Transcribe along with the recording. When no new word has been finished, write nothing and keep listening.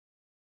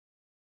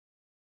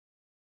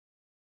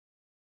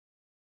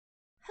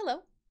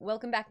Hello,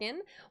 welcome back in.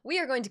 We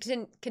are going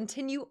to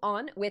continue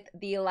on with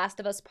The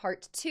Last of Us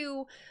Part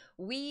 2.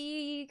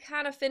 We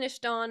kind of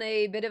finished on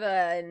a bit of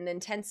an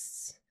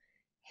intense,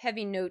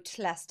 heavy note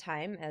last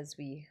time, as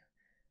we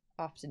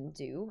often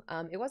do.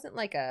 It wasn't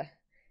like a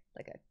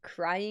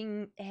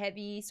crying,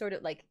 heavy sort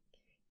of like,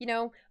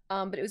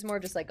 but it was more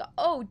just like,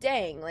 oh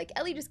dang, like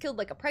Ellie just killed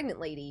like a pregnant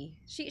lady.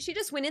 She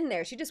just went in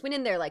there. She just went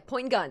in there like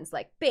pointing guns,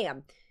 like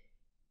bam,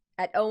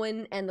 at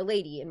Owen and the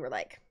lady, and we're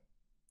like,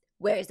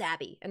 where's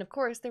Abby? And of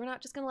course, they were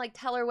not just gonna like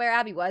tell her where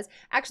Abby was.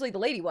 Actually, the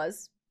lady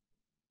was,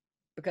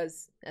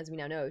 because as we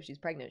now know, she's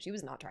pregnant. She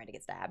was not trying to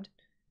get stabbed.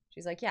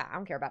 She's like, yeah, I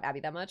don't care about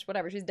Abby that much.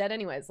 Whatever, she's dead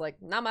anyways. Like,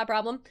 not my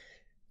problem.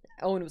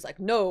 Owen was like,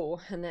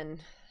 no. And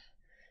then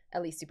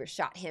Ellie super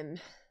shot him. And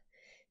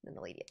then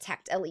the lady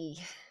attacked Ellie.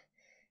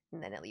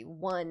 And then Ellie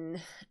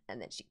won.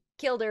 And then she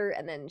killed her.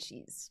 And then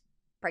she's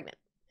pregnant.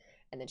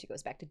 And then she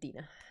goes back to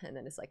Dina. And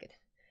then it's like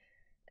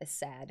a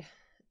sad,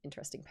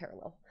 interesting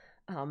parallel.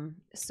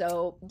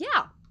 So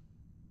yeah,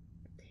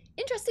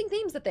 interesting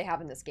themes that they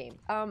have in this game.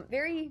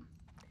 Very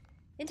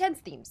intense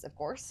themes, of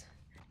course.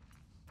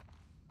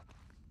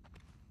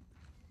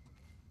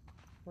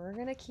 We're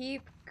gonna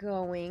keep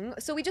going.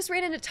 So we just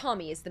ran into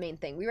Tommy is the main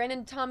thing. We ran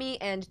into Tommy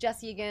and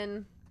Jesse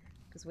again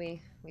because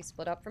we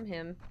split up from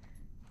him.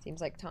 Seems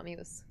like Tommy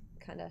was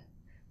kind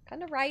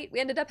of right.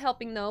 We ended up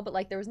helping though, but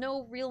like there was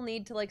no real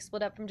need to like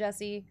split up from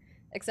Jesse.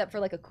 Except for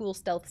like a cool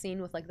stealth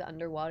scene with like the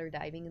underwater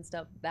diving and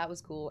stuff. That was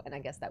cool, and I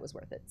guess that was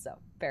worth it, so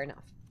fair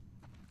enough.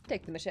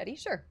 Take the machete,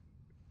 sure.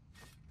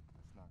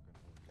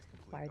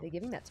 Why are they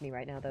giving that to me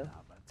right now, though?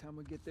 By the time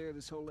we get there,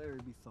 this whole area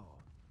will be thawed.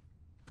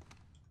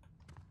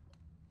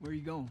 Where are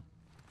you going?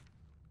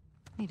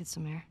 Needed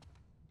some air.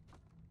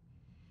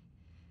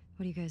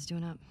 What are you guys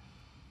doing up?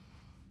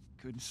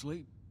 Couldn't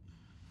sleep.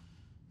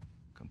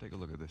 Come take a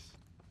look at this.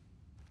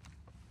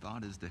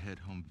 Thought is to head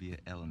home via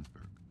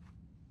Ellensburg.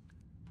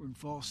 We're in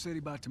Falls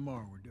City by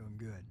tomorrow. We're doing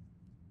good.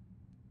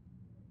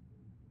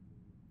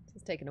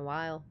 It's taking a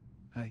while.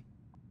 Hey.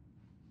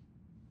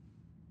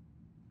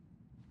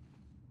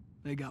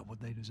 They got what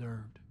they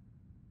deserved.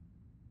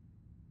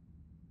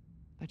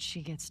 But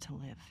she gets to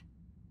live.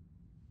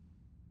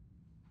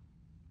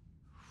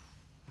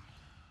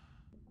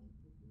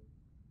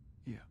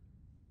 Yeah.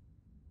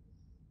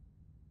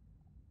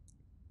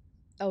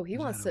 Oh, he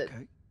wants to...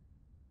 Okay?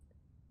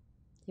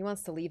 He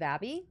wants to leave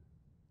Abby?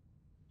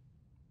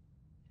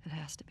 It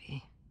has to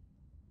be.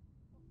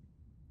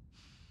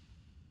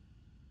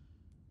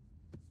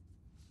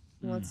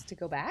 He wants to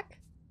go back?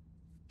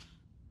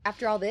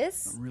 After all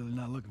this? I'm really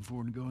not looking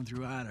forward to going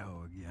through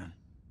Idaho again.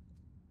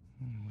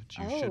 What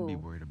you should be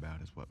worried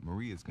about is what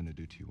Maria's gonna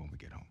do to you when we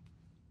get home.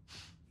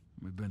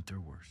 We've been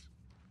through worse.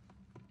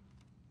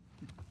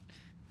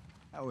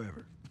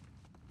 However,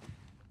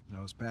 as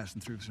I was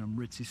passing through some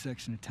ritzy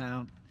section of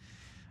town,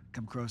 I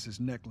come across this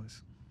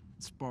necklace.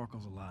 It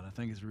sparkles a lot. I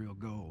think it's real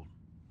gold.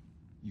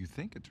 You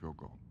think it's real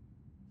gold?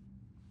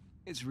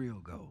 It's real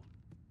gold.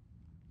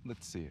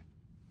 Let's see it.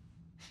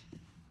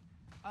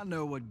 I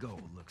know what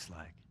gold looks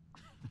like.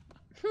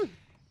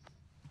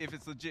 If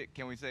it's legit,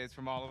 can we say it's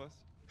from all of us?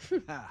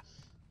 Ha!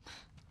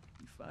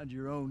 You find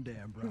your own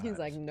damn bride. He's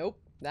like, nope,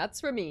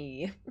 that's for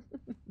me.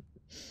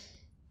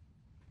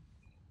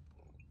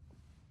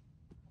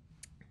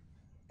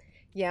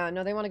 Yeah,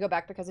 no, they want to go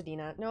back because of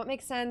Dina. No, it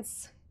makes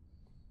sense.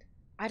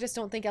 I just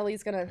don't think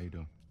Ellie's gonna... How you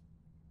doing?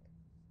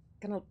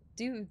 Gonna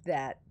do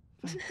that.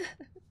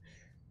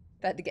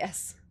 Bad to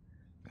guess.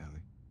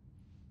 Ellie.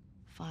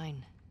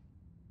 Fine.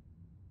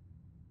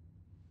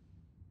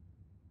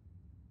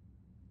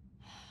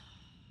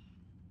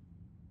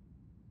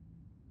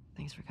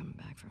 Thanks for coming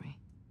back for me.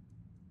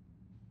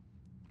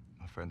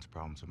 My friend's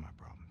problems are my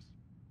problems.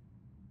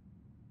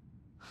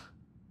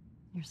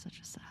 You're such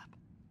a sap.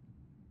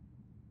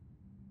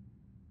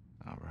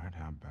 All right,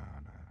 how about,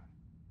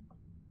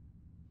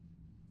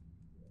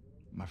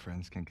 my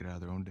friends can't get out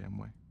of their own damn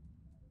way?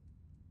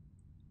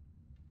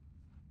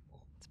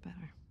 It's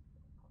better.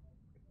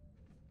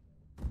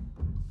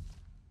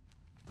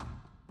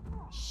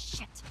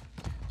 Shit!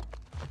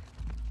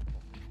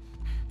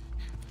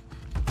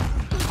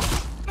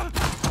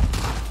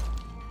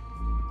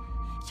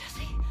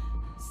 Jesse,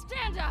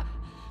 stand up!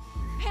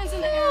 Hands in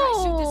the air, I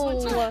shoot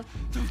this one too.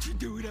 Don't you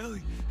do it,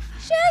 Ellie.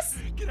 Jess!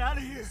 Get out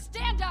of here.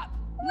 Stand up!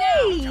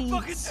 Wait! You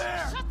fucking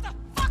dare. Shut the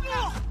fuck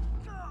up!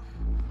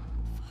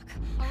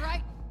 All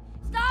right,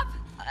 stop!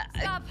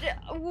 Stop!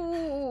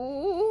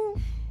 Ooh,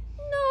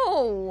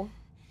 no!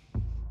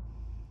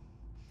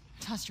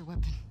 Toss your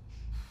weapon.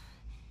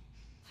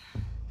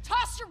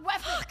 Toss your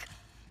weapon! Fuck.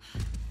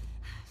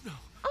 No.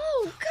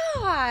 Oh,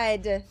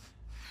 God!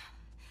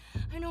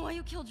 I know why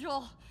you killed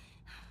Joel.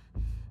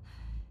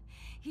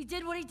 He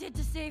did what he did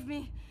to save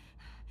me.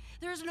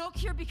 There is no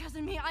cure because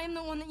of me. I am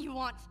the one that you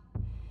want.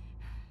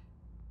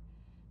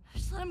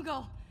 Just let him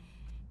go.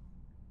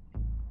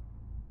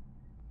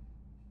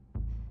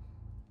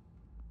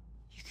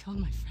 You killed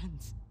my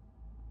friends.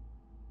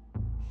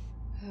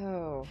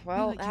 Oh,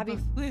 well, You Abby...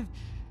 both lived,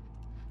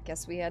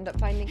 Guess we end up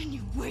finding... and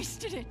you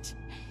wasted it.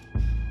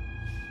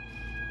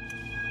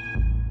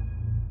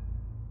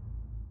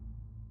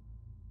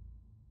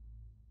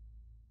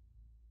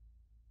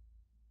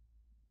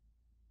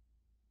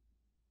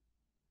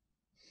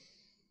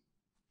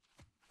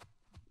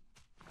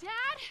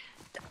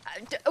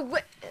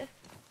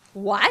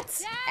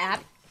 What? Dad!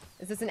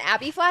 Is this an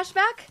Abby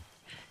flashback?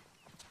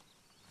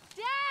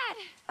 Dad!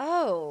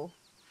 Oh.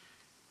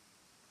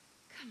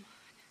 Come on.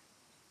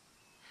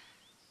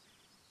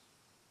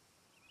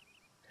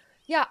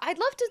 Yeah, I'd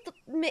love to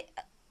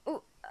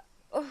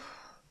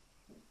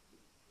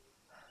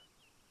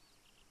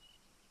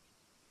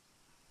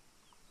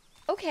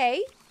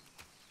Okay.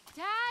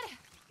 Dad!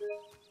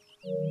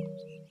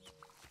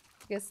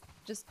 Guess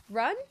just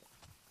run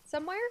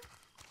somewhere?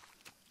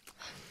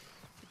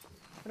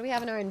 What do we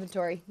have in our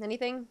inventory?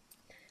 Anything?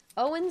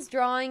 Owen's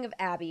drawing of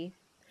Abby.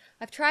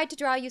 I've tried to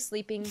draw you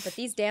sleeping, but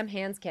these damn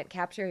hands can't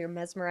capture your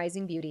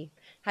mesmerizing beauty.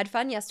 Had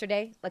fun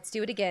yesterday. Let's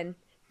do it again.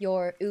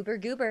 Your uber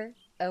goober,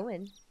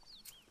 Owen.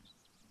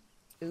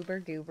 Uber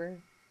goober.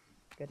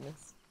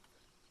 Goodness.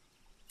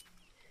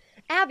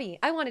 Abby,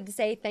 I wanted to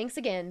say thanks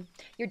again.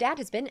 Your dad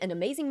has been an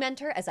amazing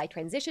mentor as I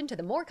transition to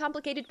the more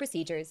complicated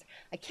procedures.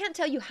 I can't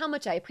tell you how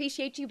much I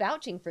appreciate you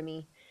vouching for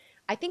me.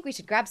 I think we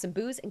should grab some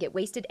booze and get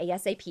wasted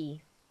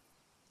ASAP.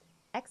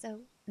 XO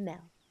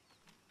Mel.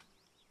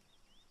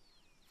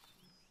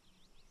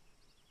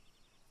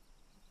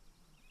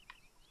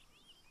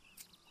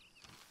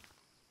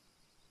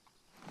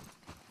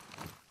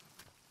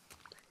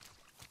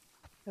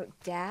 Oh,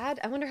 Dad?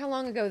 I wonder how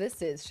long ago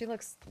this is. She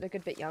looks a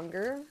good bit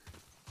younger.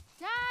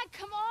 Dad,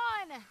 come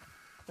on!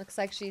 Looks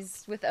like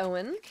she's with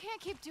Owen. You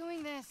can't keep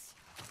doing this.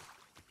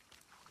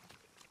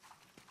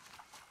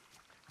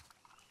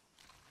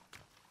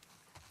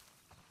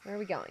 Where are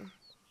we going?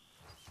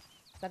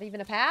 Is that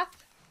even a path?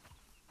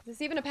 Is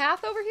this even a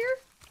path over here?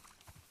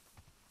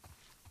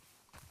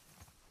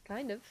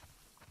 Kind of.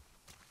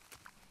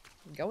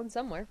 I'm going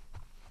somewhere.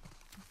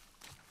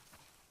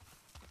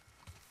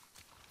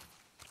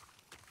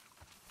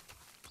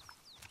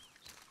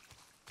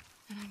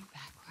 And I'm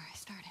back where I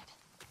started.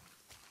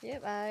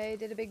 Yep, I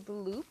did a big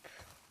loop.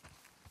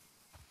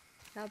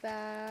 How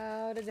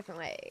about a different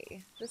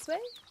way? This way?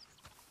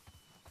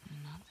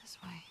 Not this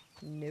way.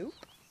 Nope.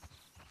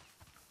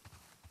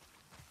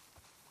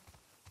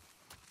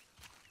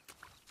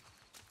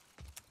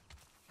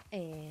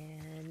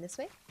 And this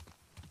way?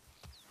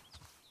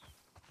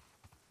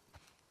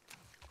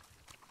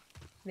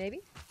 Maybe?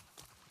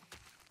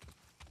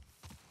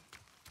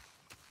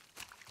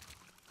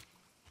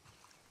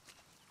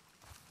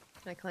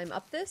 Can I climb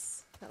up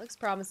this? That looks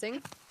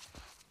promising.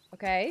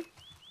 Okay.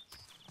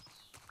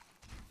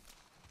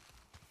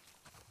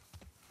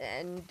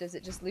 And does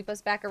it just loop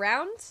us back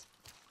around?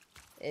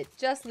 It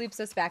just loops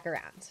us back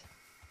around.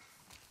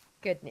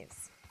 Good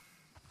news.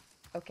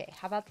 Okay,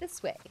 how about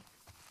this way?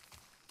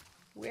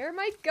 Where am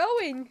I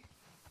going?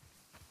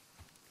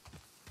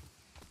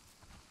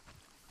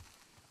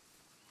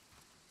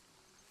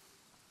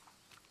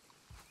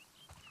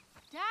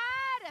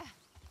 Dad!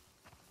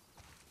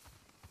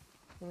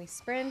 Can we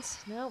sprint?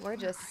 No, we're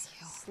just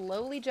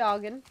slowly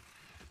jogging.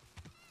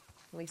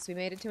 At least we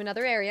made it to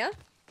another area.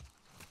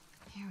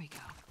 Here we go.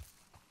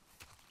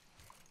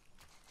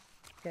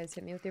 You guys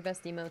hit me with your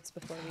best emotes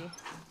before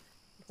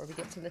we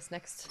get to this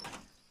next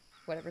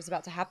whatever's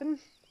about to happen.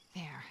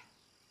 There.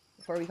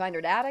 Before we find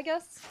her dad, I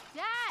guess.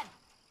 Dad!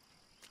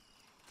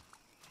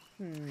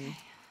 Okay.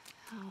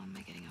 How am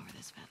I getting over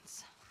this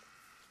fence?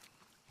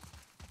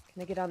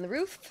 Can I get on the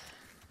roof?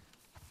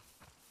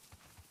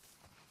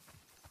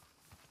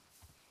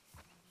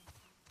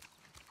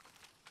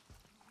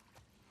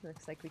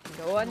 Looks like we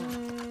can go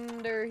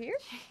under here.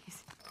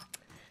 Jeez.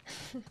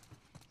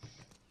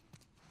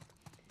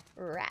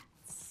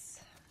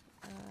 Rats.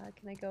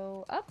 Can I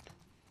go up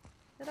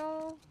at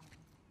all?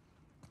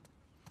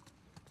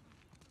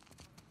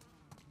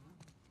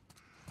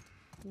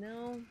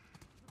 No.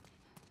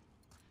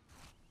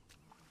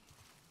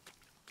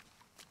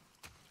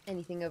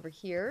 Anything over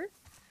here?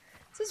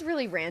 This is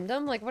really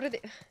random. Like, what are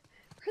they...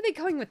 Where are they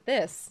going with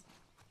this?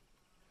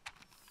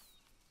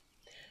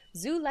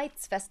 Zoo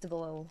Lights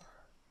Festival.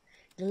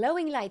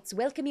 Glowing lights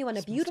welcome you on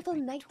a This must have beautiful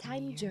been 20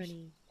 nighttime years.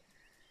 journey.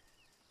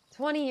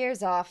 20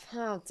 years off.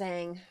 Oh,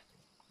 dang.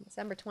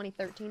 December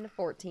 2013 to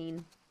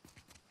 14.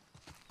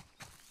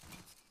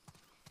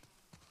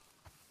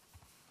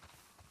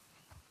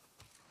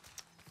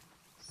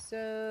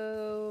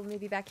 So,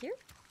 maybe back here?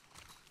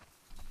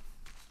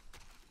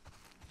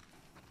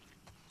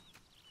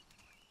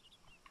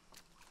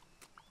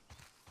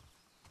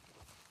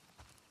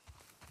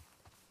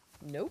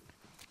 Nope.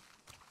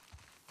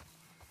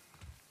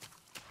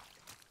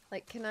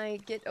 Like, can I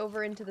get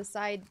over into the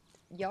side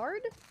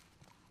yard?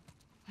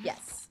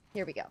 Yes.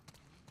 Here we go.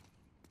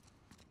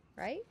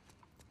 Right?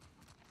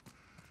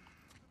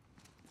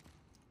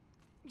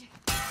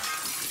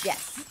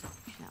 Yes.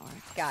 That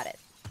worked. Got it.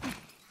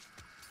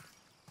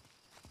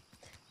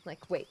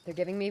 Like, wait, they're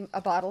giving me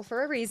a bottle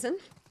for a reason.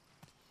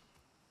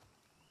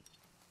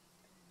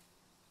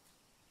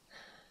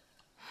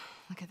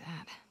 Look at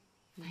that.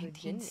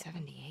 Virginia.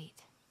 1978.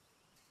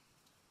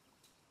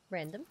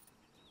 Random.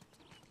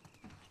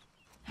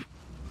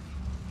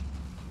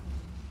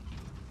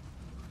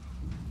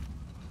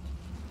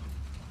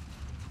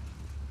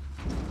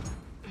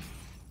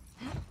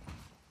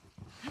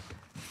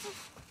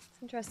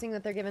 Interesting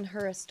that they're giving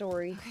her a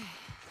story.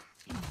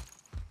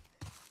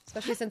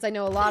 Especially since I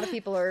know a lot of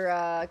people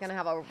are gonna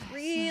have a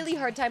really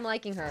hard time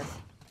liking her.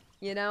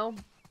 You know?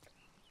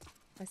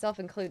 Myself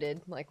included.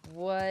 Like,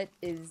 what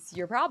is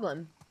your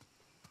problem?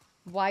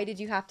 Why did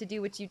you have to do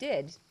what you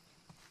did?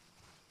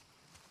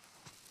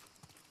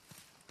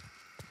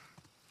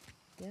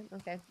 Yeah,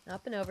 okay.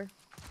 Up and over.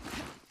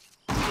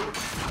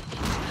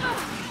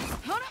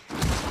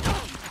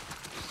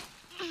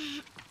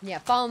 Yeah,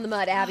 fall in the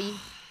mud, Abby.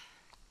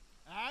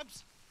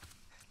 Abs?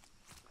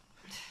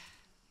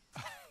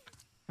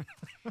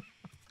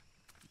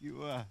 You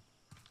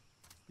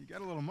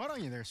got a little mud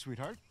on you there,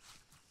 sweetheart.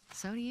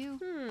 So do you.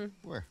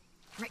 Where?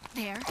 Right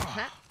there.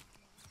 Huh?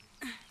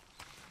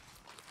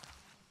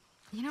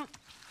 You know,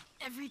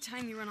 every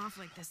time you run off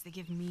like this, they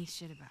give me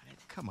shit about it.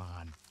 Come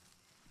on.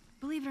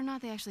 Believe it or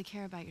not, they actually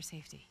care about your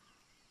safety.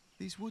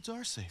 These woods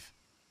are safe.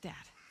 Dad.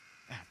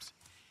 Abs,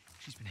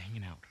 she's been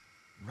hanging out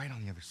right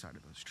on the other side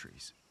of those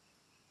trees.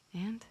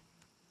 And?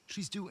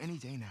 She's due any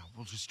day now.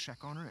 We'll just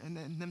check on her, and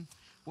then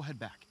we'll head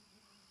back.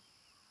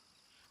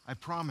 I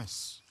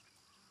promise.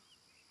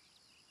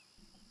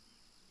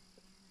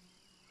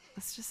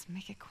 Let's just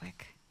make it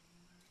quick.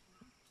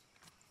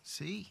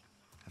 See?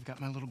 I've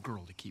got my little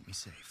girl to keep me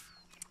safe.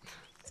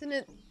 Isn't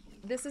it?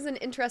 This is an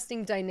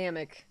interesting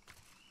dynamic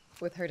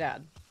with her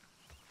dad.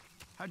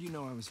 How'd you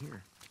know I was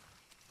here?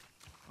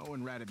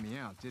 Owen ratted me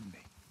out, didn't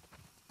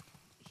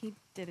he? He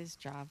did his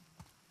job.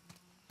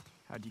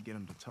 How'd you get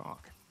him to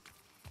talk?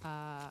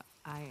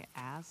 I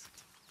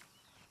asked.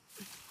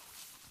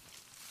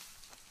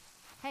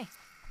 Hey,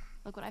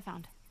 look what I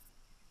found.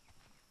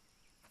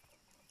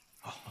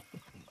 Oh,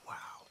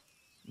 wow.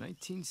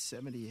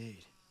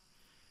 1978.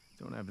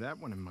 Don't have that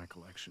one in my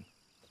collection.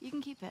 You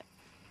can keep it.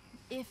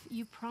 If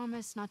you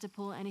promise not to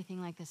pull anything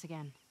like this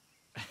again.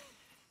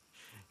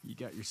 You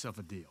got yourself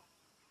a deal.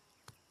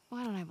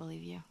 Why don't I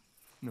believe you?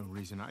 No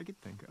reason I could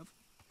think of.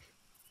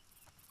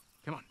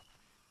 Come on,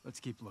 let's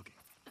keep looking.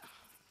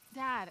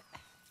 Dad.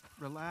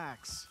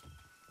 Relax.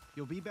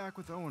 You'll be back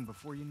with Owen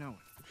before you know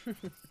it.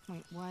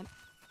 Wait, what?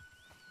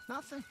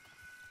 Nothing.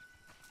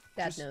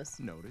 Dad Just knows.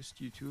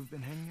 Noticed you two have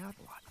been hanging out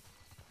a lot.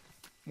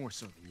 More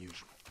so than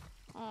usual.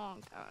 Oh,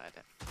 God.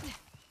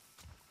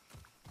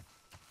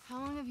 How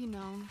long have you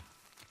known?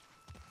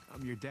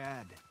 I'm your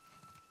dad.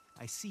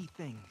 I see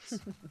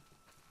things.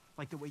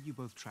 Like the way you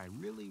both try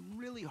really,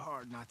 really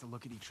hard not to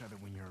look at each other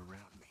when you're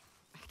around me.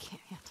 I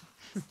can't handle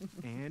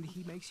And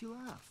he makes you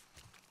laugh.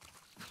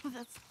 this.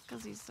 That's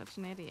because he's such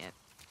an idiot.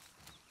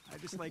 I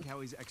just like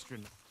how he's extra...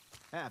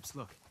 Abs,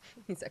 look.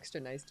 He's extra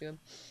nice to him.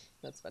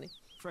 That's funny.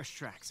 Fresh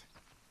tracks.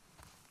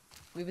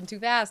 Moving too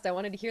fast. I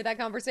wanted to hear that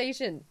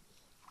conversation.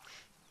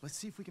 Let's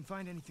see if we can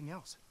find anything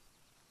else.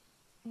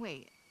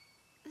 Wait,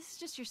 this is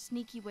just your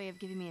sneaky way of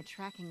giving me a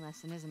tracking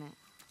lesson, isn't it?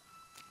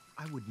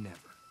 I would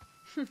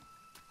never.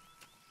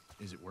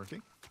 Is it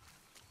working?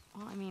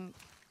 Well, I mean,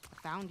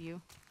 I found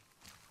you.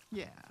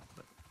 Yeah,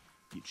 but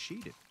you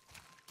cheated.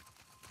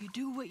 You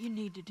do what you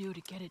need to do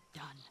to get it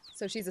done.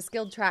 So she's a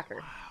skilled tracker.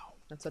 Wow.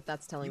 That's what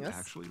that's telling You us.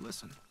 actually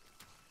listen.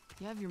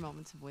 You have your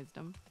moments of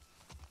wisdom.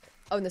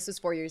 Oh, and this was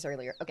 4 years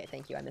earlier. Okay,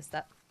 thank you. I missed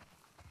that.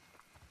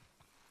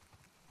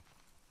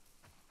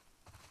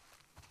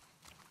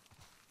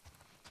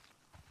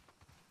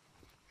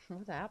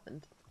 What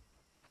happened?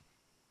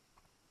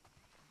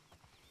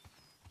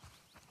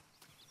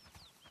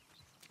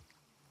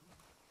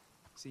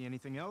 See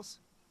anything else?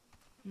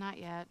 Not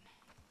yet.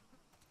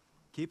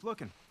 Keep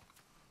looking.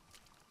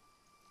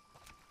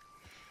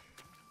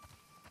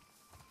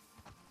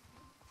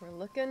 We're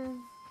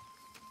looking.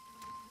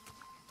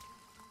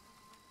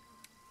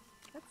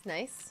 That's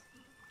nice.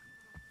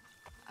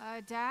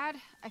 Dad,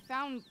 I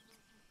found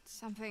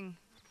something.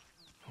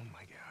 Oh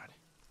my god.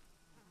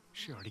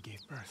 She already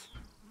gave birth.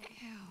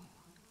 Ew.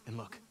 And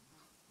look,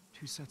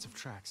 2 sets of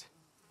tracks.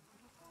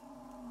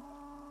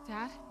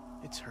 Dad?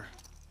 It's her.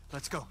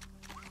 Let's go.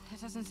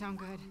 That doesn't sound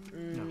good.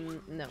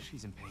 No.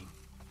 She's in pain.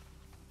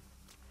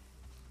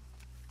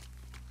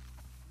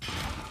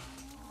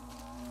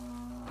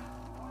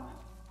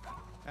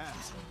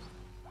 Abs.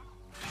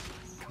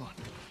 Come on.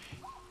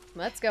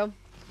 Let's go.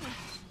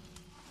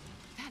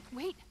 Dad,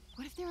 wait.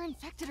 What if they're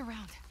infected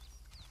around?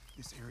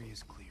 This area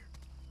is clear.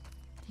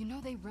 You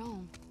know they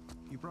roam.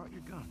 You brought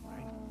your gun,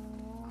 right?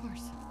 Of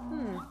course.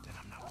 Then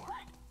I'm not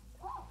worried.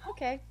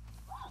 Okay.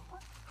 Oh,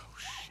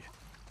 shit.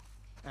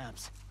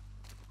 Abs.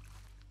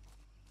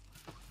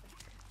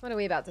 What are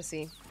we about to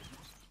see?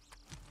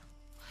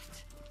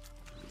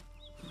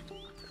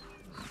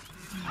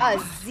 A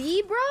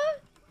zebra?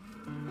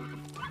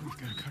 We've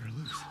got to cut her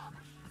loose.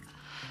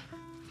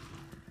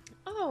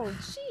 Oh,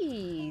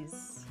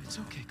 jeez. It's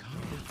okay, calm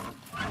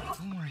down.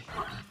 Don't worry.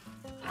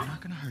 I'm not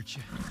gonna hurt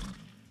you.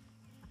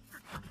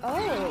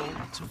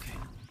 Oh. It's okay.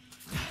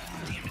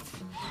 Damn it.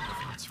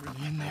 It's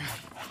really in there.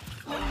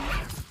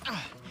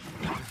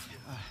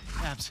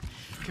 Abs,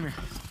 come here.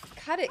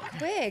 Cut it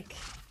quick.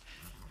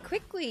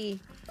 Quickly.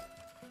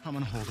 I'm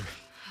gonna hold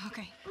her.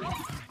 Okay.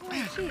 Oh,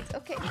 jeez.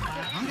 Okay.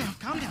 Calm down,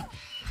 calm down.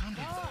 Calm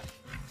down.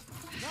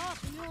 Doc,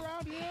 are you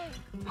around here?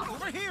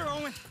 Over here,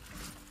 Owen.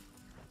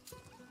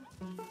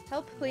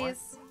 Help,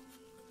 please.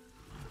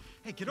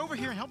 Hey, get over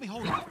here and help me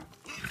hold her.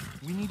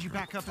 We need you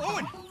back up.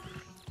 Owen!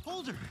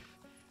 Hold her.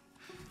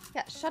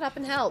 Yeah, shut up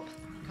and help.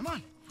 Come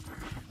on.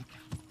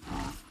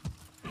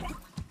 Yeah.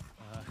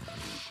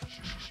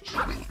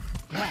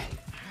 All right.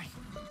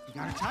 You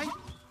got her tight?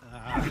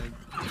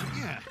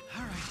 Yeah.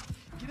 All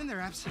right. Get in there,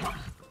 Abs.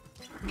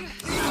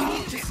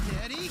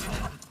 Steady.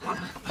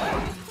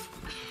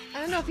 I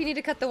don't know if you need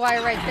to cut the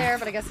wire right there,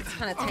 but I guess it's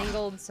kind of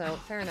tangled, so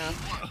fair enough.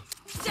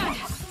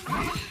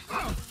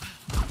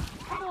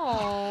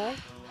 Oh.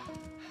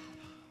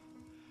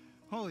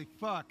 Holy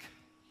fuck.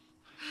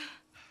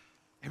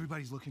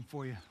 Everybody's looking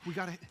for you. We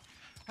gotta...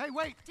 Hey,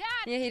 wait! Dad!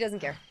 Yeah, he doesn't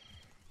care.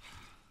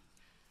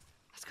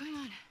 What's going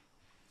on?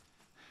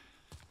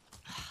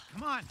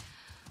 Come on.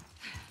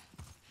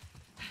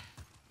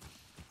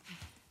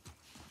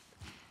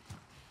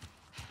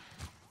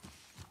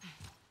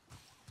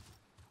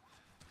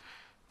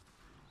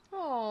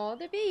 Oh,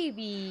 the We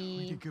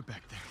baby. did good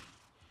back there.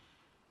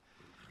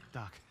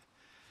 Doc,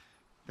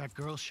 that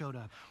girl showed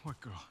up. What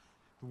girl?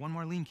 The one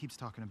Marlene keeps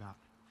talking about.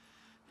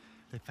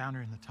 They found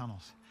her in the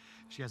tunnels.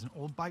 She has an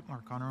old bite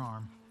mark on her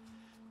arm.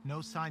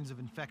 No signs of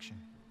infection.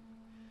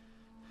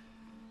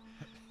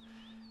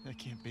 That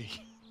can't be.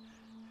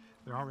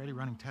 They're already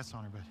running tests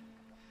on her, but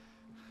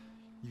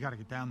you gotta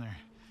get down there.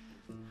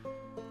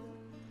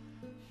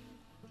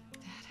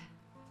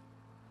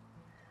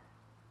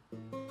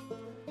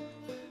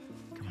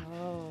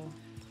 Oh.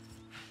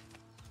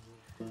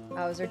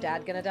 Oh, is her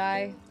dad gonna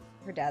die?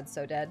 Her dad's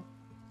so dead.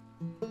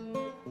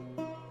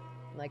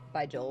 Like,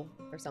 by Joel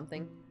or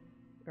something.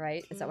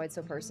 Right? Is that why it's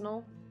so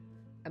personal?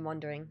 I'm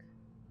wondering.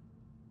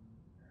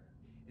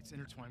 It's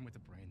intertwined with the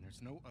brain.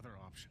 There's no other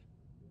option.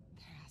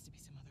 There has to be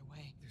some other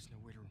way. There's no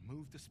way to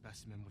remove the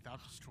specimen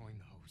without destroying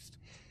the host.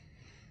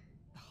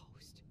 The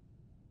host.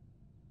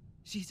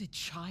 She's a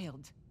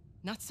child,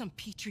 not some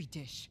petri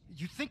dish.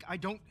 You think I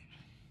don't...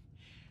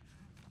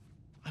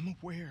 I'm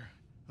aware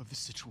of the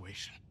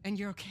situation. And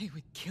you're okay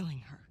with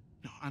killing her?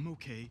 No, I'm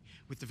okay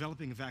with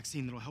developing a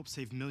vaccine that'll help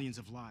save millions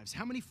of lives.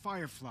 How many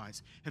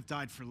fireflies have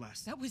died for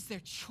less? That was their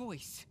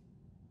choice.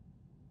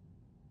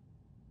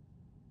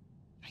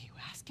 Are you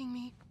asking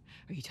me?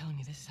 Or are you telling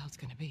me this is how it's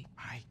gonna be?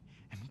 I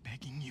am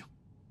begging you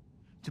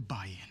to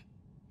buy in.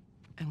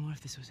 And what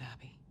if this was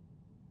Abby?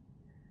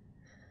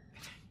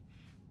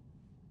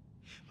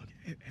 Look,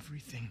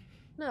 everything...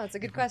 No, it's a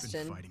good that I've been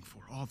question. fighting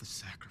for, all the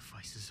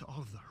sacrifices,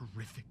 all of the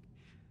horrific...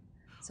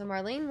 So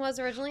Marlene was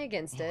originally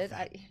against All of it.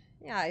 that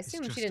Yeah, I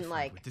assume she didn't, justified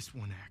like, with this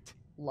one act.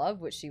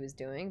 love what she was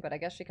doing, but I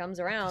guess she comes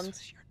This around.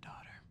 was your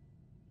daughter.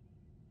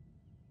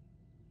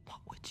 What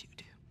would you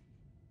do?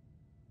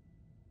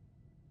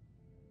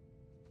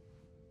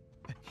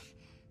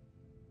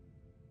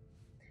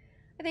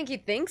 I think he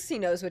thinks he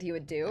knows what he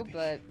would do,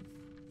 but...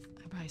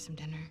 I'll buy you some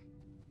dinner.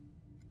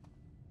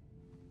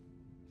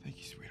 Thank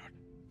you, sweetheart.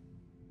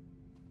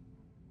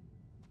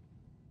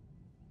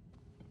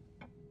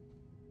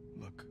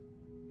 Look,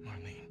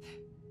 Marlene.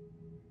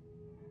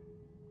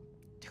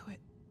 Do it.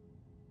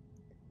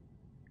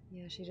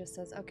 Yeah, she just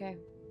says, okay.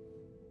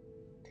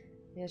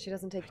 Yeah, she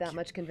doesn't take that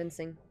much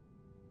convincing.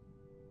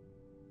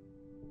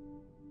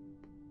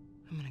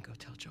 I'm gonna go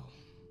tell Joel.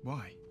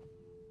 Why?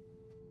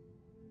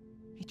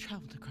 He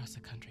traveled across the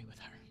country with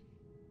her.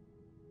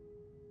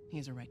 He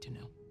has a right to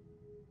know.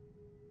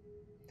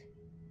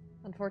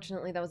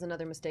 Unfortunately, that was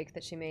another mistake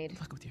that she made.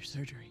 Good luck with your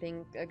surgery.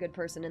 Being a good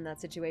person in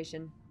that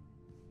situation.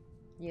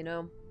 You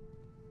know?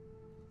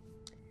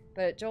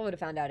 But Joel would have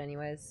found out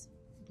anyways.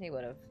 He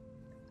would have.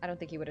 I don't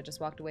think he would have just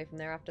walked away from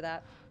there after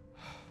that.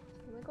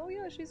 I'm like, oh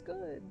yeah, she's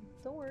good.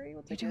 Don't worry,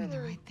 we'll You're take care doing of the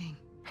her. right thing.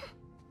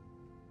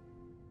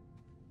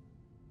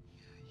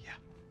 Yeah.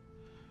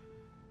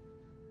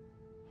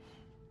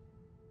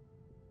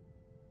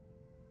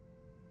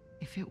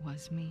 If it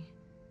was me,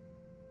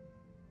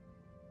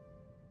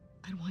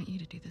 I'd want you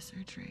to do the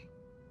surgery.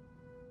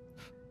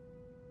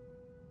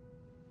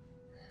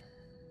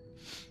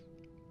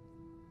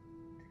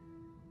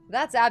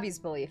 That's Abby's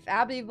belief.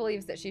 Abby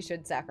believes that she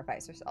should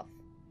sacrifice herself.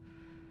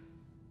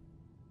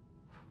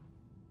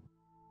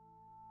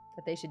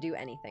 That they should do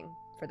anything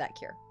for that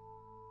cure.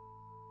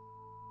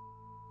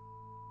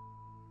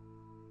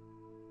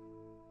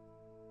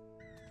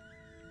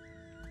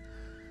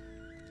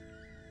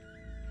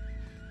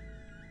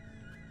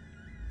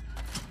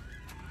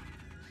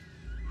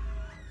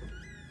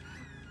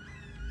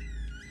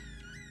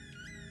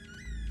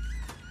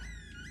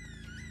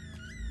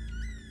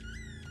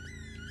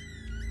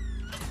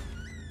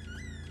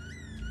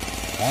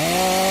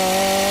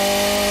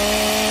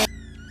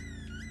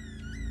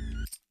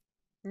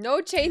 No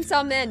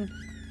chainsaw men.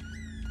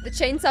 The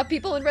chainsaw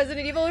people in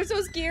Resident Evil are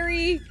so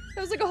scary.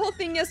 That was like a whole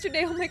thing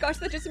yesterday. Oh my gosh,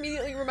 that just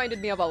immediately reminded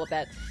me of all of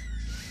that.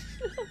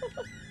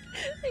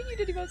 Thank you,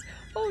 Diddy Mouse.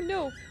 Oh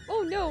no.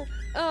 Oh no.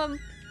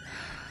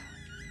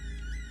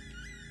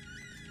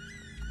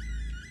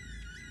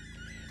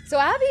 So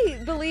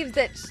Abby believes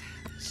that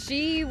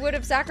she would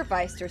have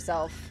sacrificed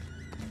herself.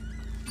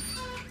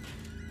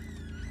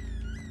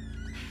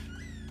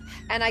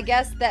 And I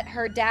guess that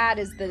her dad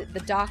is the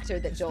doctor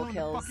that Joel Still in the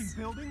kills. fucking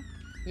building?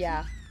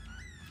 Yeah.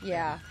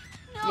 Yeah.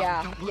 No.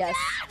 Yeah. Yes,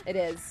 it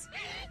is.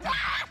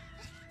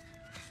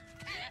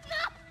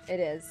 It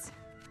is.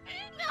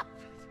 No.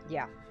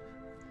 Yeah.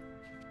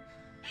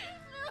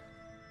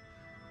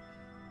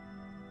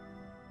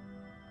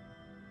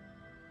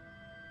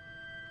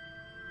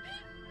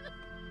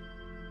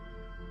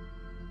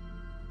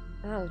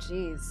 Oh,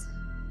 jeez.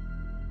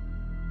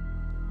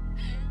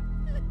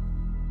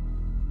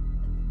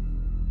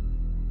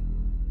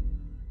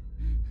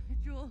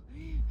 Joel.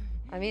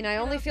 I mean, I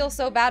only feel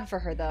so bad for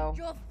her, though.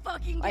 Joel,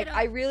 fucking Like, get up.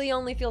 I really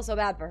only feel so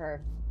bad for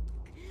her.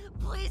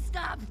 Please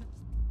stop.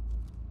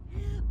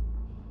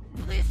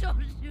 Please don't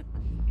shoot.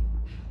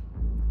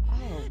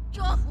 Oh.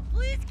 Joel,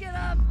 please get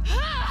up.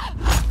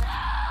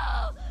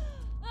 No!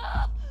 No!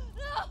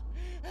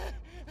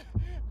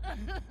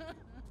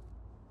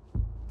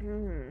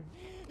 Hmm.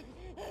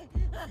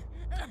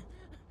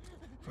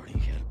 Burning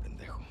hell,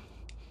 pendejo.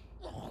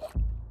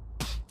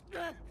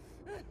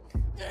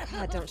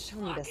 God, don't show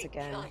me this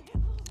again.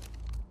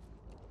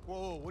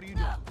 Whoa, what are you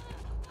doing?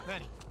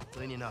 Manny.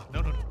 Cleaning up.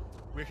 No.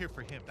 We're here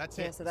for him. That's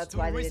Yeah, it. so that's It's too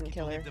why they risky didn't to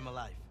kill her. leave them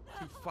alive.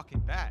 Too fucking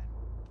bad.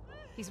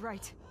 He's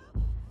right.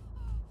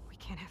 We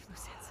can't have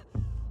loose ends.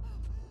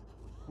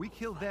 We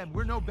killed them.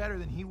 We're no better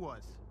than he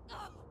was.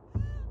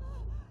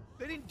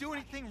 They didn't do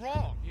anything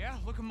wrong. Yeah,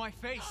 look at my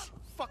face.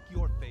 Fuck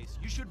your face.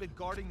 You should have been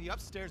guarding the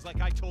upstairs like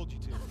I told you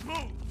to.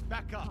 Move!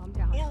 Back up. Calm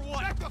down. Or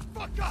what? Back the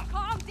fuck up!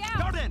 Calm down!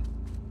 Garden!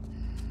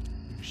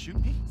 You gonna shoot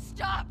me?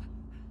 Stop!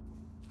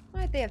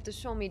 Why'd they have to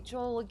show me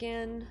Joel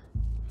again?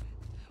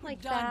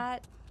 Like done.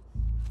 that?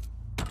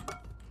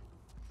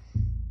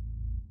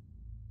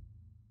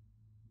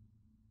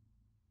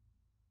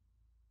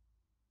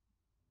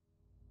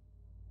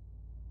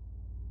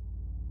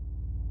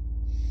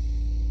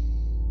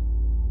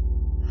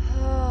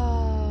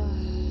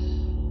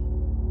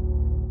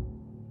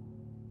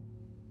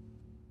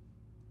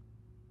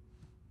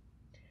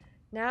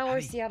 Now we're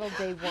Abby. Seattle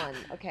day one.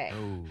 Okay.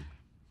 Oh.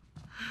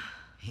 So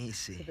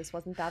Easy. this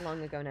wasn't that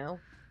long ago now.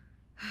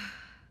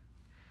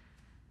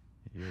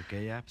 You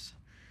okay, Abs?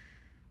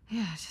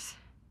 Yeah, just...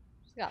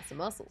 She's got some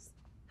muscles.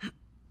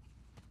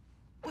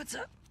 What's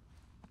up?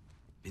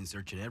 Been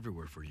searching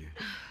everywhere for you.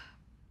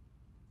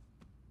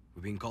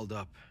 We've been called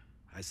up.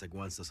 Isaac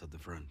wants us at the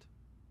front.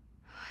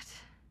 What?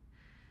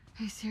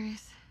 Are you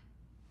serious?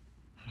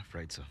 I'm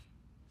afraid so.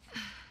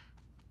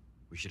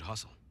 We should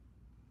hustle.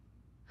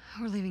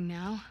 We're leaving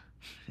now?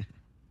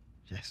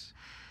 Yes.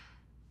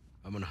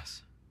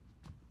 Vámonos.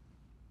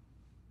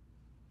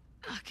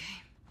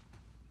 Okay.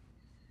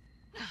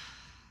 I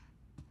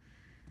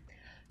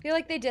feel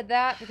like they did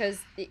that because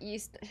they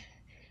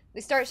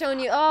start showing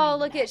you, oh,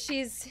 look at,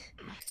 she's,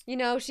 you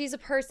know, she's a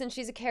person,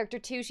 she's a character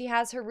too, she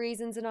has her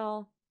reasons and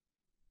all.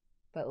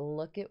 But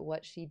look at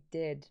what she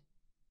did.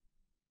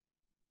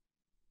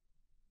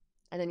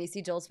 And then you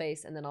see Joel's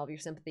face, and then all of your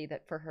sympathy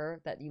that for her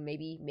that you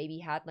maybe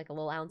had like a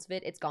little ounce of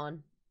it, it's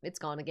gone. It's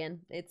gone again.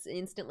 It's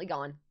instantly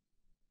gone.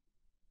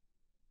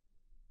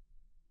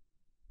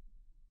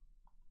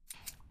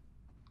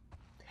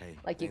 Hey.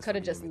 Like you thanks could for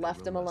have just giving me that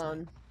left him room last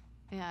alone.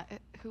 Yeah,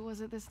 who was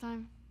it this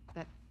time?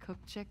 That cook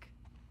chick?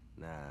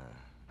 night.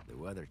 Nah, the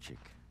weather chick.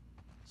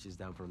 She's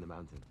down from the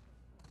mountain.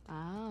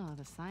 Oh,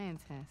 the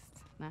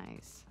scientist.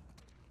 Nice.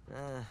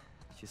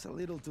 She's a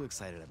little too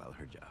excited about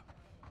her job.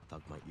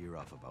 Talked my ear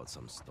off about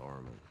some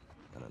storm and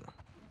I don't know.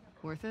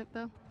 Worth it,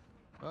 though?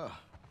 Oh,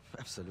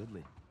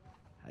 absolutely.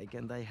 I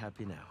can die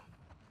happy now.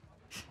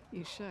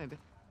 You should.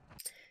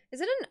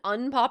 Is it an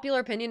unpopular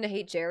opinion to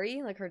hate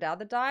Jerry? Like her dad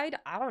that died?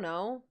 I don't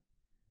know.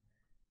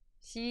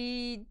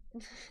 She...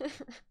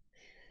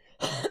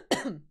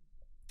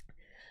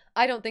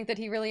 I don't think that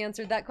he really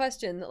answered that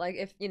question. Like,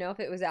 if, you know, if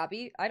it was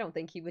Abby, I don't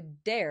think he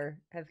would dare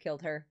have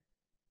killed her.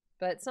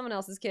 But someone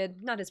else's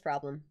kid, not his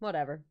problem.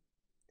 Whatever.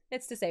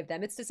 It's to save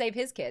them. It's to save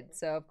his kid.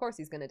 So, of course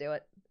he's gonna do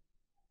it.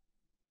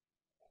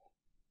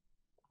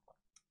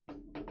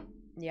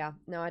 Yeah.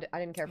 No, I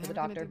didn't care for the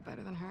Never gonna doctor. do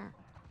better than her.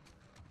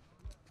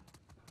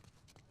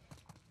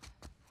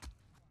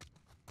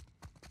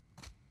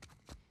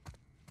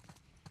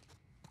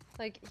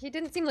 Like, he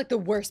didn't seem like the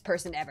worst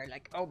person ever.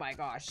 Like, oh my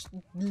gosh,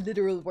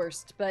 literal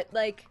worst. But,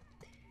 like,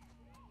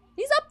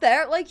 he's up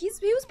there. Like, he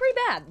was pretty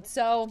bad.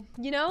 So,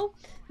 you know?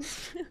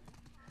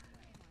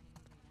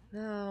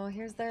 Oh,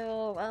 here's their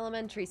little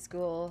elementary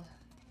school.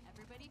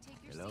 Everybody take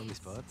your Hello, Miss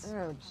Potts.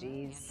 Oh,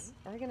 jeez.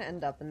 Are we gonna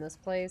end up in this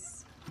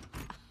place?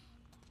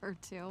 Her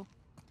too.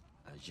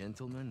 A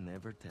gentleman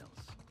never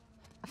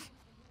tells.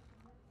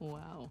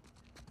 Wow.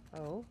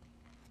 Oh.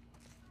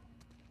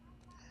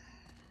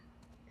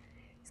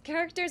 His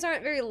characters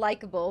aren't very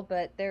likable,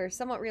 but they're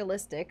somewhat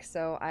realistic,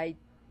 so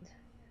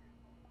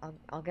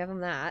I'll give him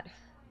that.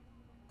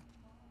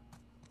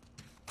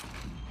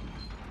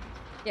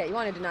 Yeah, you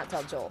wanted to not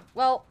tell Joel.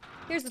 Well,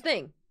 here's the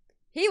thing.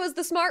 He was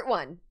the smart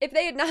one. If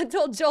they had not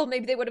told Joel,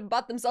 maybe they would have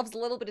bought themselves a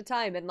little bit of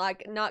time and,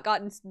 like, not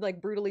gotten,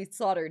 like, brutally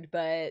slaughtered,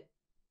 but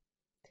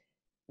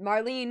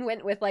Marlene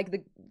went with,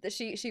 like,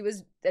 she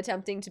was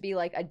attempting to be,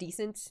 like, a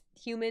decent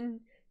human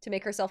to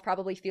make herself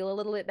probably feel a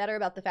little bit better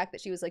about the fact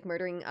that she was like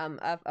murdering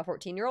a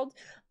 14-year-old.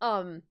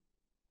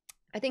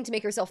 I think to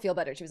make herself feel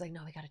better, she was like,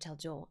 no, I gotta tell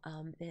Joel.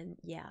 And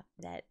yeah,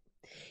 that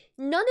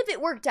none of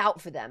it worked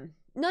out for them.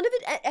 None of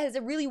it has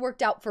really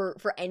worked out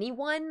for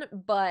anyone,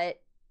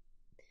 but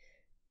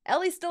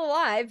Ellie's still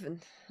alive,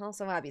 and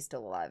also Abby's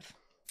still alive.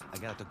 I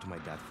gotta talk to my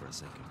dad for a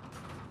second.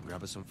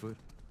 Grab us some food.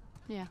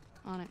 Yeah,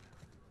 on it.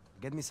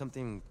 Get me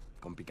something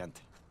con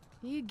picante.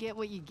 You get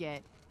what you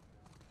get.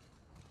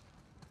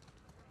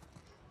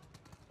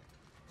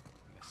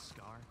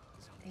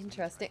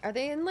 Interesting. Are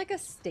they in like a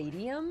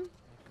stadium?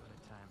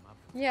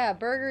 Yeah,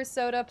 burgers,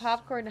 soda,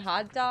 popcorn,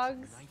 hot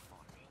dogs.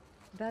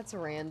 That's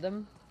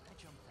random.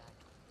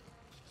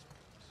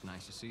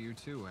 Nice to see you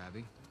too,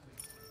 Abby.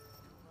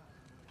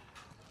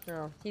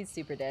 Oh, he's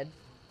super dead.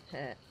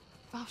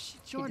 Oh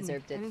shit, Jordan. He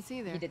deserved it. I didn't see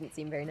you there. He didn't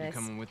seem very You nice.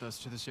 coming with us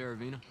to the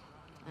Saravina?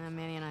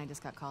 Manny and I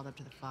just got called up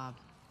to the fob.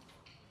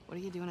 What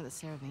are you doing at the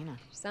Saravina?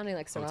 Sounding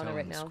like Serrano Hotel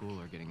right and the now. school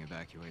are getting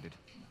evacuated.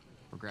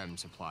 We're grabbing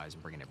supplies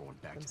and bringing everyone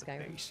back From to the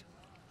Skyrim. base.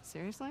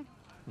 Seriously?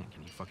 Yeah,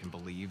 can you fucking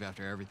believe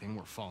after everything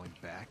we're falling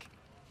back?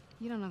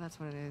 You don't know that's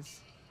what it is.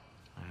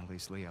 At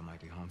least Leah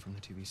might be home from the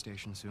TV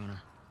station sooner.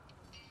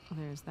 Well,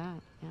 there's that,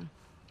 yeah.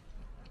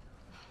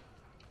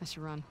 I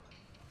should run.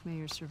 May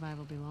your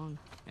survival be long.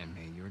 And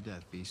may your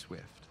death be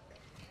swift.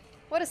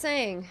 What a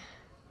saying.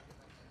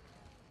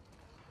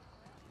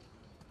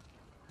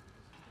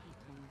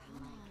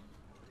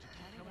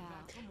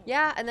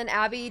 Yeah, and then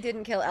Abby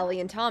didn't kill Ellie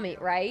and Tommy,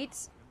 right?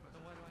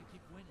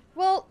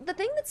 Well, the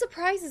thing that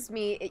surprises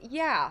me,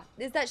 yeah,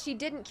 is that she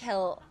didn't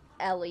kill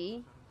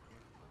Ellie.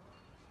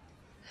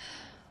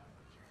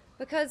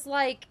 Because,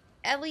 like,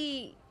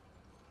 Ellie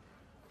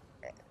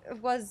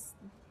was,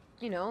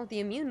 you know, the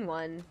immune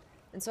one.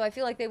 And so I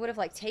feel like they would have,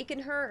 like, taken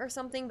her or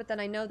something, but then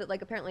I know that,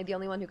 like, apparently the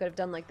only one who could have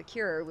done, like, the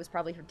cure was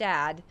probably her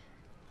dad.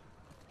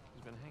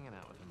 He's been hanging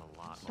out with him a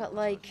lot. But,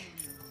 like,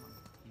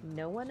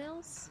 no one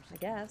else, I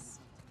guess.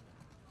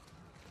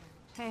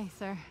 Hey,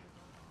 sir.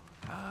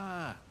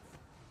 Ah,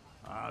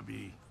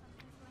 Abby.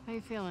 How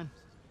you feeling?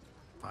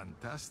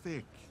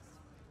 Fantastic.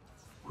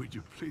 Would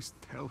you please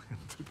tell him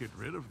to get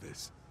rid of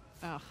this?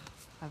 Ugh,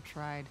 I've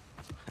tried.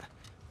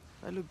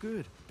 I look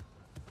good.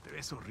 Te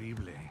ves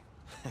horrible.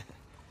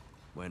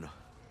 Bueno,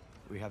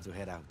 we have to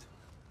head out.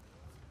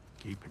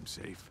 Keep him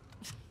safe.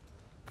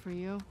 For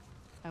you,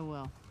 I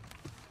will.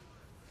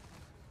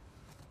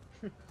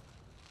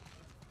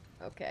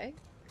 Okay.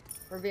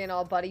 We're being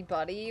all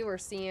buddy-buddy. We're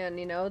seeing,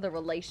 you know, the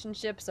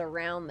relationships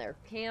around their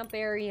camp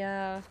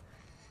area.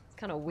 It's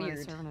kind of What are they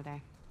weird. serving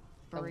today?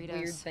 A weird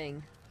Burritos.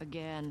 thing.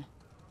 Again.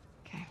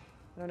 Okay.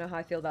 I don't know how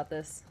I feel about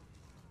this.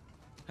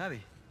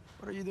 Abby,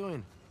 what are you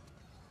doing?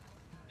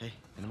 Hey,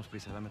 tenemos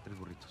prisa, dame 3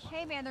 burritos.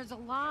 Hey man, there's a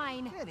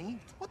line. Kenny,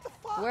 what the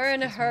fuck? We're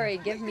in a hurry.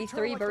 Give me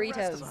 3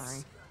 burritos.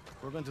 Sorry.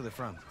 We're going to the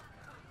front.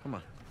 Come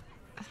on.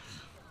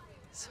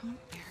 So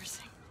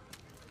embarrassing.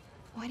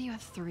 Why do you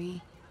have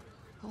 3?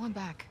 Put one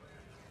back.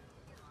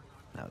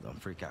 Now, don't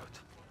freak out.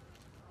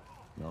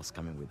 Mel's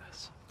coming with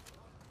us.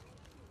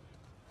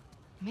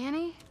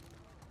 Manny?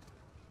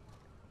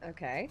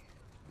 Okay.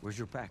 Where's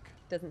your pack?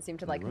 Doesn't seem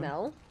to In the like room?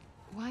 Mel.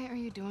 Why are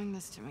you doing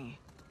this to me?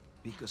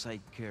 Because I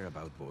care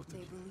about both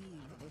of you.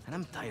 And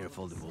I'm tired of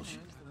all the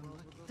bullshit.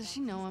 Does she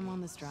know I'm on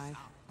this drive?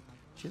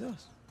 She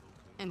does.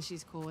 And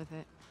she's cool with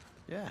it?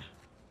 Yeah.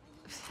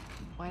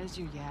 Why does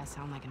your yeah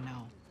sound like a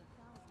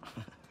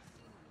no?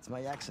 It's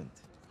my accent.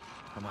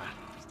 Come on,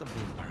 stop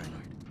being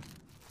paranoid.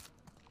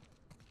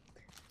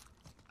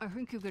 I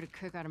think you get a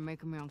kick out of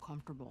making me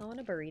uncomfortable. I want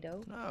a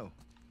burrito. No.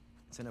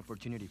 It's an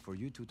opportunity for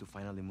you two to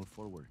finally move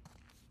forward.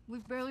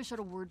 We've barely said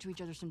a word to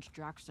each other since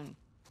Jackson.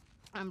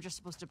 I'm just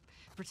supposed to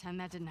pretend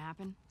that didn't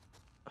happen?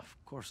 Of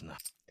course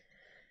not.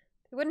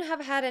 They wouldn't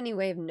have had any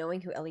way of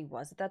knowing who Ellie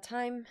was at that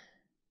time.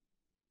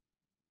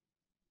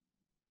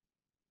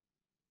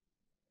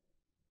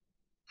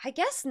 I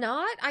guess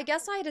not. I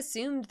guess I had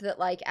assumed that,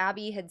 like,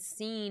 Abby had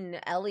seen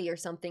Ellie or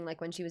something,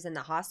 like, when she was in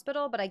the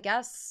hospital, but I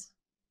guess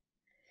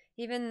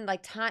even,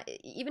 like, time,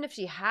 even if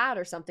she had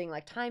or something,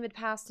 like, time had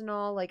passed and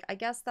all, like, I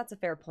guess that's a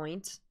fair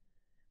point.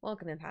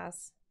 Welcome in,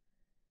 Pass.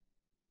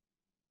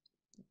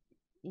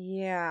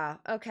 Yeah,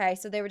 okay,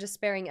 so they were just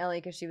sparing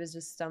Ellie because she was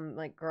just some,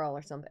 like, girl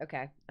or something.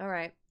 Okay,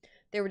 alright.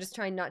 They were just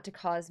trying not to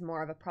cause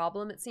more of a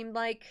problem, it seemed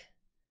like.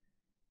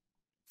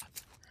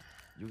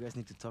 You guys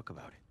need to talk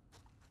about it.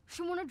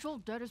 She wanted Joel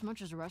dead as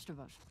much as the rest of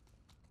us.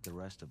 The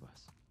rest of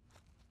us.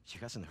 She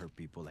hasn't hurt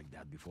people like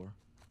that before.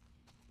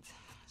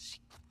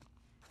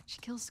 She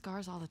kills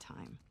scars all the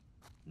time.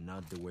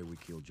 Not the way we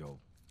kill Joe.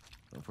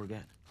 Don't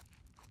forget,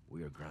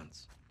 we are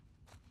grunts.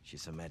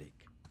 She's a medic.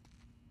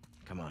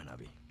 Come on,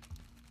 Abby.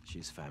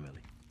 She's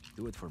family.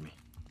 Do it for me,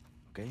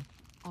 okay?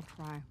 I'll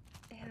try.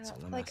 That's all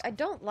I'm Like, asking. I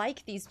don't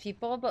like these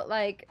people, but,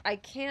 like, I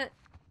can't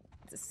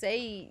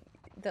say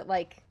that,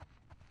 like,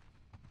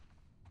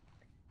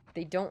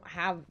 they don't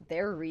have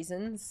their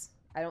reasons.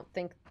 I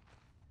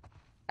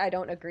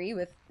don't agree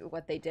with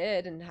what they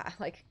did, and,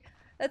 like,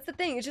 that's the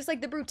thing. It's just,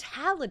 like, the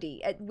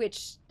brutality at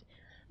which,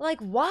 like,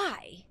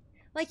 why?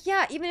 Like,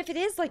 yeah, even if it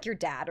is like your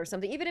dad or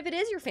something, even if it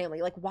is your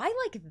family, like, why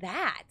like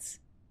that?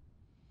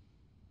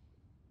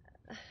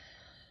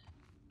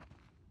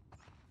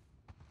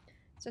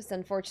 It's just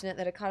unfortunate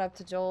that it caught up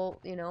to Joel,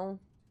 you know,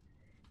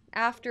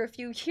 after a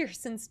few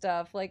years and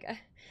stuff. Like,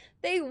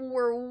 they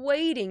were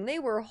waiting. They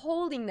were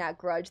holding that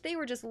grudge. They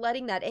were just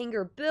letting that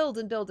anger build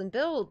and build and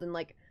build. And,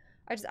 like,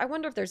 I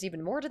wonder if there's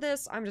even more to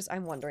this.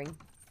 I'm wondering.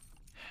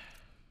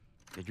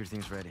 Get your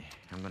things ready.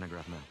 I'm gonna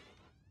grab Mel.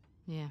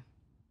 Yeah.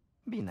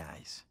 Be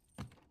nice.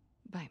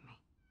 Bite me.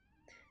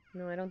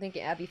 No, I don't think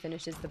Abby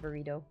finishes the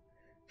burrito.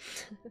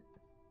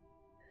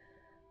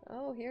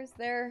 Oh, here's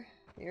their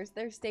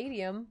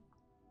stadium.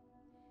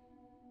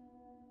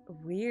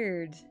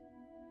 Weird.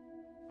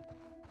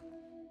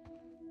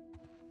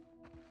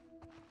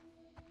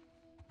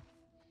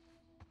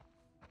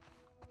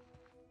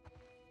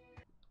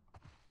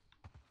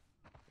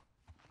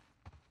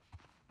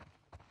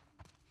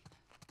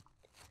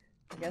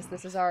 I guess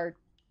this is our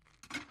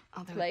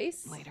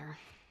place? Later.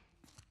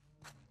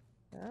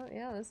 Oh,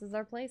 yeah, this is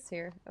our place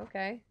here.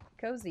 Okay.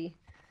 Cozy.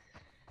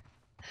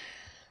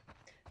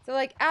 So,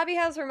 like, Abby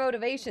has her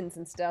motivations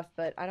and stuff,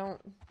 but I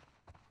don't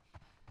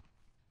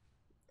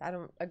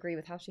agree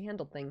with how she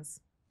handled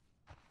things.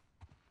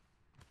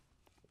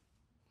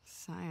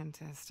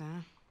 Scientist,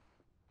 huh?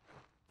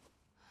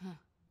 Huh.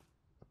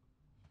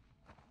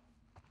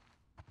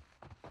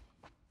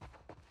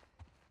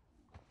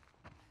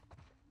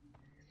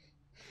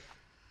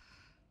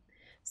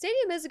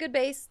 Stadium is a good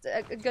base,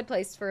 a good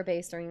place for a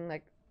base during,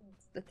 like,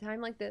 the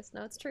time like this.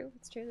 No, it's true.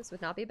 It's true. This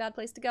would not be a bad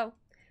place to go.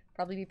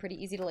 Probably be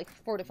pretty easy to, like,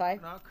 fortify.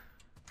 Knock.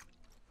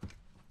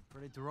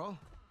 Ready to roll?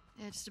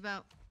 Yeah, just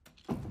about.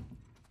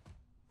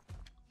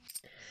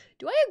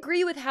 Do I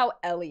agree with how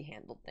Ellie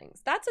handled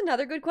things? That's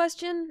another good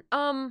question.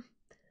 I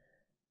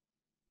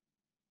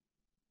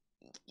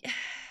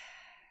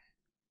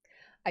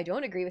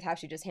don't agree with how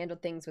she just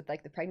handled things with,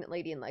 like, the pregnant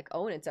lady and, like,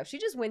 Owen and stuff. She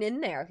just went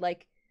in there,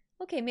 like,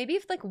 okay, maybe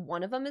if, like,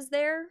 one of them is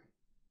there,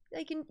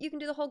 you can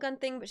do the whole gun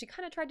thing, but she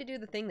kind of tried to do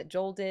the thing that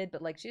Joel did,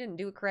 but, like, she didn't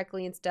do it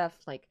correctly and stuff,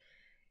 like,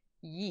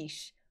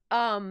 yeesh.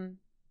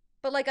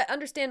 But, like, I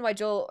understand why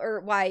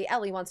why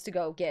Ellie wants to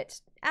go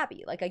get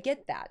Abby. Like, I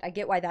get that. I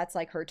get why that's,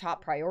 like, her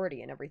top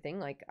priority and everything.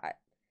 Like,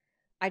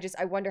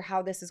 I wonder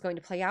how this is going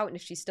to play out and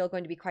if she's still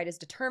going to be quite as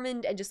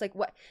determined and just, like,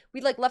 what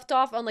we, like, left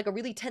off on, like, a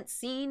really tense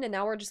scene and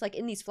now we're just, like,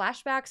 in these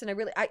flashbacks and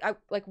I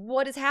like,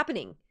 what is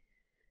happening?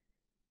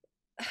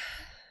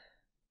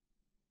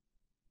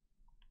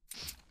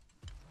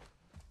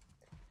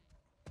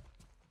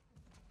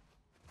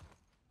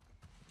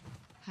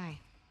 Hi.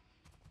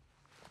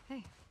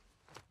 Hey.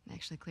 I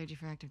actually cleared you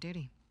for active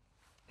duty.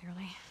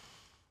 Barely.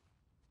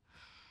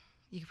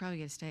 You could probably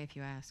get a stay if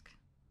you ask.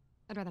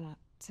 I'd rather not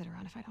sit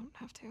around if I don't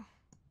have to.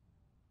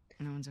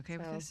 No one's okay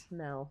with this?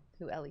 Mel,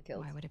 who Ellie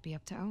killed. Why would it be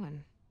up to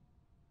Owen?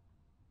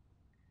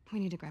 We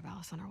need to grab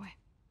Alice on our way.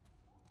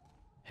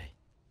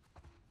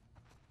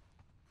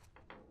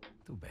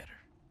 Do better.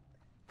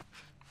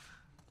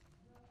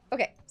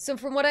 Okay, so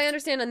from what I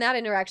understand on that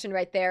interaction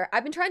right there,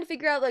 I've been trying to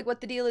figure out, like,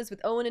 what the deal is with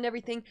Owen and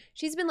everything.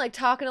 She's been, like,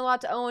 talking a lot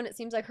to Owen. It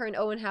seems like her and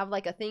Owen have,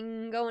 like, a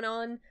thing going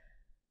on.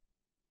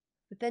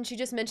 But then she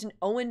just mentioned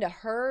Owen to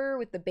her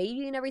with the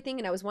baby and everything,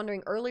 and I was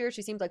wondering earlier,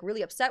 she seemed, like,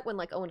 really upset when,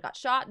 like, Owen got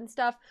shot and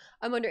stuff.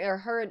 I'm wondering, are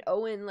her and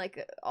Owen,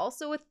 like,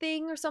 also a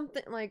thing or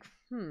something? Like,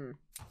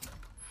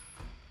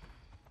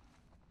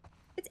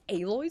 It's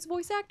Aloy's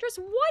voice actress?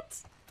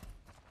 What?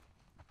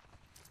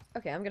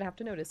 Okay, I'm gonna have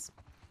to notice.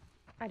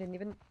 I didn't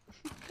even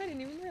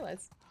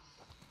realize.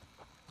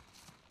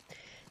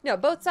 No,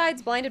 both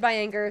sides blinded by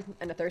anger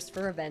and a thirst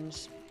for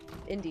revenge.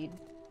 Indeed.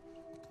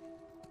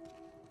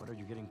 What are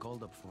you getting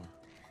called up for?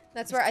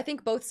 That's where I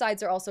think both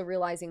sides are also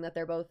realizing that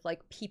they're both,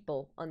 like,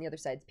 people on the other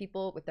sides.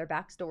 People with their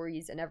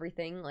backstories and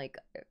everything, like...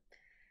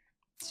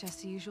 It's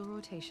just the usual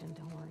rotation,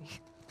 don't worry.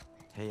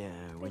 Hey,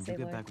 when you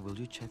get back, will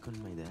you check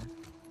on my dad?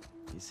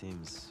 He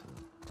seems,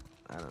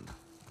 I don't know,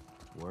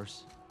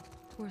 worse?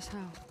 Worse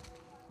how?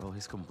 Well,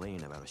 he's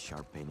complaining about a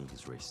sharp pain in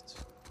his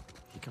wrist.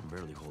 He can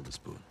barely hold a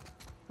spoon.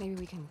 Maybe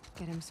we can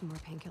get him some more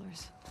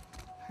painkillers.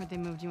 Heard they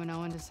moved you and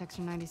Owen to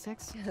Section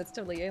 96? Yeah, that's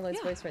totally Aloy's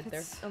voice right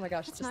there. Oh my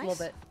gosh, just nice. a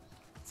little bit.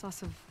 It's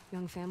lots of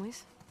young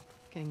families.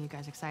 Getting you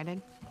guys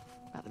excited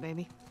about the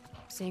baby.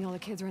 Seeing all the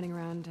kids running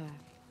around,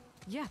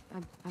 yeah,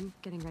 I'm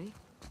getting ready.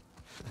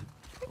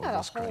 All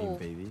those crying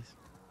babies.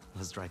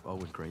 Let's drive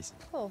Owen crazy.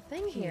 Whole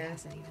thing here. He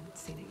hasn't even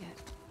seen it yet.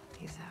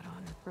 He's out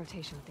on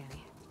rotation with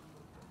Danny.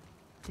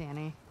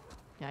 Danny?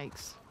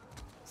 Yikes.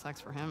 Sucks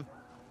for him.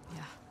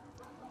 Yeah.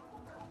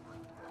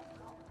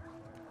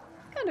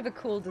 Kind of a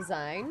cool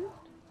design.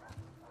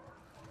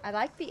 I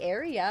like the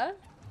area.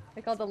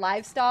 Like all the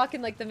livestock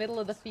in, like, the middle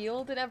of the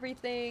field and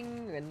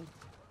everything, and...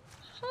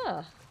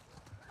 Huh.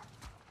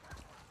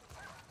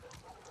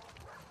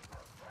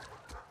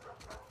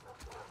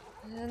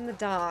 And the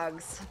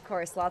dogs. Of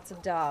course, lots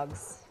of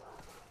dogs.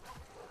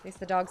 At least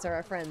the dogs are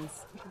our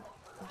friends.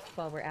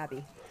 Well, we're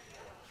Abby.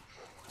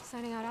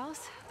 Signing out,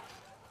 Alice?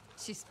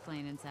 She's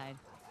playing inside.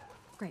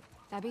 Great.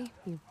 Abby,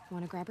 you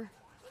want to grab her?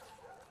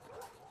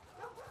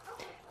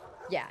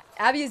 Yeah,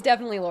 Abby is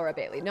definitely Laura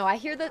Bailey. No, I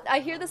hear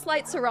the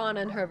slight Serrana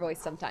in her voice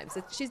sometimes.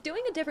 She's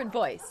doing a different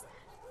voice,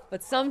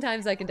 but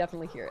sometimes I can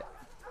definitely hear it.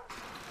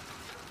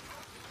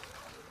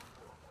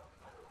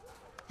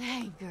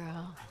 Hey,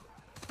 girl.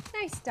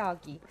 Nice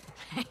doggy.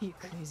 Hey, you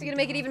crazy. You're gonna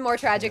make it even more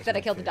tragic that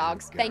I killed the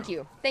dogs. Thank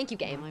you. Thank you,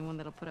 game. The only one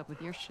that'll put up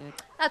with your shit.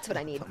 That's what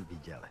I need. Don't be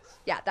jealous.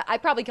 Yeah, I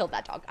probably killed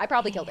that dog. I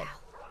probably killed it. You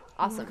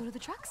Awesome. wanna go to the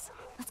trucks?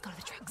 Let's go to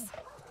the trucks.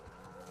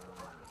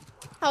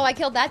 Oh, I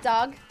killed that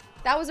dog.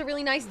 That was a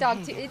really nice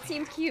dog, too. It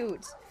seemed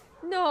cute.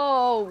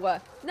 No.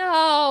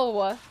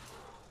 No.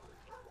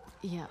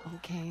 Yeah,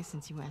 okay,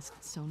 since you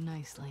asked so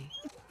nicely.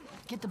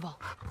 Get the ball.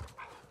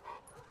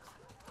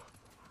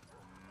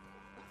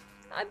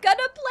 I'm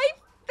gonna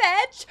play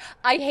fetch.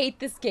 I hate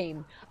this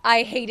game.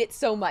 I hate it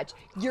so much.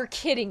 You're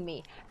kidding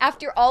me.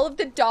 After all of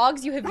the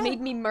dogs you have made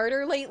me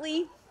murder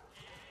lately.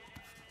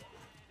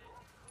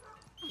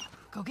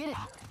 Go get it.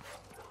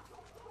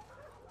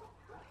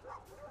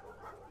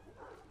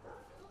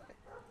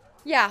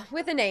 Yeah,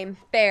 with a name.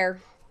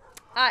 Bear.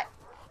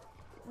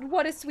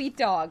 What a sweet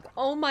dog.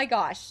 Oh my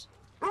gosh.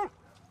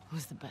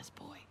 Who's the best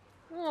boy?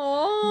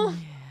 Oh.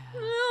 Yeah.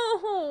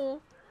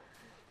 No.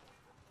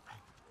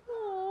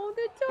 Oh,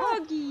 the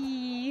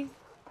doggy.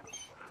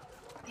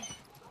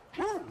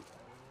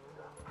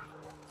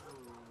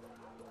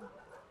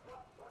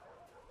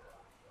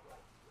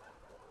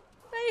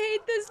 I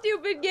hate this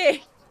stupid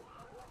game.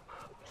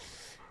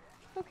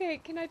 Okay,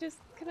 can I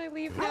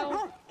leave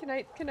now?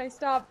 Can I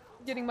stop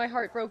getting my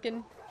heart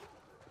broken?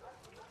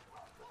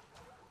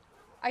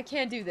 I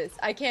can't do this.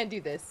 I can't do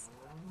this.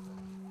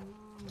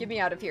 Get me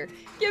out of here.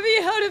 Get me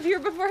out of here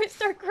before I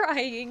start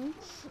crying.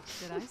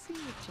 Did I see you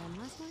with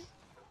Jen last night?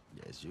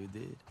 Yes, you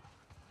did.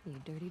 You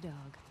dirty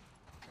dog.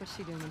 What's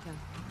she doing in town?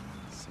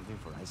 Something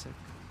for Isaac?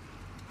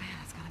 Man,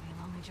 it's gotta be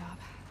a lonely job.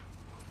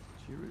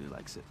 She really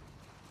likes it.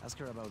 Ask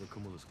her about the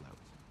cumulus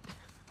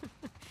clouds.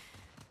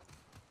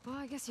 Well,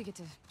 I guess you get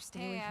to stay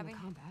Hey, away from Abby. the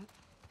combat.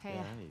 Hey,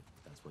 Yeah,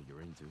 if that's what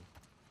you're into.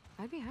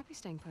 I'd be happy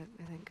staying put,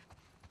 I think.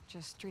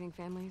 Just treating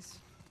families.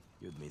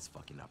 You'd miss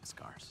fucking up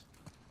scars.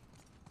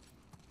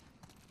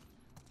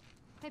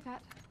 Hey,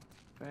 Pat.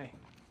 Hey,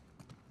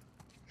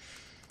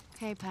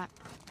 Hey, Pat.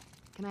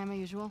 Can I have my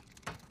usual?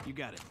 you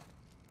got it.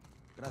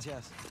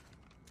 Gracias.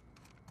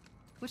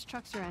 Which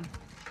trucks are in?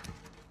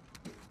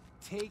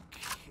 Take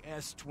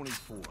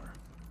S-24.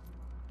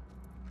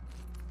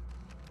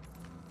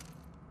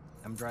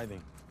 I'm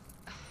driving.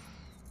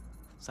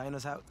 Sign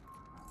us out.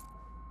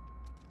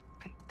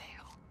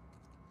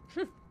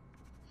 Pendejo.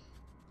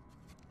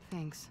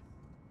 Thanks.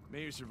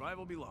 May your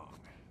survival be long.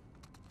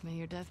 May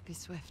your death be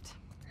swift.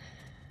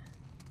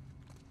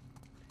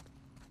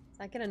 Does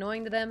that get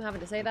annoying to them having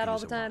to say that all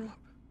the time?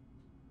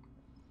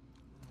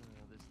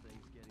 This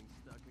thing's getting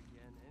stuck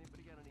again.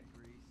 Anybody got any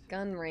grease?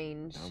 Gun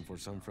range. Down for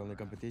some friendly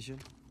competition?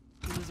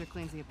 The loser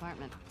cleans the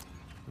apartment.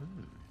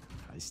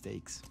 High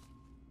stakes.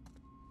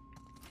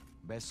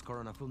 Best score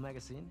on a full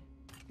magazine?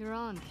 You're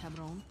on,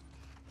 cabron.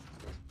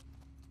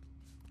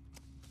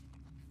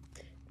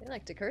 They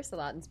like to curse a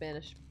lot in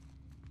Spanish.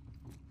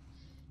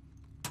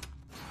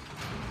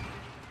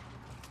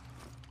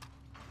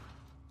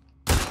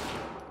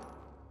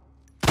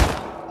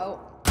 Oh,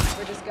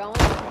 we're just going?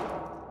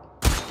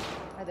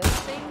 Are those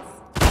things?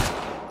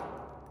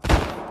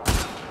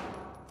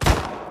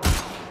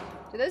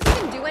 Do those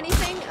even do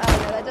anything? Oh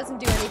no, that doesn't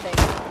do anything.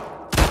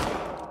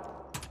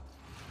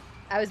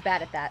 I was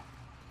bad at that.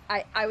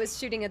 I was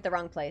shooting at the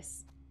wrong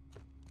place.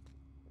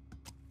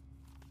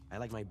 I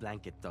like my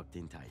blanket tucked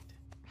in tight.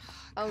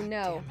 Oh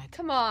no. damn it.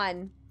 Come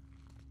on.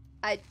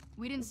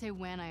 We didn't say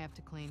when I have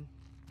to clean.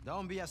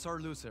 Don't be a sore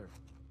loser.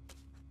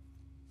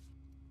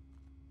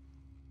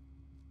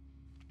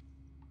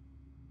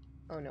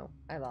 Oh no,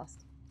 I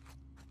lost.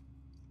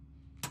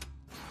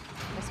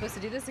 Am I supposed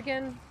to do this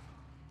again?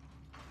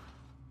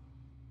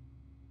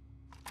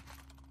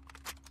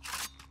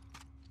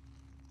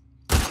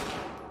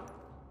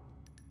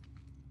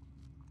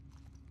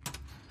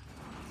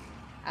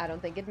 I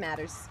don't think it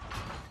matters.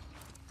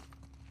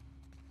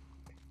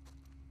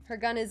 Her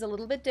gun is a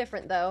little bit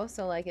different though,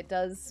 so like it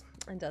does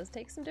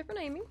take some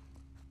different aiming.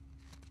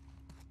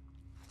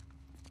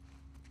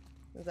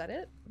 Is that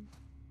it?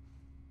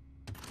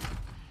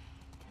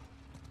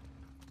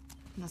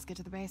 Let's get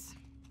to the base.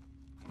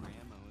 More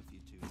ammo if you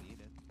two need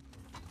it.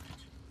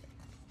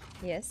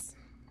 Yes.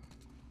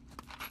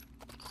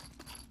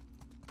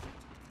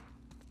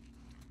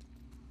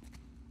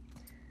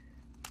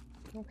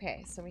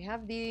 Okay, so we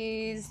have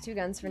these two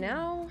guns for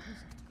now.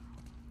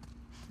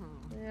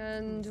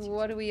 And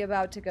what are we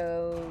about to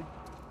go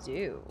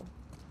do?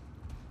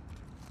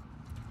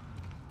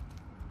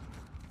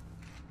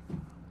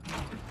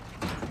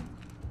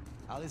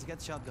 Alice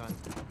gets shotgun.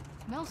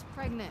 Mel's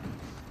pregnant.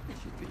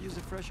 She could use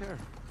the fresh air.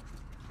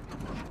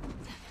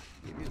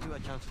 Give you two a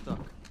chance to talk.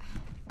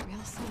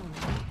 Real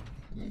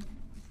soon.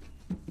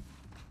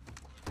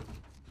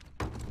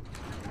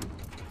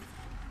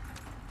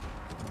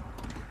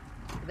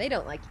 They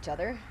don't like each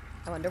other.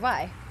 I wonder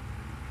why.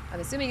 I'm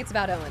assuming it's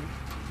about Owen.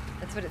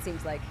 That's what it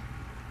seems like.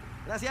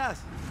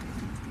 Gracias.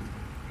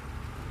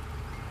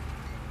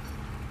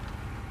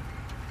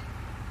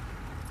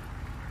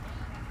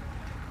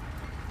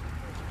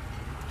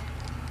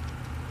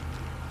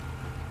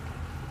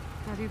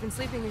 How have you been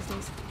sleeping these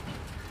days?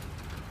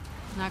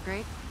 Not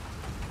great.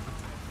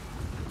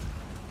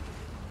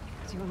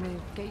 Do you want me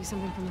to get you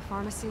something from the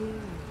pharmacy?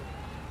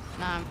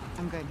 Nah,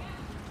 I'm good.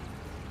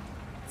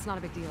 It's not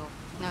a big deal.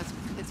 No,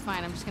 it's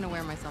fine. I'm just gonna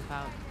wear myself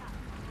out.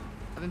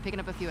 I've been picking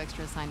up a few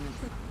extra assignments.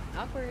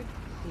 Awkward.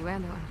 You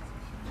and Owen.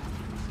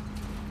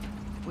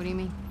 What do you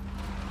mean?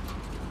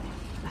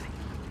 Nothing.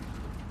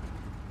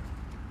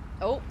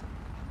 Oh.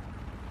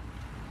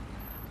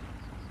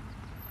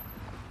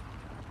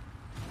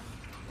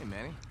 Hey,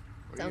 Manny.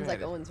 Where Sounds you like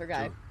headed? Owen's her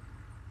guy.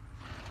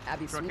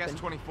 Abby's Truck swooping.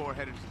 S-24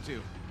 headed to 2.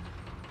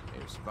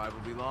 Your survival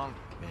be long?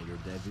 May your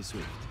dead be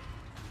swift.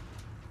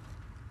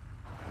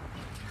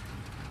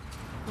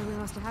 Well, we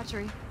lost a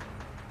hatchery.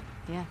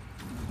 Yeah.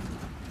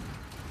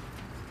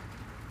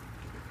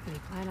 Any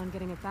plan on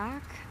getting it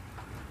back?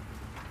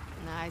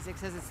 Nah, Isaac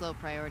says it's low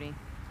priority.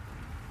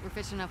 We're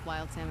fishing up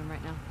wild salmon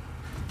right now.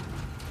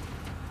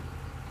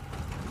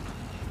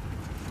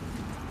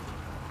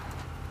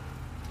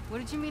 What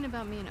did you mean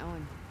about me and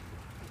Owen?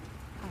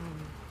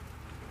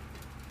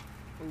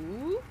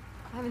 Ooh.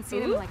 I haven't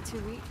seen him in like 2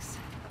 weeks.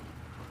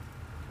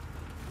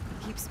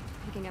 He keeps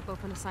picking up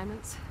open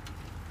assignments.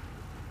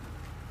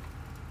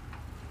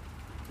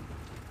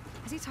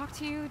 Has he talked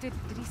to you? Did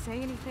he say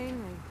anything?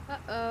 Or...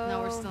 Uh-oh. No,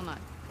 we're still not.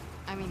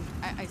 I mean,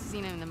 I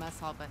seen him in the mess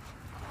hall, but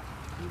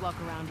we walk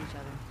around each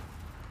other.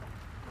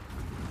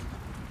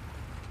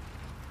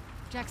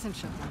 Jackson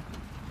shook him.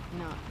 You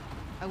know,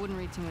 I wouldn't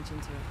read too much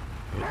into it.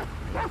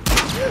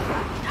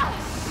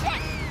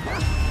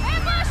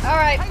 All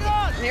right.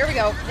 Here we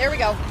go. Here we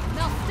go.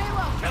 Now stay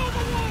low. Kill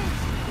the wolves.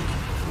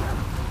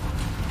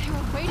 They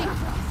were waiting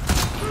for us.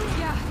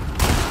 Yeah.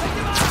 Take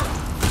him out.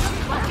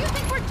 What do you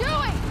think we're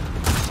doing?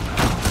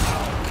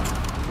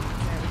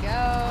 There we go.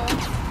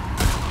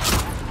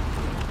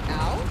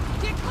 Ow.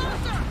 Get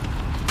closer.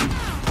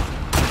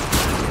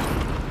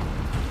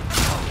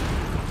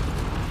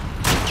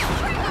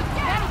 Bring them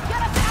down.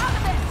 Get us out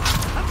of this.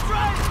 I'm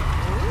trying.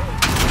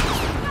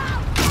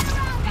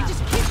 They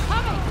just keep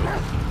coming.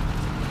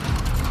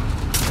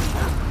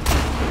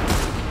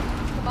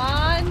 Come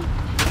on.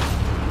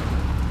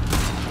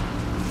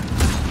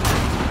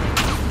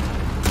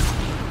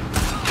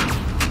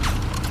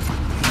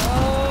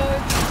 Oh.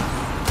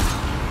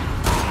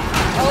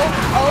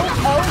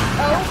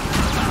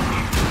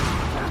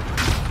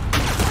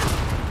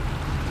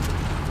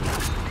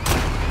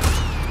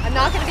 I'm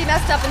not gonna be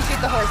messed up and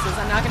shoot the horses.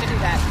 I'm not gonna do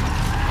that.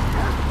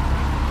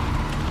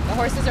 The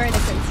horses are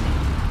innocent.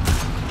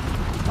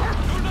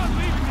 You're not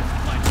leaving this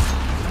place.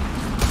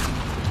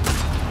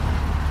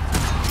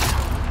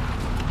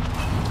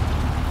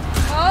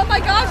 Oh my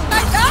gosh,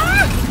 my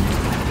God!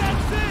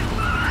 That's it!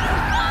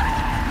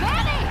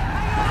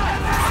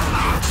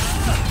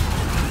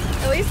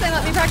 At least they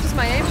let me practice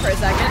my aim for a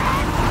second.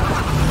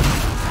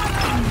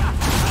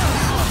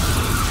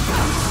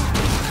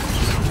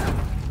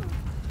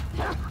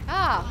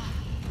 Ah.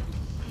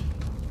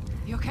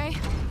 You okay?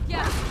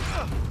 Yeah.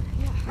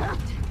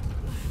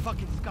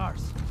 Fucking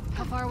scars.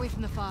 How far away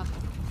from the fob?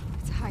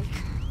 It's a hike.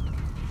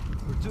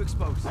 We're too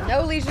exposed.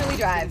 No leisurely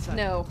drive.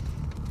 No.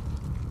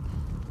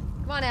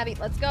 Come on, Abby.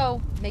 Let's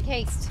go. Make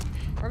haste.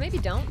 Or maybe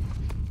don't.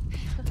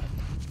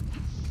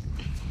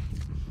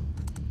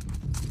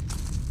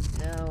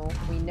 No.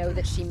 We know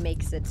that she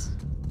makes it.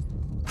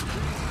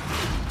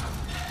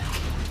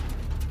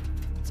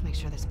 Let's make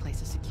sure this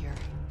place is secure.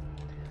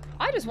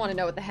 I just want to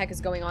know what the heck is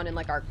going on in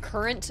like our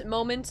current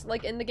moment,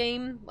 like in the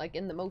game, like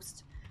in the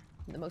most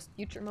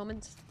future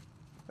moment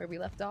where we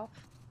left off.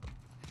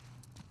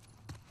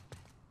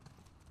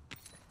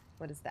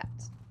 What is that?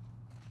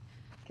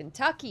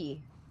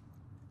 Kentucky.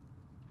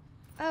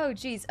 Oh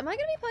geez, am I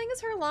gonna be playing as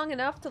her long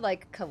enough to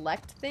like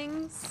collect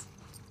things?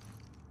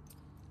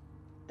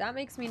 That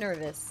makes me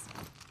nervous.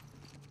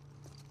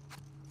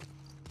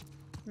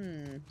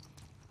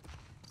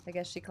 I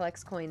guess she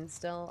collects coins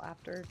still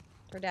after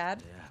her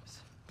dad.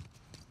 Yes.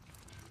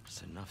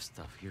 There's enough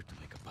stuff here to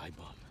make a buy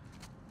bomb.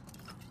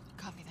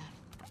 Copy that.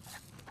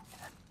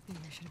 Maybe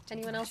I should have taken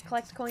Anyone my else chances.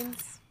 collect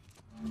coins?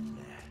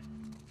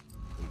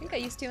 I think I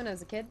used to when I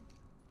was a kid.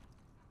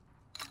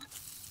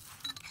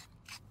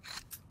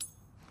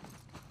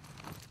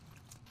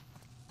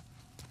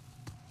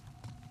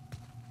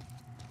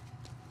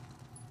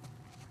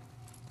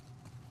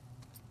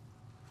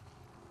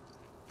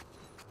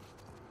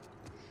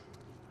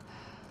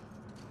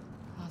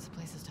 Lots of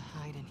places to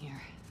hide in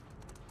here.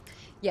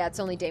 Yeah, it's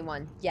only day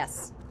one.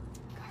 Yes.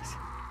 Guys,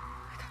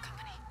 I got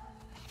company.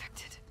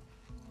 Infected.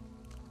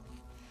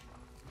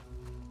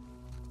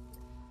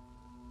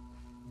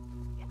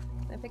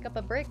 Can I pick up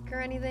a brick or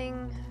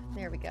anything?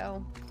 There we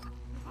go.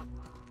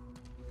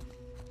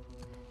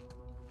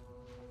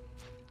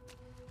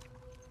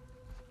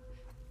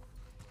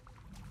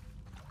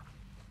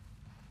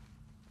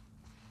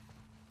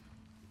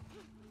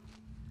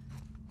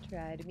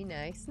 Try to be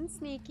nice and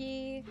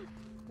sneaky.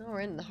 Oh,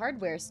 we're in the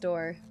hardware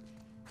store.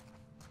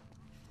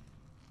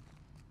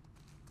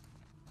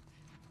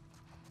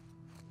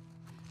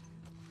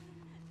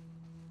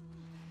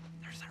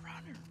 There's a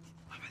runner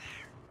over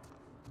there.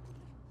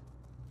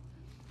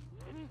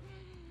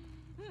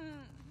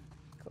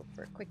 Go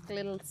for a quick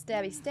little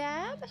stabby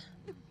stab.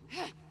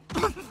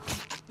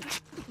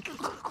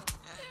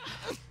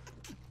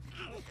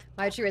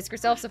 Why did she risk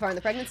herself so far in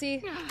the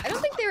pregnancy? I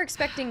don't think they were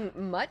expecting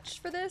much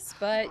for this,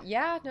 but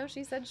yeah, no,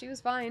 she said she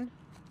was fine.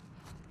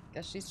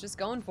 Guess she's just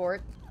going for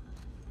it.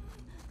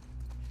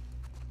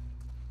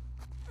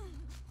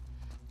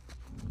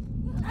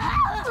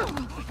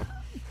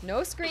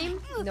 No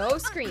scream, no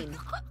scream.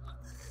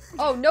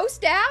 Oh, no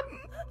stab?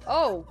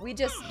 Oh, we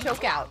just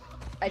choke out.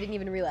 I didn't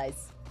even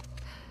realize.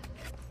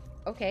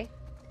 Okay.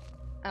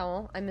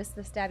 Oh, I missed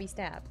the stabby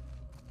stab.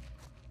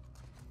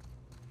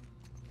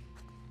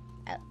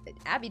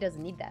 Abby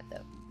doesn't need that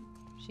though.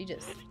 She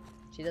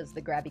does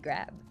the grabby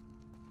grab.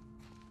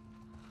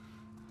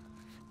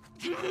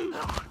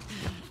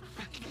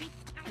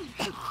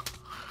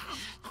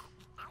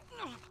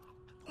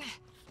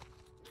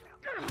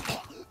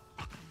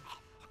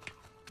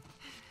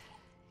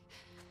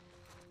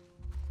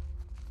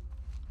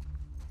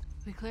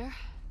 We clear?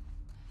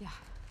 Yeah.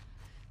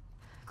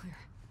 Clear.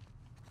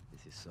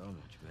 This is so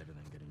much better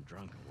than getting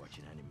drunk and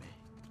watching anime.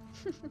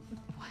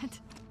 What?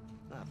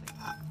 Nothing.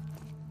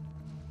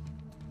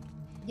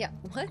 Yeah,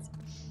 what?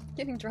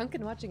 Getting drunk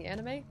and watching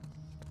anime?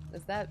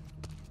 Is that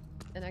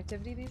an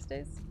activity these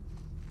days?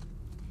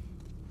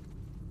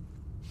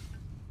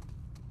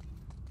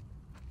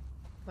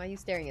 Why are you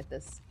staring at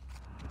this?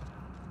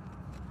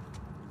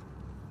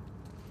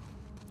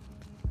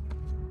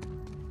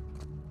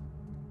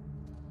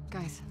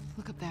 Guys,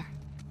 look up there.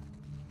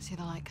 See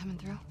the light coming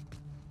through?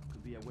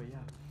 Could be a way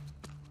out.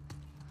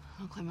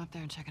 I'll climb up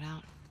there and check it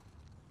out.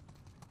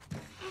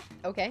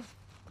 Okay.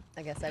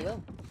 I guess I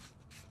will.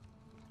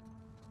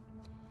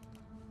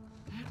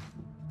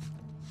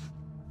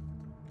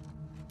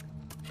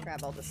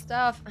 Grab all the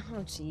stuff.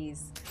 Oh,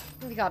 jeez.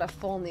 We got a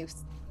full new,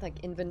 like,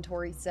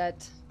 inventory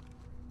set.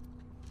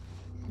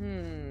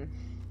 If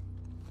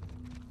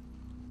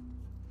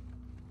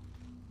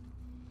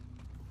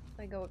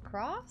I go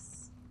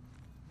across?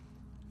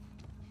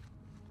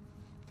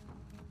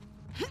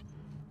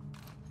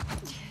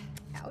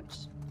 Ouch.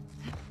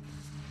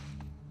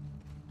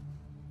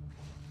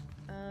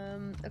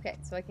 Okay,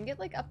 so I can get,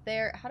 like, up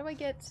there. How do I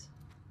get...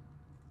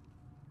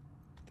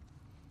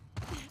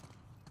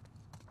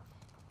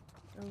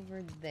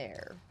 over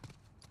there?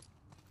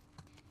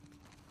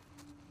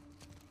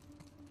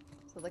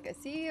 So, like, I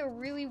see a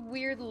really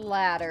weird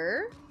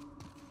ladder.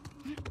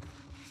 Can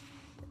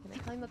I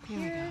climb up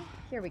here?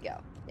 Here we go.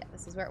 Yeah,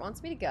 this is where it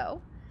wants me to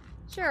go.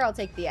 Sure, I'll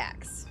take the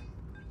axe.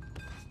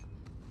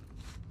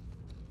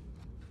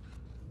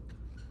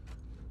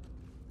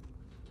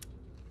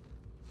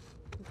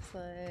 Looks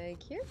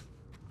like here.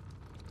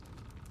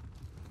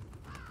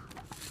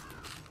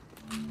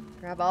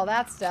 Grab all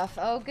that stuff.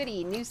 Oh,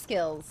 goody. New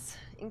skills.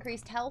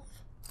 Increased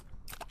health.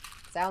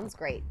 Sounds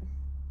great.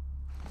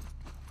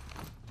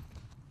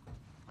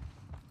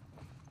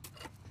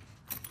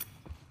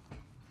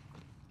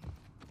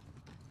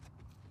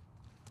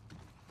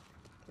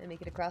 Can I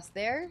make it across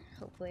there?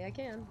 Hopefully I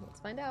can.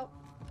 Let's find out.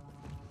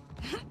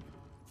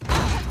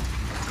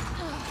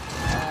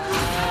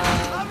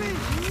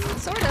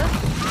 Sort of.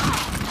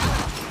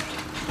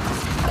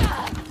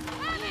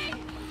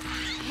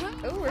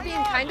 Oh, we're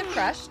being kind of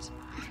crushed.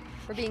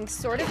 We're being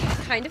sort of,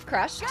 kind of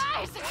crushed.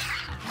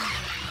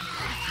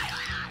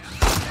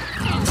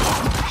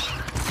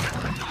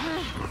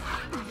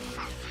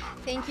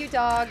 Thank you,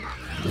 dog.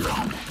 Here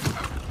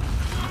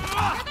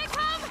they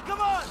come!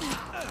 Come on!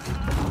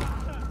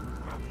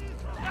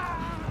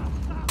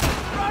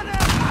 Run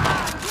it!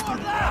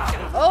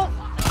 Oh!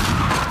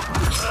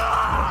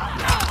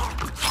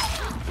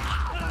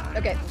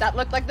 Okay, that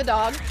looked like the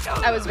dog.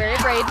 I was very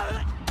afraid.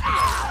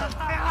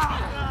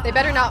 They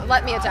better not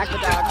let me attack the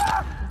dog.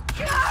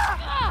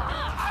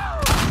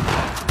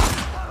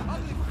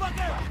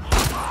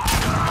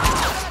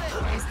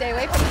 You stay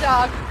away from the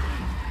dog.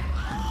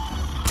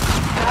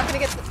 I'm not gonna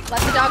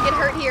let the dog get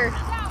hurt here.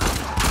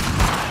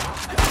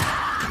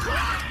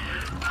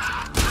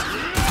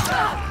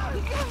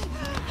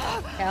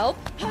 Help?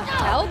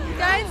 Help,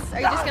 guys?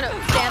 Are you just gonna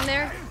stand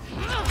there?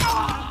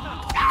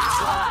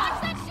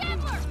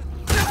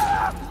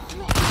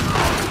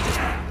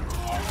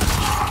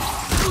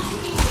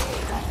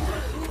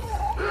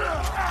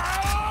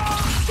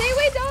 Stay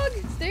away, dog!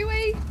 Stay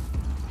away!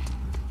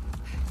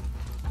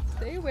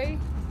 Stay away.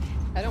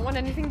 I don't want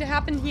anything to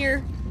happen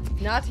here.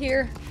 Not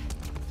here.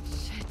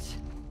 Shit.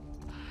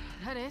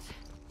 That it?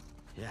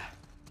 Yeah.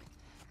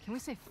 Can we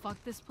say fuck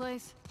this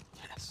place?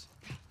 Yes.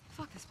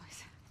 Fuck this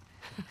place.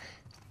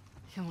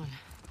 Come on.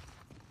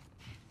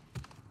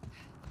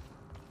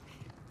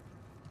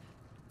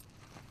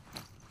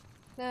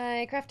 Can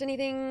I craft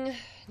anything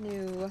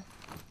new?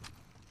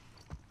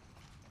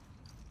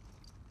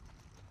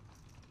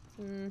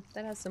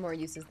 That has some more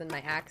uses than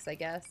my axe, I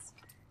guess.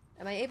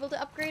 Am I able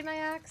to upgrade my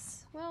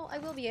axe? Well, I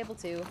will be able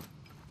to.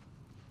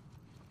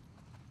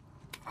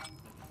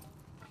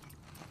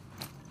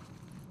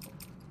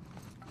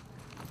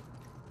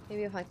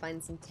 Maybe if I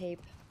find some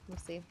tape. We'll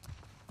see.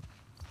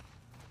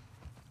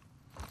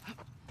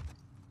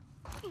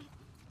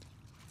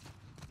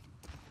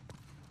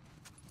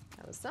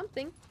 was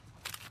something.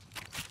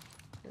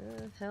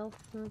 Health.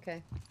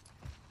 Okay.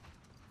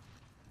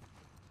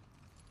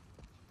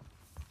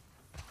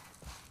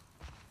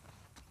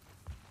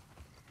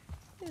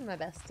 Doing my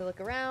best to look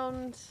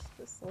around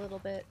just a little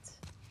bit.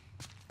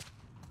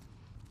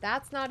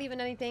 That's not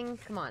even anything.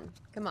 Come on.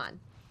 Come on.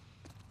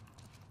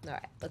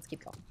 Alright, let's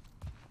keep going.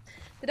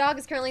 The dog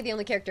is currently the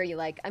only character you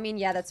like. I mean,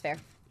 yeah, that's fair.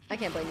 I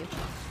can't blame you.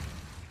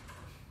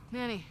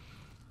 Manny.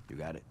 You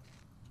got it.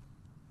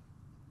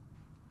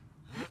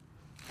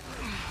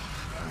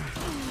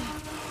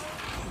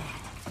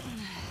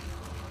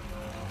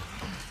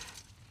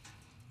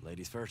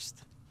 Ladies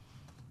first.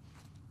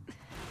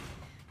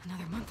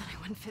 Another month and I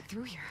wouldn't fit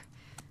through here.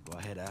 Go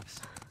ahead, Abs.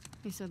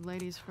 He said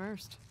ladies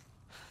first.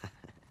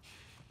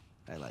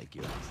 I like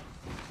you, Abs.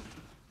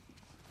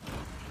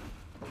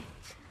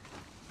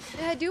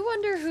 Yeah, I do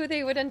wonder who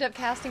they would end up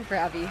casting for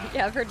Abby.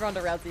 Yeah, I've heard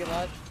Ronda Rousey a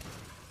lot.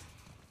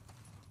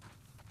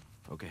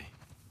 Okay.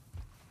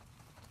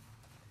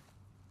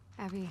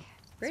 Abby,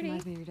 Pretty. this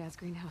reminds me of your dad's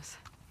greenhouse.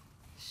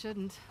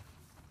 Shouldn't.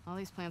 All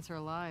these plants are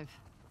alive.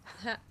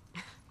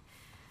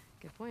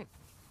 Good point.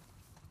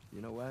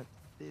 You know what?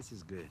 This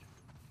is good.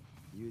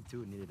 You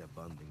two needed a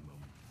bonding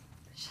moment.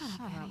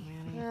 Shut up,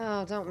 Manny.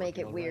 Oh, don't make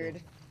it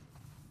weird.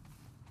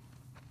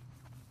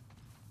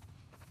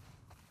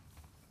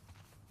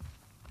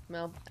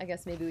 Well, I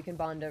guess maybe we can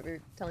bond over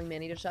telling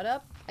Manny to shut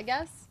up, I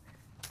guess.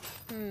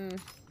 I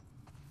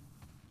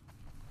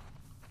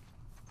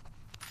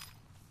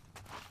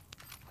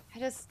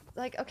just,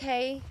 like,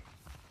 okay.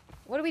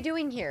 What are we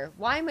doing here?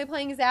 Why am I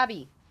playing as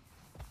Abby?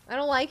 I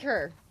don't like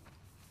her.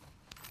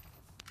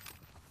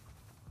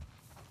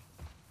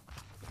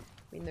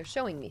 I mean, they're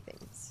showing me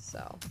things,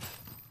 so.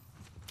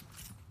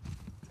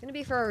 It's gonna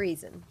be for a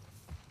reason.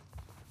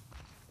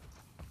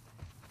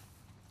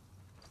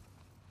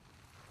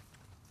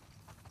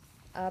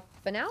 Up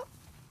and out.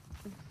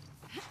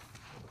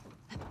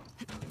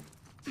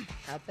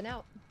 Up and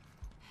out.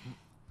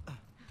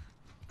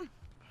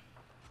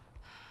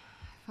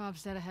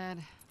 Fob's dead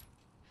ahead.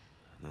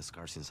 No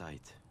scars in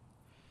sight.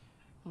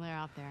 Well, they're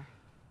out there.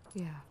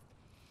 Yeah.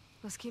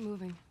 Let's keep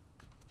moving.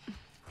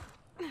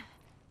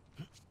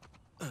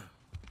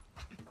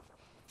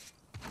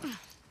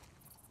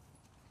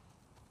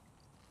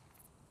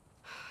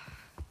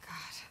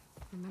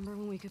 Remember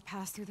when we could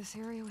pass through this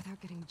area without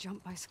getting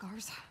jumped by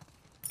scars?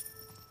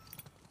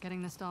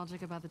 Getting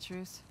nostalgic about the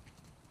truce?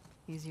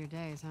 Easier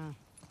days, huh?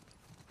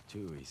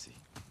 Too easy.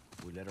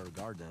 We let our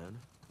guard down,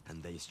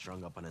 and they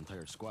strung up an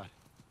entire squad.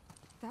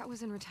 That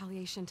was in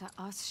retaliation to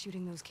us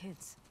shooting those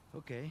kids.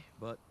 Okay,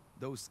 but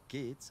those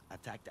kids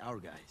attacked our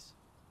guys.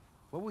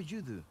 What would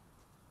you do?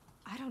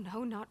 I don't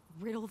know, not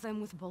riddle them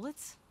with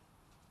bullets?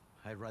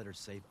 I'd rather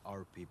save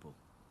our people.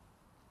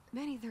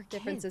 Manny, they're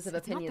Differences kids. of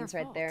opinions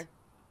right there.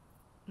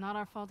 Not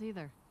our fault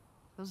either.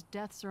 Those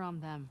deaths are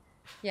on them.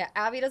 Yeah,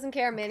 Abby doesn't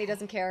care, Manny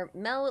doesn't care.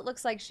 Mel, it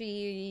looks like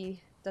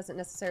she doesn't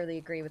necessarily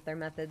agree with their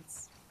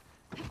methods.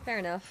 Fair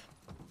enough.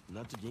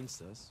 Not to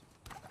jinx us,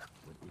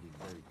 but it is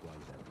very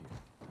quiet out here.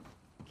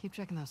 Keep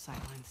checking those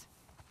sidelines.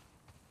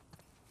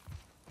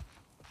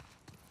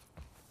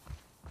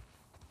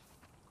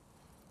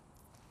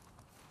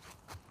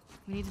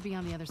 We need to be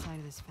on the other side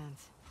of this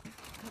fence.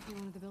 Could be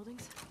one of the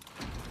buildings.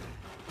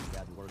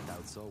 That worked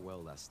out so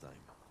well last time.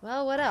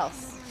 Well, what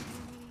else?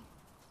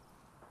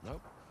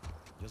 Nope.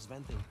 Just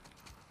venting.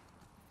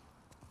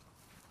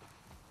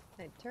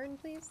 Can I turn,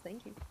 please?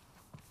 Thank you.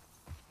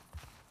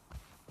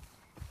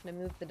 Can I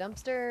move the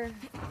dumpster?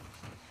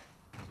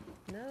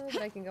 No,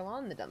 but I can go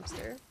on the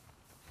dumpster.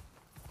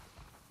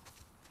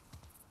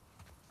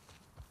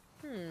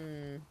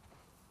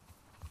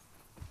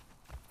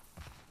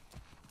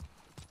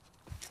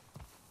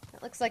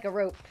 That looks like a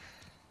rope.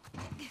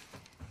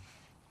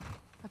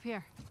 Up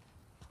here.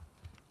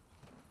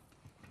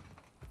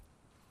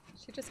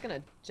 Is she just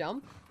gonna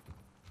jump?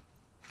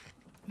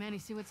 Manny,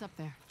 see what's up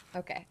there.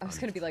 Okay, I was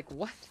gonna be like,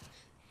 what?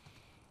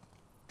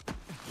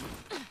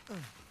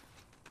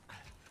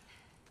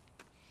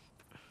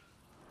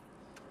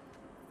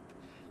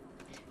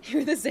 You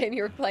were the same.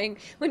 You were playing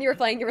when you were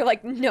playing. You were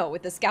like, no,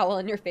 with the scowl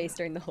on your face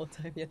during the whole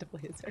time you had to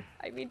play as her.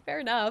 I mean, fair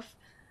enough.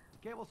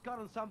 Cable's caught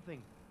on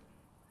something.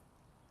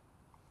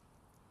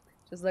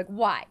 Just like,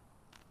 why?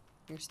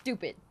 You're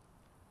stupid.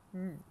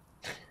 There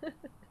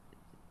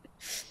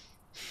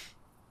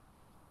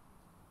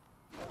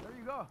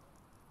you go.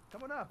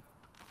 Coming up.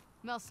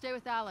 Mel, stay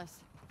with Alice.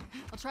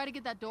 I'll try to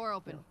get that door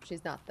open. No,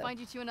 she's not, though. Find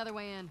you two another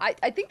way in.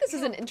 I think this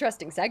is an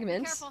interesting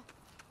segment. Be careful.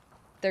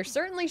 They're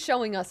certainly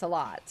showing us a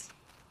lot.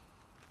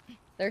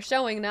 They're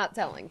showing, not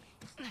telling.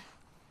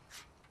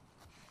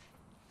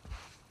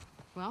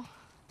 Well?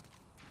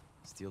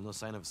 Still no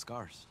sign of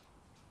scars.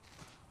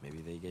 Maybe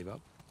they gave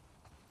up?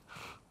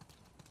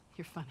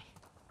 You're funny.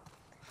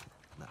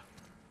 No,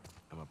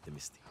 I'm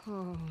optimistic.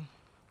 Oh.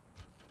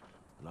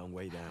 Long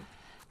way down.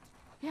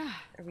 Yeah.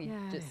 Are we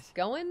yeah, just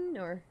going,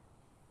 or?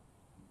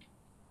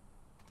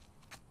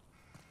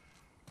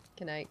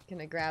 Can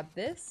I grab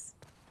this?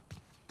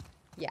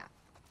 Yeah.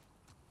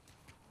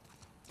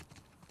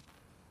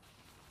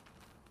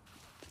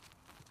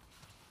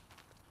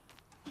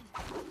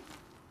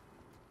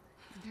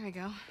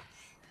 you go.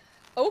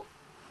 Oh,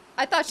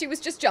 I thought she was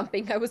just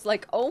jumping. I was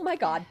like, oh my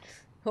god.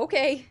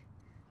 Okay.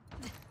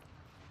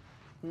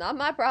 Not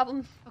my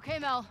problem. Okay,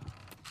 Mel.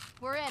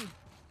 We're in.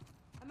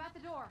 I'm at the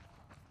door.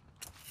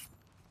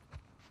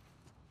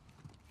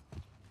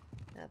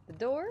 At the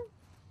door.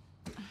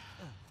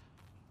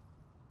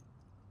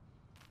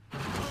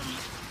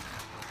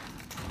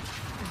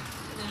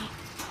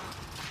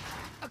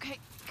 Okay,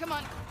 come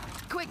on.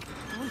 Quick.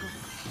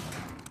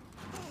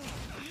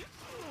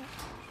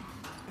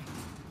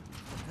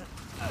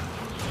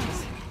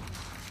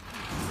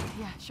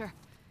 Yeah, sure.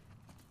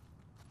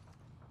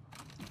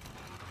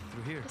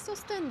 Through here. This will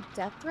send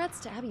death threats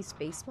to Abby's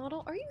face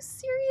model? Are you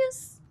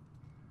serious?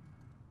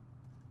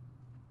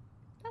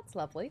 That's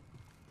lovely.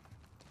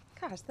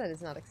 Gosh, that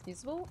is not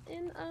excusable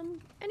in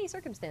any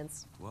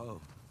circumstance. Whoa.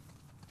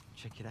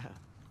 Check it out.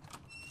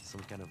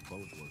 Some kind of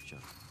boat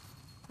workshop.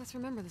 Let's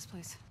remember this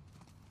place.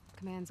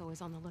 Command's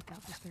always on the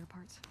lookout for spare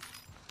parts.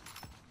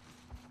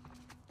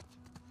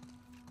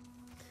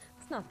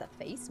 It's not the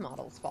face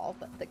model's fault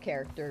that the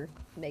character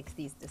makes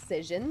these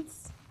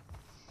decisions.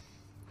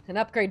 An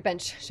upgrade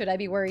bench. Should I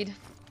be worried?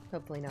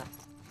 Hopefully not.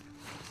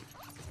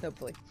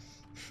 Hopefully.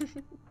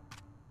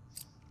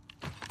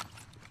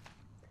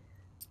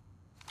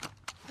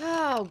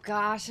 Oh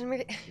gosh, and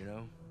we You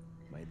know,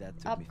 my dad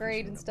took me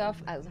upgrade fishing and on a stuff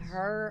boat like as this.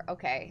 her.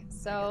 Okay,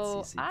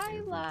 so seasick I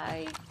every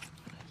like. I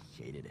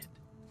hated it.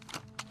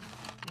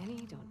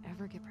 Annie, don't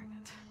ever get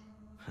pregnant.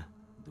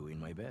 Doing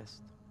my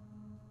best.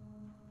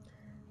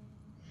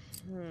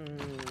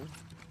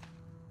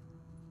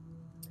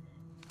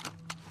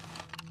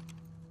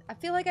 I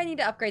feel like I need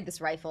to upgrade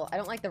this rifle. I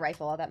don't like the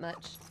rifle all that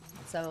much,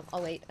 so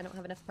I'll wait. I don't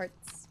have enough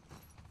parts.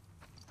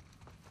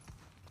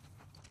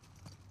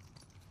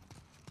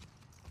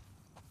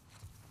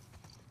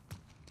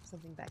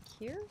 Something back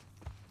here?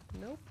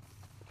 Nope.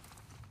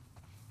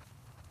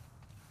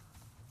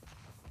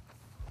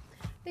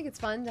 I think it's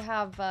fun to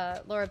have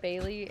Laura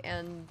Bailey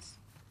and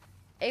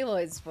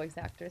Aloy's voice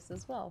actress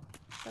as well.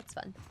 That's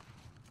fun.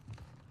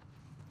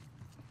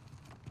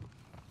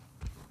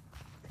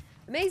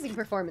 Amazing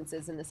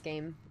performances in this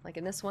game, like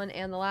in this one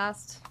and the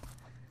last.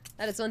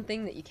 That is one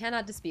thing that you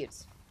cannot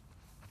dispute.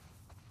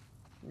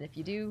 And if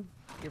you do,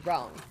 you're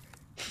wrong.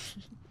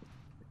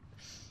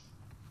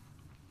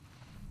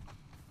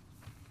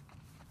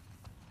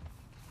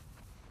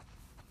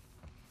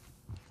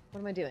 What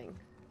am I doing?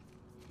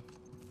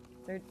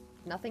 There's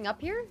nothing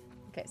up here?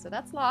 Okay, so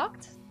that's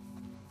locked.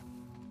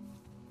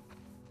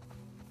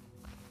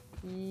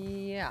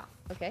 Yeah,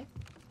 okay.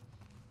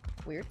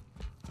 Weird.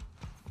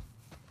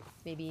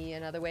 Maybe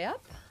another way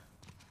up?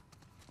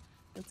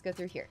 Let's go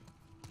through here.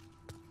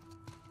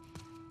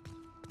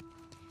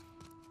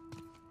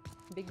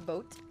 Big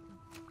boat.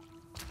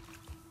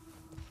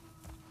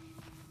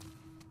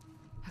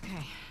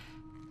 Okay.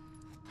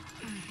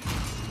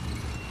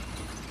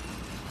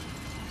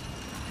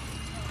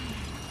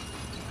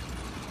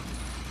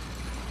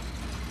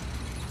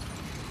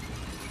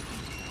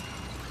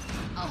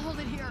 I'll hold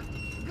it here.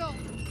 Go.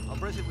 I'll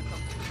brace it with them.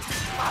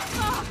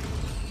 Ah!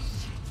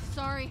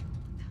 Sorry.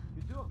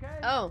 You two okay?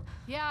 Oh.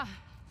 Yeah.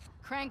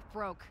 Crank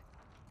broke.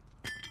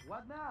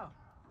 What now?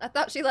 I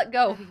thought she let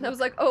go. I was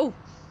like, oh.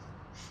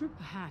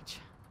 A hatch.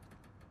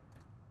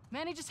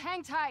 Manny, just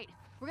hang tight.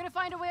 We're gonna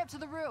find a way up to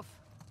the roof.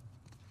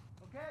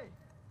 Okay.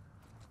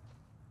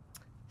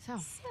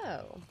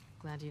 So,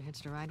 glad you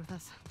hitched a ride with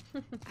us?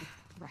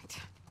 Right.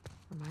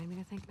 Remind me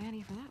to thank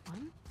Manny for that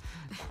one.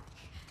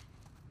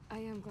 I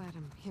am glad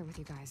I'm here with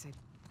you guys. I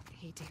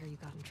hate to hear you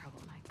got in trouble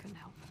and I couldn't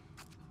help.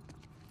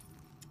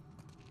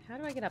 How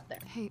do I get up there?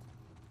 Hey,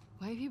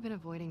 why have you been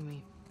avoiding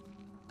me?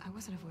 I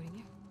wasn't avoiding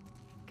you.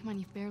 Come on,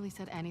 you've barely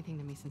said anything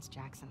to me since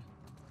Jackson.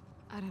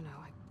 I don't know.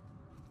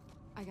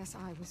 I guess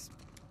I was...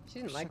 She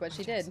didn't like shook what by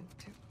she did. Jackson,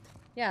 too.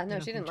 Yeah, You no,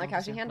 don't she think didn't like Joel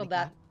how she deserved handled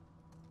like that.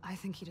 I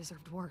think he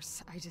deserved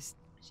worse.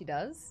 She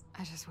does?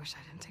 I just wish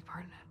I didn't take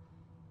part in it.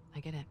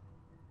 I get it.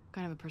 What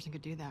kind of a person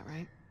could do that,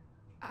 right?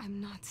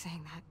 I'm not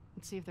saying that.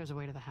 Let's see if there's a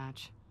way to the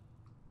hatch.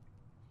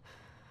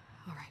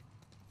 All right.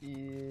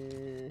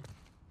 Yeah.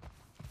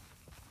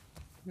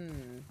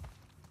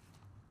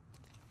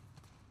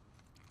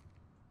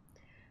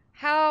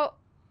 How...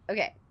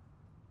 Okay.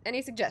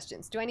 Any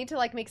suggestions? Do I need to,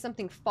 like, make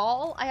something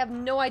fall? I have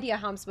no idea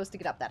how I'm supposed to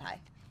get up that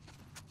high.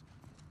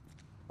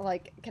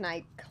 Like, can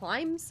I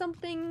climb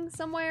something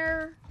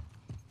somewhere?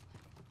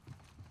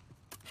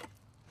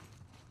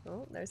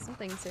 Oh, there's some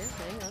things here.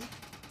 Hang on.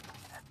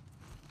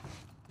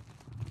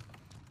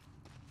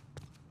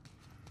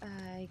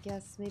 I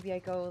guess maybe I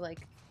go,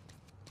 like,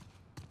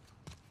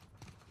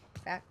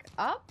 back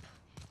up?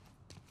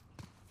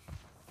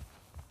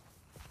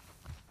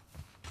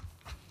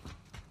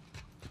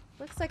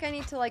 Looks like I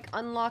need to, like,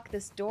 unlock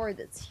this door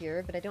that's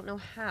here, but I don't know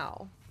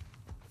how.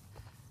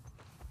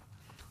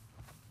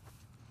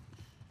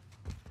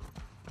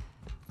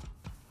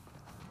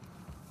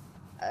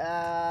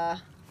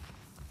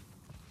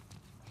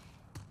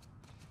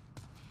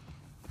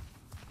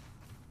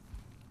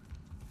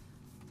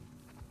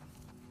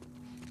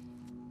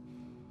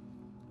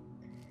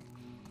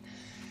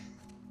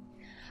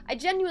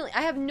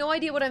 I have no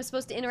idea what I'm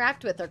supposed to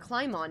interact with or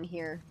climb on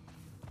here.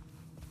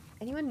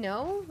 Anyone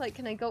know? Like,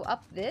 can I go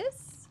up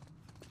this?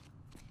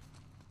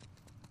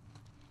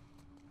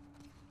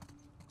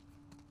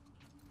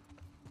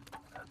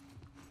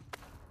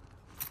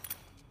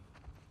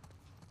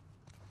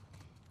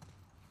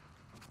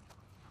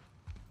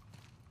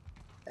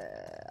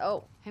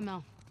 Oh. Hey,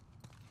 Mel.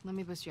 Let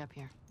me boost you up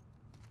here.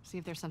 See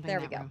if there's something There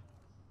in we that go. room.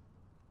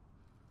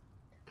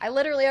 I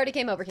literally already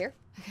came over here.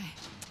 Okay.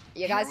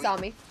 You guys saw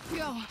me.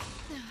 Go.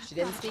 She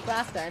didn't speak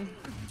last time.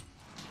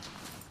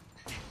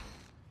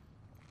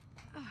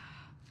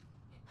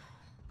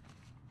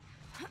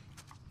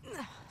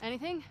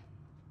 Anything?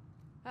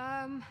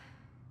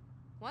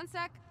 One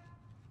sec.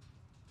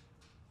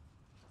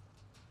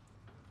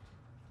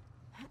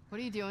 What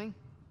are you doing?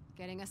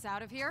 Getting us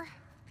out of here?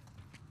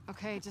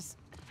 Okay, just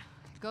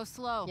go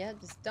slow. Yeah,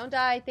 just don't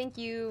die. Thank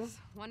you.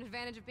 One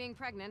advantage of being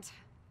pregnant.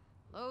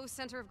 Low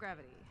center of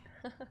gravity.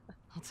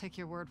 I'll take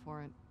your word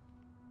for it.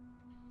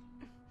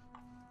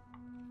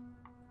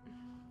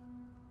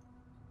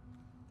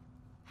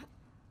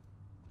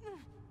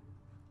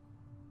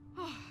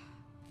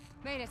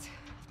 Made it.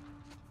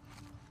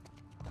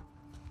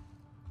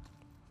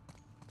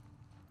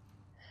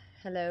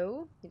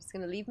 Hello? You're just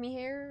gonna leave me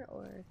here?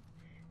 Or...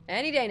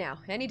 Any day now.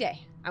 Any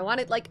day. I want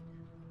it, like...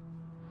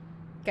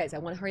 Guys, I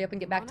want to hurry up and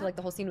get back to, like,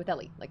 the whole scene with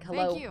Ellie. Like,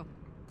 hello? Thank you.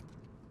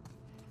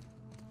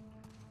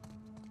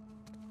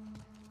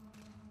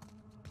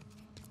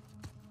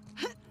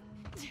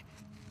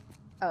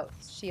 Oh,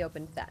 she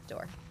opened that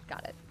door.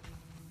 Got it.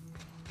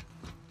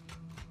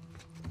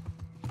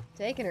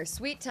 Taking her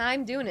sweet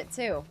time doing it,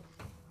 too.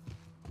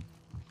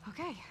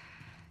 Okay.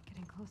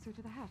 Getting closer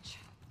to the hatch.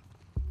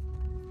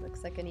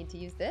 Looks like I need to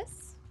use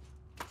this.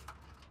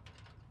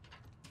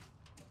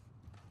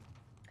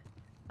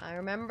 I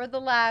remember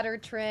the ladder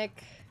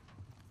trick.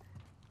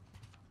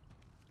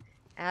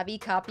 Abby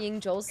copying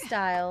Joel's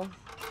style.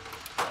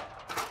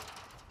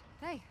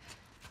 Hey,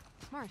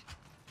 smart.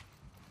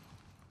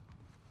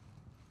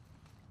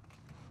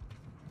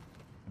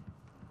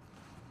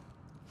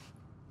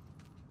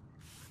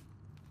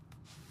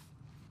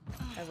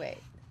 Oh, wait.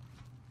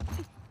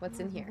 What's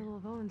in here? Little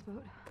of Owen's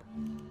boat.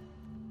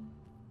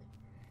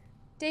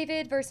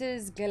 David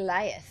versus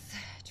Goliath.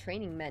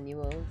 Training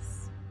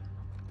manuals.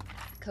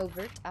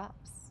 Covert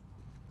ops.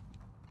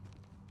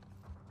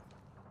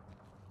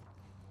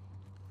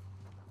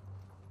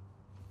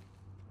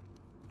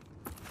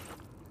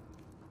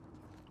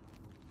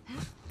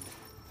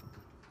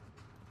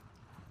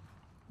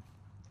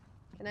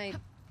 Can I...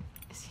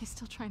 Is he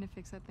still trying to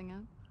fix that thing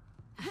up?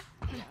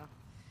 No.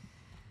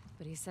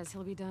 But he says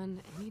he'll be done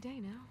any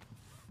day now.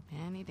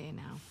 Any day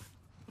now.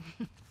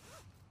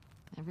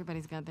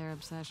 Everybody's got their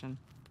obsession.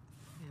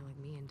 Yeah, like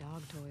me and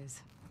dog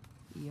toys.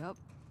 Yup.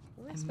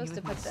 Where am I supposed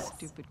to put this?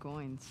 Stupid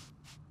coins.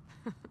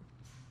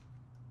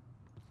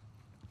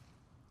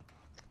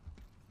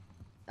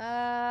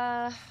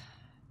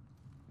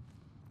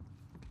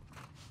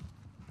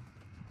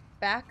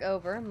 Back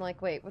over. I'm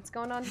like, wait, what's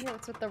going on here?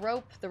 What's with the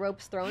rope? The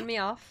rope's throwing me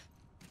off.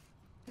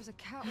 There's a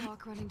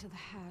catwalk running to the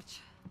hatch.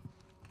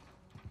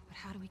 But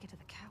how do we get to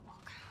the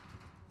catwalk?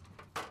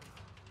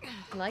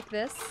 Like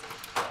this,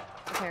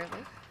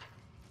 apparently.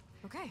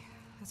 Okay,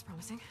 that's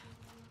promising.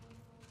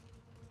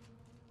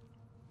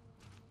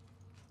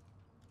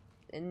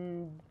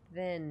 And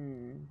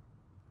then...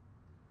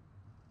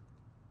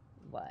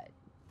 what?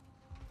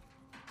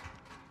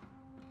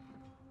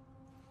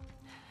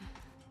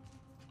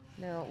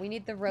 No, we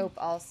need the rope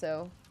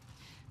also.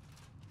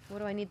 What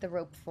do I need the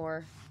rope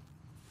for?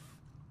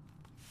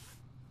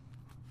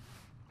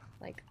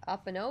 Like,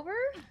 up and over?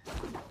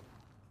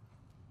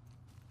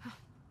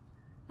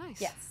 Nice.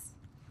 Yes.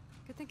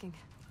 Good thinking.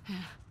 Yeah,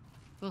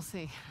 we'll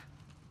see.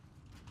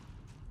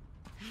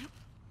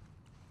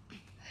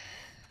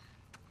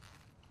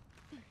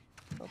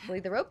 Hopefully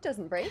the rope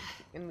doesn't break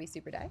and we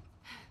super die.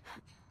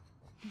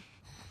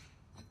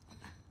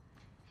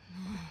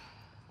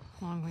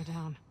 Long way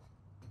down.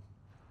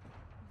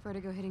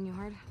 Vertigo hitting you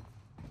hard?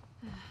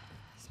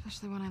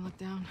 Especially when I look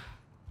down.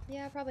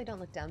 Yeah, probably don't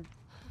look down.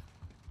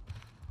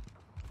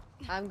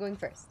 I'm going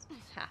first.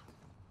 Ha.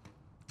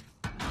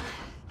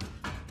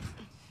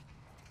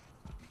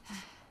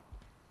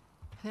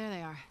 There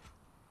they are.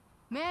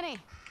 Manny!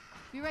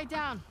 Be right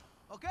down.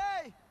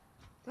 Okay!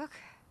 Look.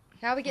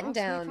 How are we getting rope's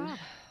no down? problem.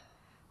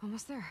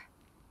 Almost there.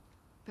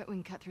 Bet we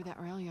can cut through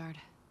that rail yard.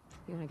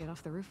 You want to get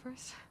off the roof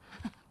first?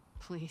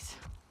 Please.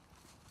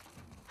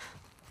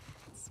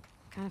 It's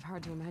kind of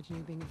hard to imagine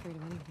you being afraid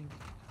of anything.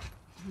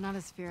 I'm not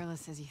as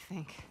fearless as you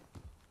think.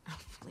 Oh,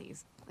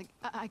 please. Like,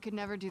 I could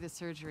never do the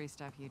surgery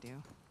stuff you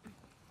do.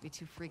 Be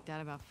too freaked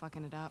out about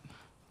fucking it up.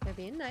 They're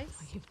being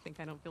nice. You think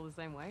I don't feel the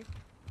same way?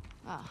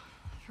 Oh,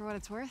 for what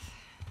it's worth,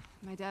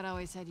 my dad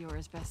always said you were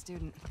his best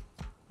student.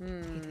 He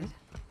did?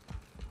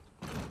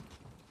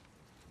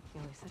 He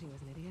always said he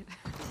was an idiot.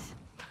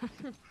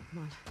 Come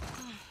on.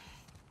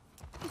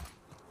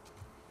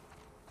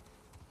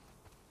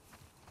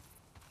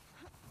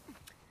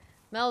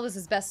 Mel was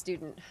his best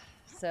student,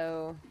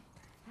 so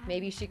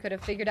maybe she could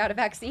have figured out a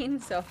vaccine,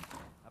 so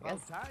I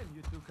guess About time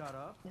you two caught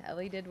up.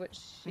 Ellie did what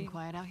she Been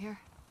quiet out here?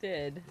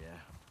 did. Yeah.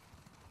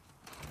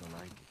 I don't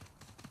like it.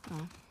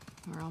 Oh,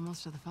 we're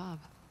almost to the fob.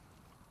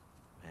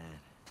 Man,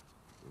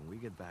 when we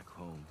get back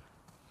home,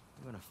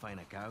 I'm gonna find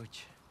a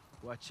couch,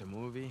 watch a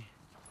movie,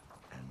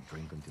 and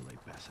drink until I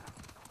pass out.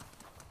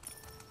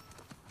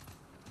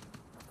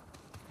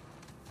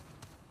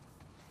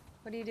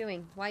 What are you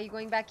doing? Why are you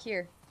going back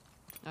here?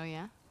 Oh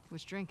yeah?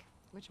 Which drink?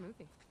 Which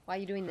movie? Why are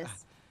you doing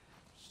this?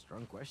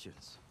 Strong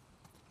questions.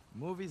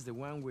 Movie's the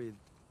one with...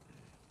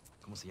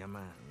 ¿Cómo se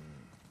llama?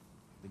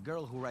 The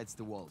girl who rides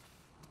the wolf.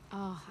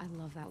 Oh, I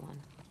love that one.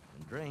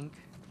 And drink...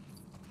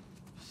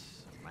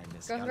 my Girl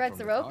mezcal who rides from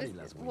the the rope? party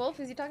last week. Wolf,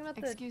 is he talking about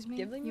Excuse the me?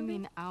 Ghibli You movie?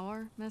 mean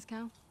our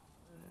mezcal?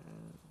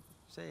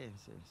 Say.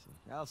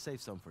 I'll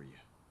save some for you.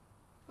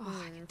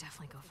 Oh, I can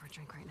definitely go for a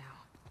drink right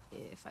now.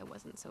 If I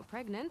wasn't so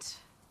pregnant.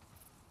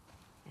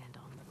 And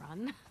on the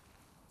run.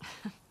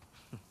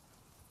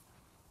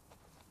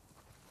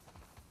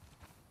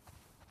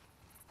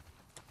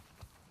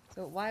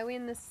 So why are we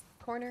in this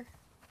corner?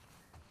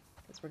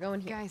 Because we're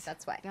going here. Guys,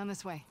 that's why. Down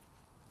this way.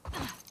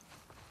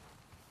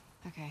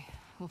 Okay,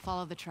 we'll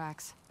follow the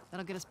tracks.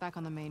 That'll get us back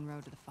on the main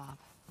road to the fob.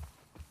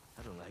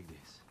 I don't like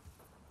this.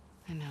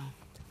 I know.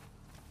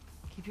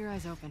 Keep your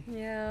eyes open.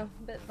 Yeah, a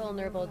bit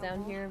vulnerable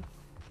down here.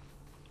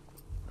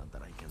 Not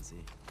that I can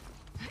see.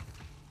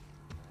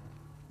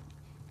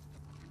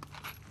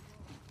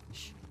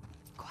 Shh.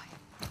 Quiet.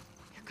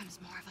 Here comes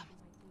more of them.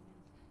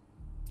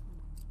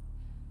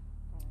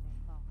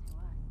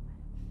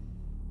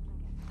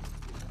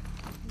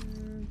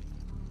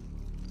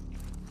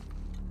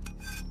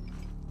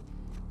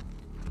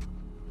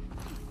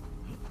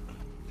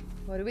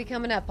 What are we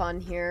coming up on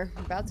here?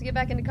 About to get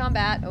back into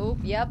combat. Oh,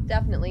 yep,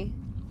 definitely.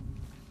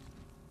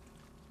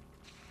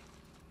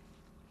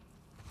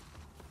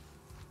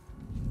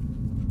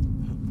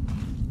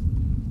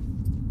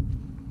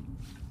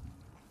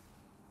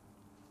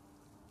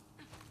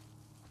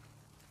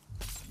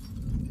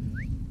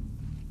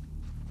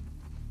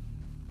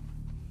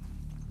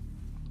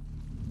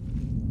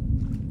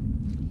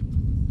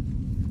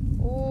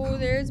 Oh,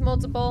 there's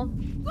multiple.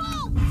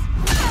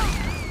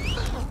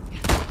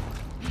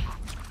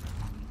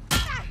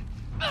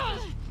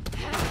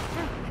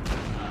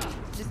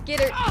 Just get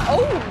her.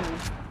 Oh!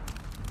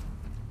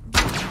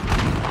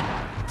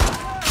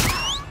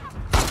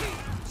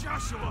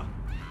 Joshua!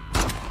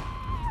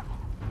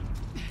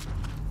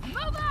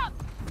 Move up!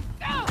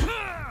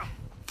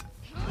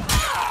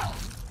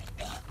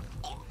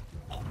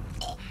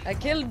 I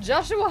killed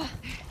Joshua.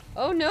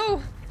 Oh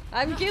no,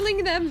 I'm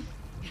killing them.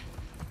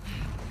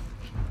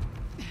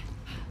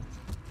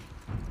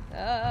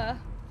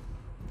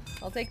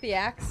 I'll take the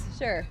axe,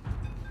 sure.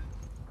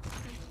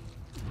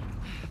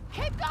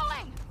 Keep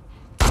going!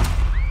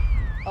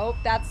 Oh,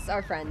 that's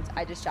our friend.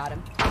 I just shot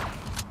him.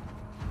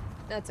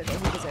 That's okay,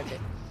 he deserved it.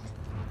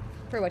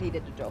 For what he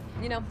did to Joel.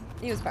 You know,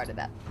 he was part of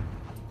that.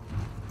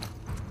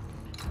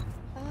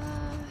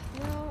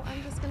 No,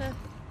 I'm just gonna...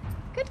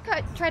 Could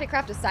try to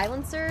craft a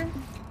silencer.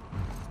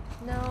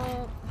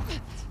 No.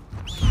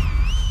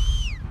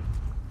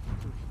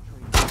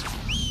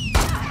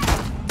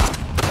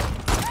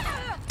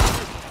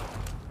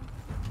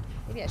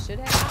 Maybe I should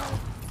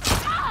have.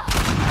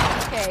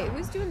 Okay,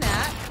 who's doing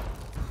that?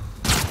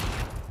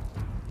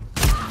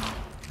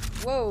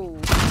 Whoa.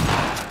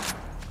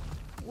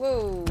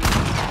 Whoa.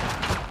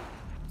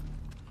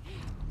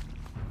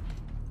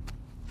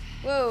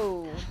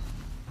 Whoa.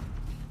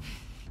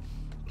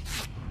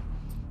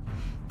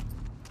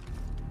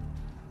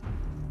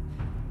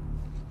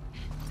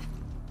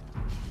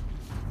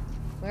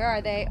 Where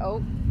are they? Oh.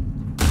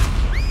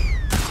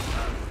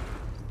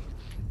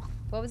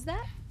 What was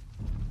that?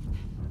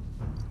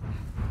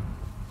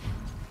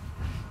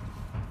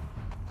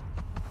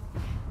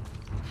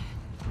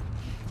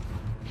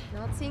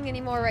 Not seeing any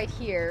more right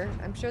here.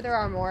 I'm sure there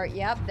are more.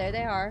 Yep, there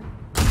they are.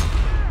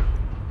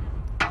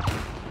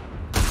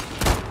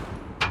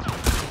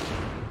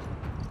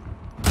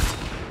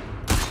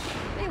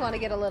 They want to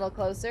get a little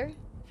closer.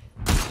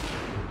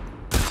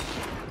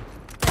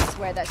 I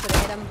swear that should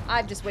have hit him.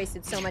 I've just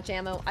wasted so much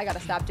ammo. I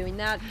gotta stop doing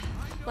that.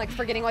 I'm like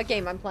forgetting what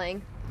game I'm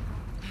playing.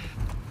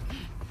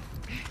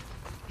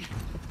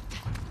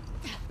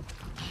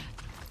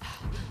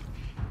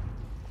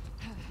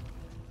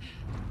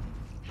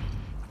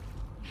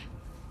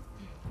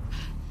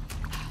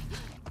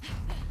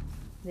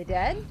 They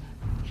dead?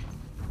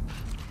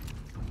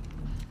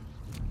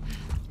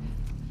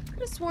 Could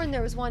have sworn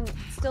there was one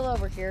still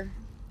over here.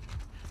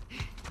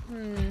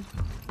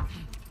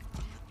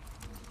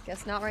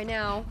 Guess not right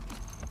now.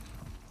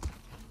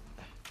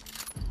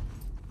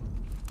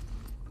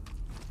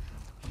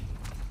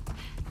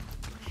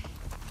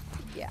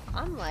 Yeah,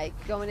 I'm like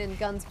going in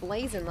guns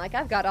blazing like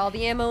I've got all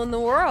the ammo in the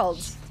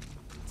world.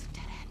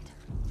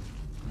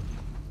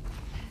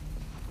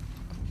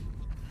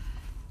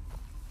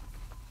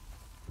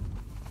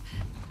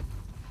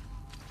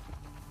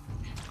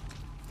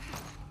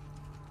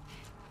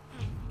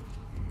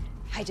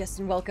 Hi,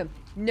 Justin, welcome.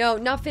 No,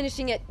 not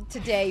finishing it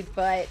today,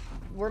 but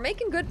we're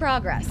making good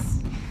progress.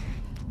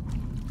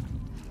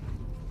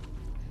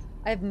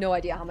 I have no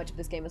idea how much of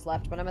this game is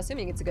left, but I'm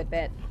assuming it's a good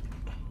bit.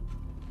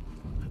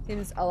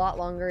 Seems a lot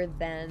longer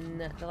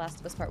than The Last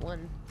of Us Part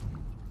 1.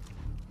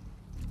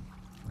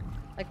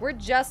 Like, we're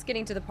just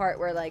getting to the part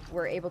where, like,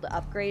 we're able to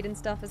upgrade and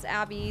stuff as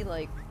Abby.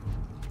 Like,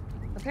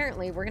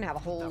 apparently we're gonna have a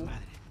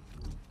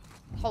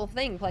whole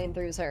thing playing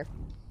through as her.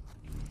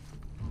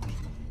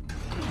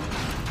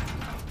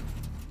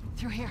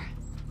 Through here.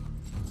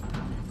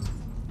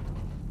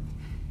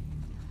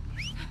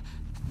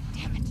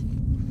 Damn it.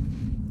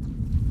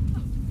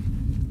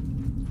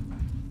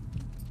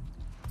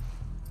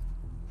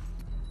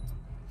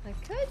 I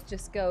could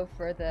just go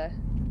for the...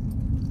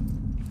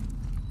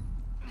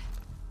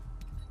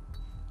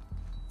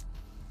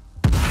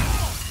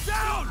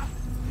 Down!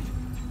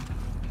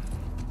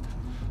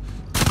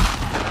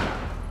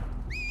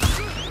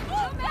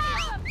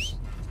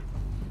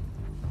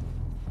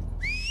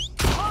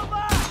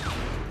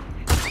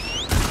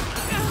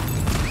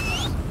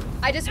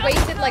 I just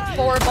wasted like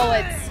 4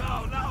 bullets.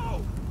 Oh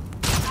no!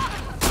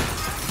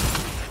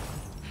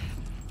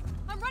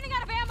 I'm running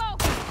out of ammo!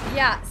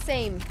 Yeah,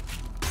 same.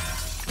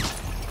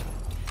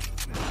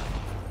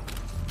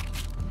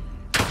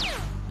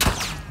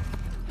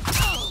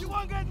 You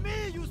won't get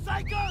me, you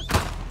psychos!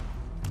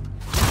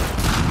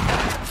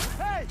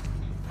 Hey!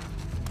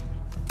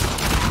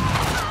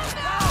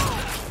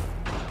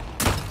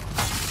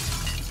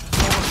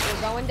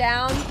 We're going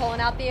down, pulling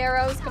out the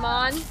arrows. Come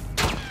on.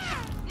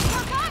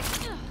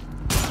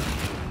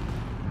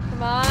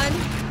 Come on.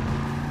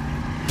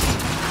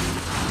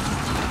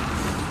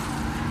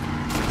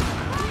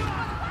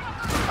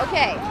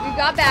 Okay, we've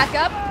got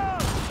backup.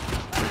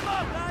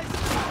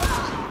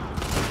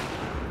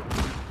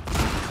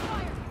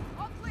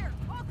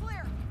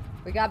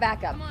 We got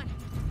backup. Come on,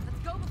 let's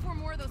go before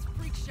more of those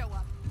freaks show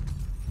up.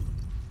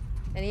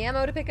 Any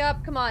ammo to pick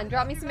up? Come on,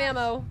 drop me some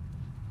ammo.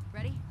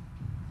 Ready?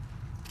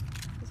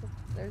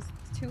 There's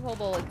 2 whole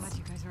bullets. Glad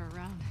you guys are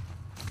around.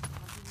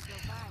 Lucky we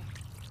drove by.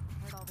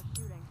 Heard all the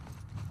shooting.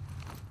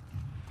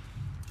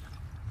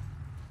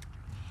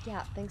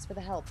 Yeah, thanks for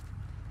the help.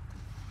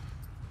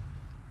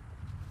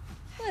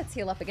 Let's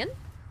heal up again.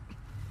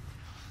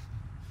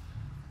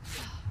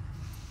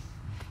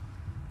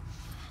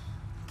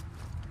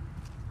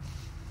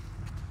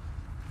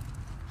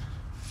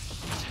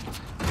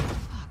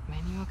 Fuck,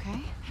 man, you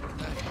okay?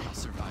 I'll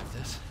survive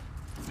this.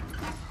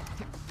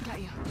 Here, got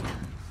you.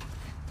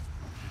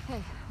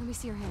 Hey, let me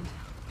see your hand.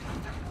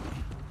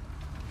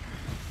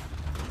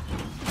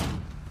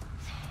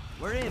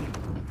 We're in.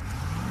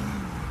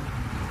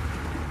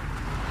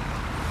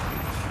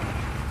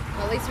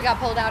 Well, at least we got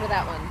pulled out of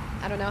that one.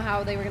 I don't know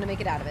how they were going to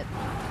make it out of it.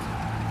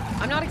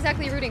 I'm not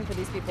exactly rooting for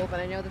these people, but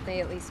I know that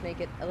they at least make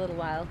it a little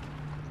while.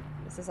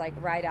 This is like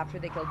right after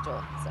they killed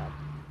Joel, so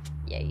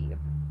yay.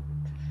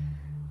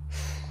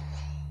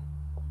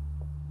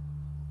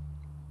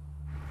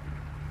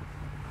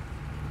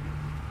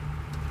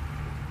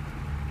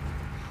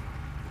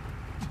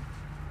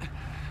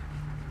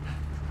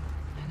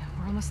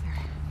 We're almost there.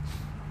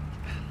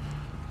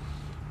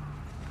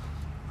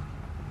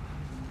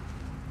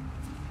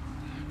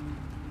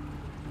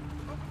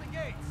 Open the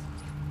gates!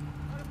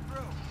 Let him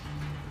through!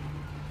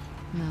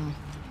 No.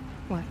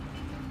 What?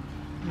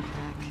 Look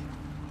back.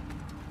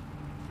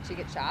 Did she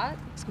get shot?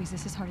 Squeeze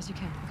this as hard as you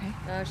can, okay?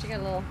 Oh, she got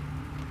a little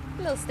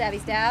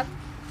stabby stab.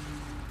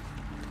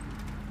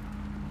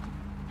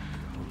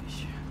 Holy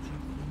shit.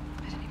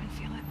 I didn't even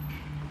feel it.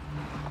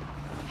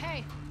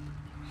 Hey,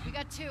 we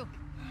got 2.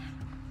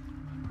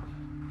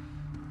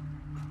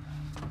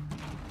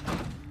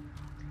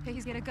 Hey,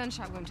 he's got a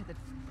gunshot wound to the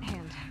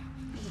hand.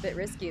 It's a bit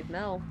risky of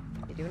Mel.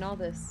 You're doing all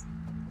this.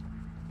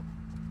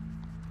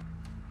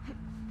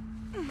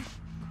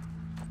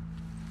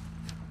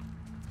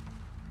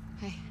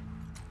 Hey.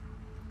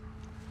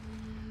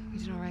 You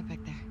did all right back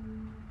there.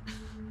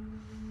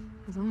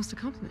 It was almost a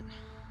compliment.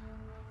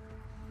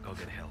 Go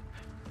get help.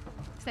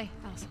 Stay,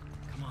 Alice.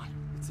 Come on,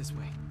 it's this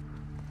way.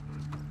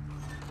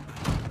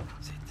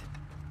 Sit.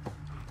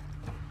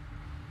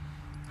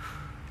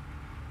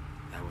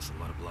 That was a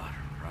lot of blood,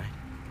 right?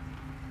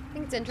 I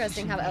think it's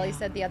interesting how Ellie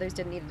said the others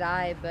didn't need to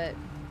die, but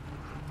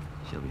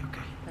She'll be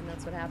okay. then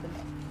that's what happened.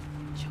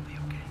 She'll be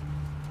okay.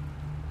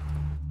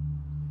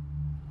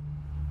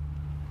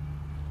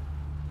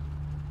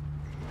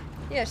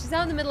 Yeah, she's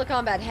out in the middle of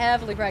combat,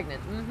 heavily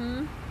pregnant.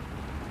 Mm-hmm.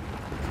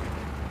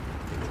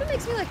 That's what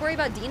makes me like worry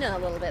about Dina a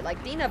little bit.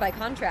 Like Dina, by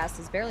contrast,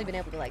 has barely been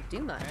able to like do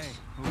much. Hey,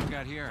 who we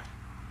got here?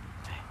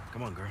 Hey,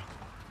 come on, girl.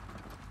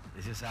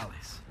 This is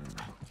Alice.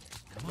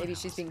 Maybe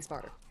she's being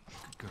smarter.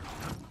 Good girl.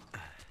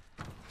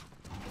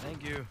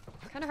 Thank you.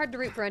 Kind of hard to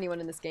root for anyone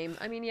in this game.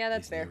 I mean, yeah,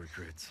 that's These new fair.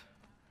 recruits.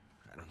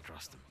 I don't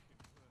trust them.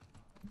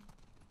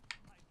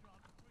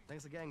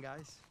 Thanks again,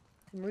 guys.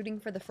 I'm rooting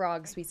for the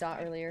frogs we saw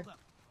earlier.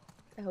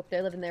 I hope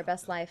they're living their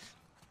best life.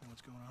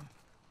 What's going on?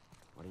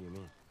 What do you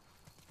mean?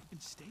 Been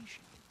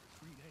stationed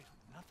for 3 days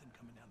with nothing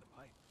coming down the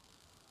pipe.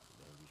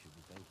 Then you should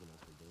be thanking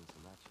us for doing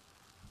so much.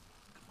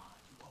 Come on,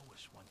 you owe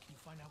us one. Can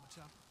you find out what's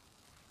up?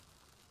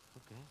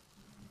 Okay.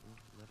 Well,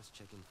 let us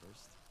check in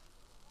first.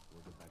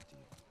 We'll get back to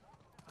you.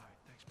 All right,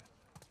 thanks, man.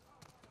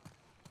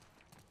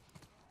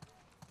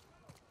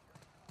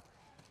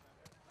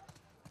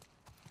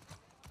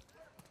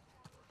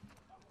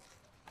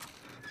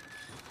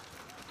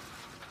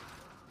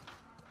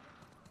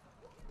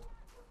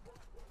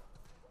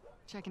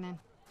 Checking in.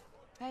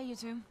 Hey, you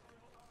two.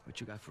 What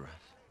you got for us?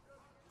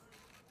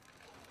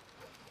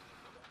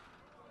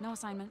 No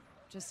assignment.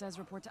 Just says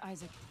report to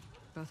Isaac.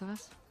 Both of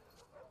us?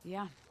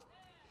 Yeah.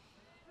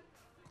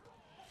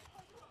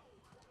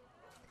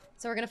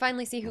 So we're gonna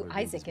finally see who We're being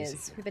Isaac busy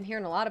is. here. We've been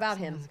hearing a lot about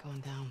him. Something's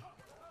going down.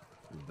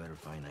 We better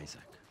find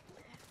Isaac.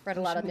 Read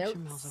a lot of Make notes.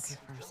 sure Mel's okay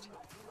first.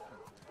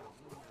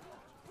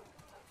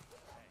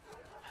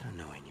 I don't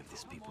know any of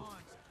these people.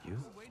 You?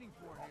 Waiting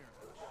for here.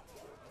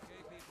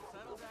 Okay, people,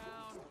 settle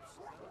down.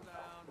 Settle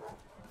down.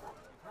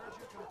 We've heard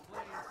your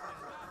complaints,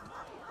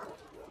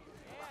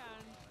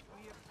 and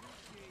we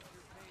appreciate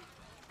your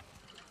patience.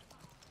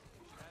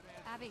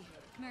 Abby,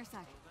 come here a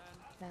sec.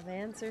 Have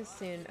answers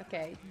soon.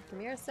 Okay, come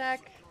here a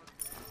sec.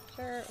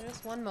 Sure,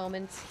 just one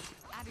moment.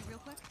 Abby, real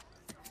quick.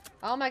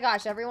 Oh my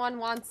gosh, everyone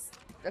wants...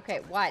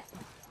 Okay, what?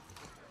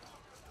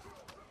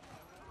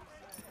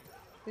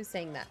 Who's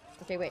saying that?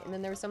 Okay, wait, and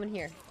then there was someone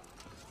here.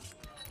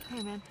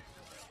 Hey, man.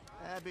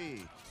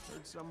 Abby,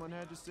 heard someone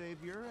had to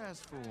save your ass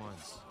for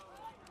once.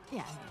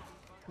 Yeah,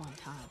 one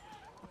time.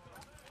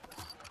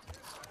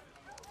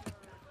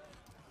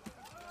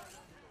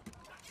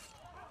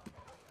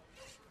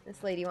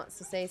 This lady wants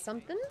to say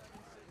something.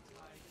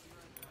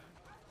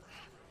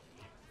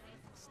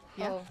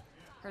 Yeah? Oh,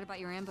 Heard about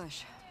your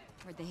ambush.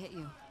 Where'd they hit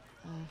you?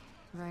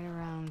 Right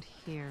around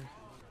here.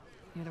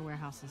 Near the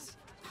warehouses.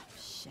 Oh,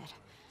 shit.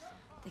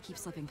 They keep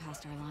slipping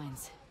past our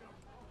lines.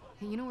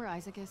 Hey, you know where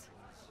Isaac is?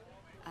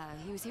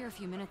 He was here a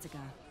few minutes ago.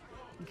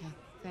 Okay,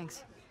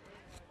 thanks.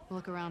 We'll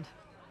look around.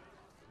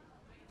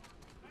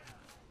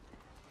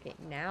 okay,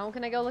 now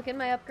can I go look in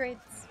my upgrades?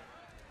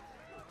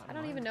 I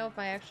don't even know if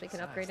I actually can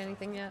upgrade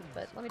anything yet,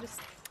 but let me just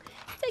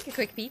take a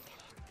quick peek.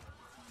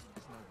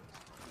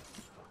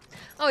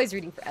 Always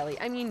rooting for Ellie.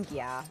 I mean,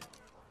 yeah.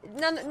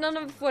 None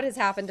of what has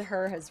happened to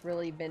her has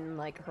really been,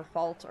 like, her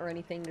fault or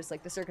anything. Just,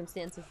 like, the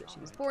circumstances that she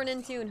was born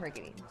into and her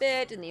getting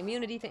bit and the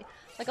immunity thing.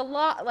 Like, a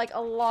lot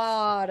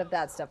of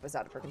that stuff was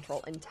out of her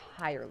control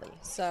entirely.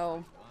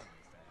 So,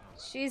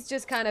 she's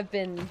just kind of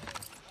been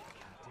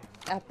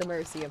at the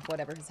mercy of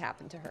whatever has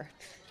happened to her.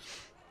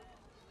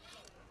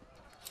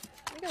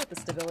 Look at the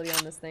stability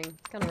on this thing.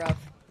 It's kind of rough.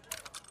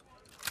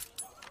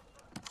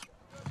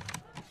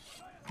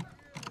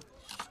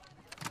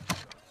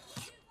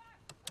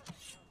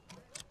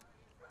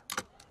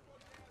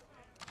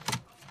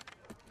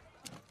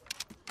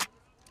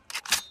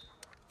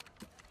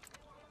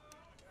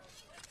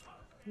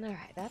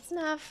 Alright, that's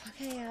enough.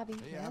 Okay, Abby. Hey,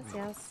 yes, Abby.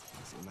 yes.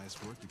 That's some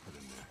nice work you put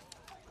in there.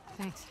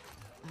 Thanks.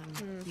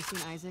 You seen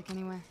Isaac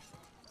anywhere?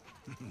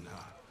 Nah.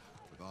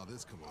 With all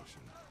this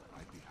commotion,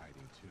 I'd be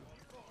hiding too.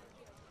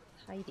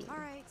 Hiding. All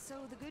right, so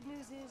the good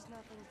news is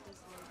nothing's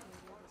dislocated as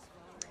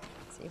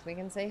well. See if we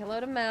can say hello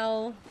to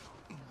Mel.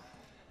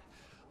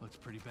 Looks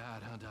pretty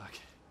bad, huh, Doc?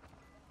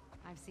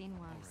 I've seen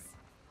worse.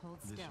 Hold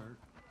This still. hurt?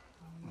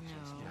 No.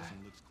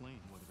 Looks clean.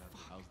 What about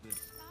how's this?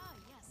 Ah,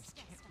 yes,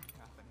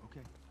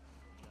 Okay.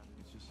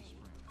 It's just a sprain.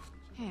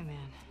 Hey,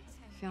 man.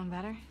 Feeling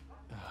better?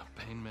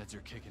 Pain meds are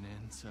kicking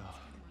in, so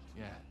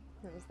yeah.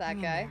 That was that Hang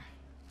in guy. there.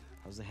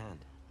 How's the hand?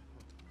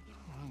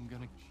 I'm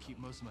gonna keep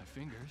most of my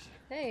fingers.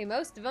 Hey,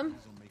 most of them.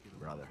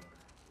 Brother,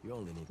 you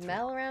only need 3.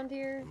 Mel around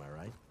here. Am I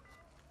right?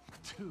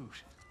 Dude.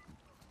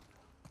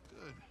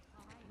 Good.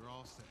 We're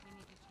all set. We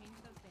need to change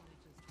those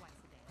bandages twice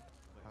a day.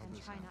 How's And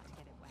this try sound? not to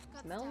get it wet.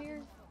 Is Mel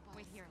here?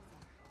 Wait here a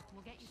sec.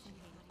 We'll get you some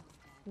pain.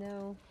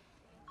 No.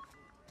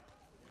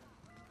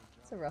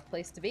 It's a rough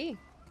place to be.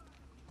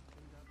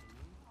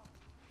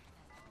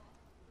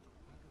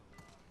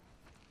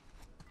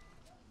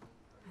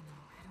 I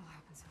know, it all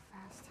happened so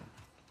fast.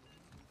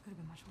 Could have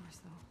been much worse,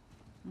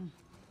 though.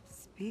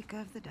 Speak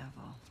of the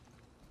devil.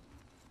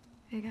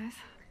 Hey, guys.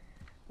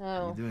 Oh,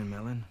 How you doing,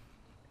 Melon?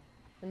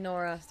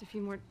 Nora. Just a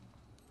few more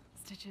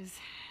stitches,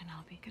 and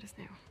I'll be good as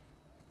new.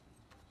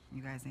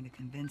 You guys need to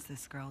convince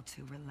this girl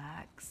to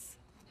relax.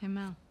 Hey,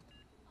 Mel.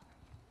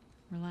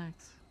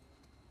 Relax.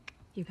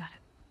 You got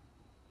it.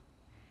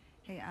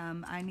 Hey,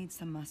 I need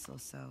some muscle,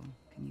 so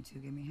can you two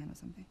give me a hand with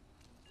something?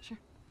 Sure.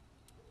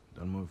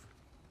 Don't move.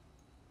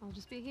 I'll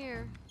just be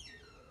here.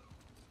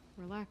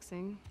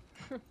 Relaxing.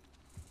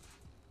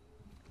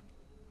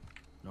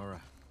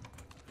 Nora,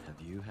 have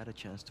you had a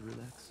chance to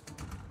relax?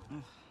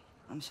 Ugh,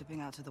 I'm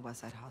shipping out to the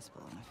West Side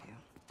Hospital in a few.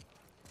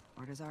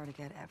 Orders are to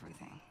get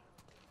everything.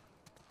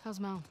 How's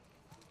Mel?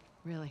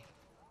 Really?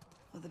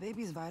 Well, the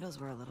baby's vitals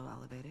were a little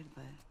elevated,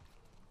 but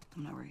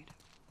I'm not worried.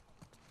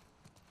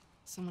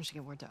 Someone should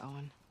get word to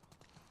Owen.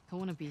 He'll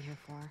want to be here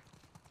for her.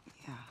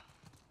 Yeah.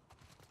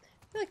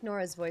 I feel like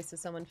Nora's voice is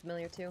someone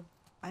familiar too.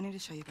 I need to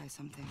show you guys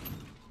something.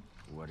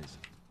 What is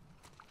it?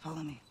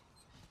 Follow me.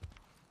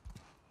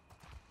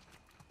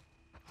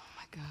 Oh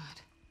my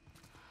god.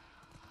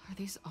 Are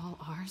these all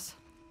ours?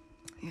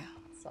 Yeah.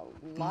 It's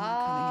a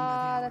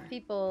lot of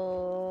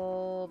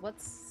people.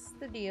 What's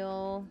the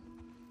deal?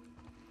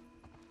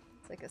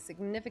 It's like a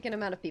significant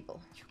amount of people.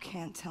 You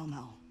can't tell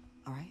Mel,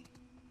 all right?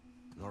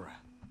 Nora.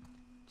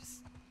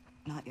 Just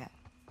not yet.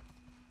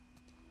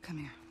 Come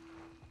here.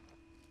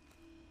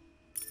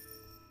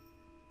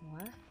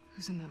 What?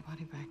 Who's in that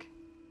body bag?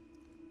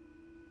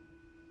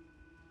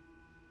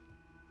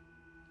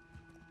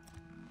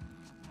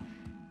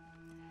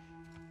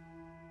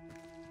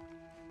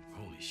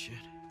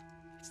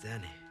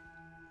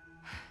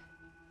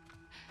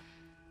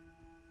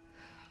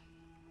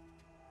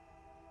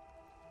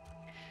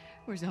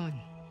 Where's Owen?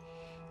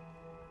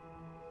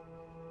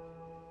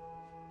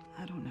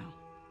 I don't know.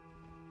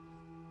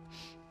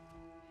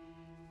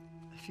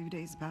 A few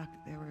days back,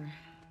 there were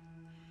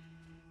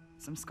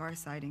some Scar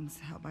sightings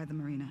out by the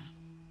marina.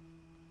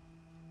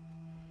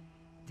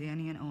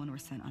 Danny and Owen were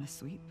sent on a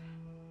sweep.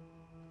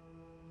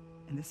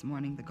 And this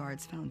morning, the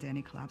guards found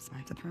Danny collapsed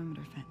by the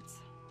perimeter fence.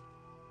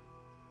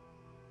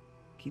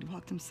 He'd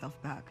walked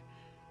himself back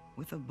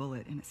with a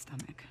bullet in his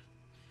stomach.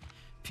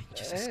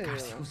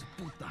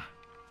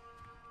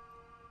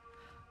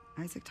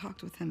 Isaac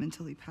talked with him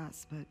until he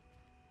passed, but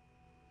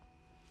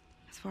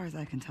as far as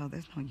I can tell,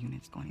 there's no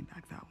units going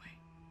back that way.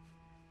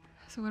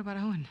 So what about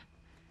Owen?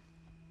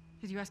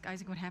 Did you ask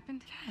Isaac what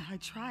happened? Yeah, I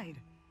tried.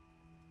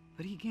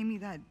 But he gave me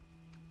that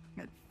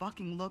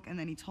fucking look, and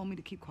then he told me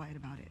to keep quiet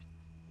about it.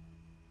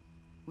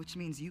 Which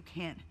means you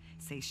can't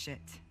say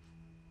shit.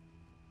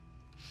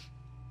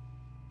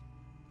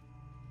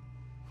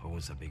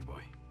 Owen's a big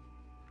boy.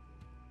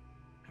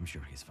 I'm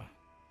sure he's fine.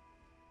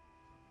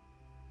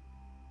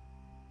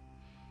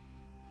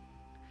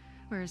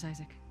 Where is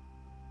Isaac?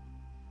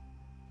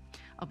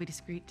 I'll be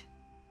discreet.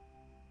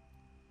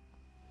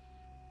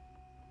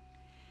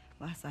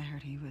 Last I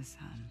heard, he was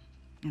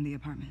in the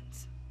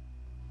apartments.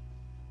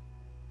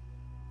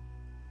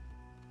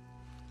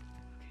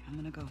 Okay, I'm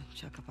gonna go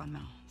check up on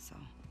Mel, so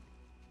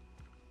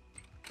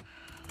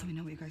let me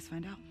know what you guys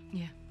find out.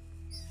 Yeah.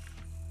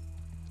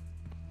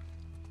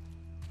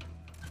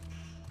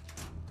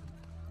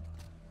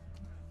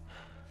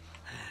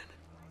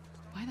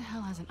 Why the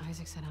hell hasn't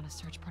Isaac sent out a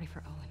search party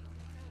for Owen?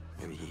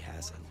 Maybe he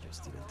hasn't,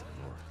 just didn't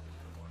ignore.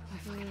 I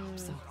fucking hope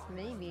so.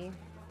 Maybe.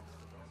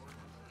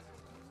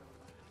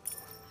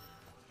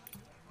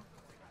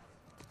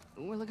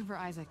 We're looking for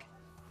Isaac.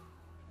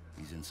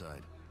 He's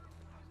inside.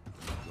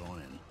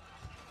 Going in.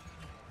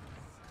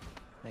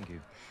 Thank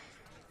you.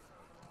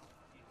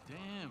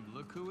 Damn,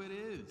 look who it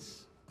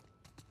is.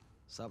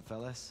 Sup,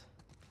 fellas?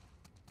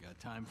 Got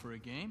time for a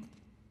game?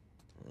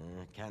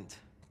 Can't.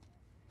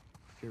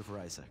 Here for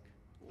Isaac.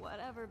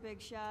 Whatever,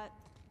 big shot.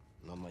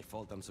 Not my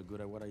fault I'm so good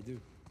at what I do.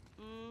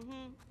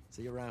 Mm-hmm.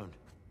 See you around.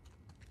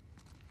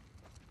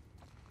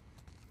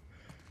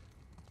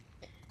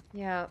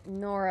 Yeah,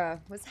 Nora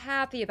was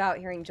happy about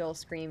hearing Joel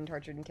scream,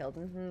 tortured, and killed.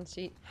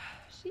 She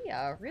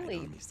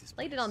really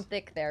laid it on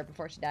thick there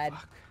before she died.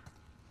 Fuck.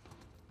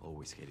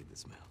 Always hated the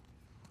smell.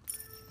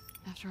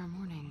 After our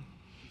morning,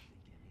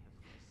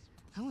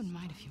 I wouldn't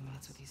mind a few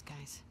minutes with these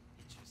guys.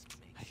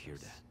 I hear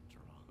that.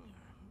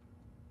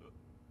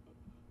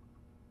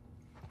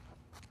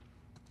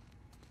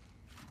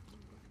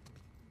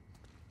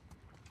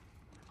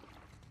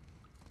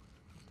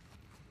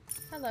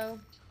 Hello.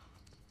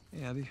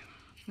 Hey, Abby.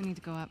 We need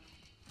to go up.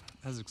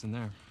 Isaac's in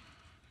there.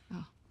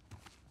 Oh.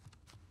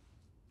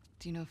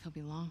 Do you know if he'll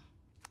be long?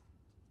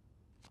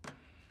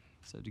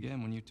 Said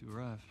again when you two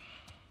arrive.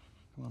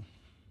 Come on.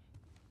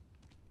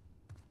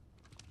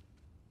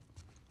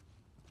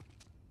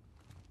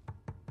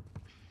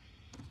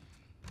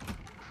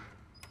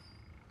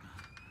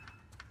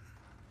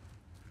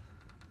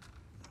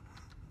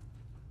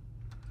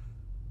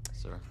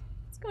 Sir.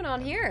 What's going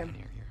on here?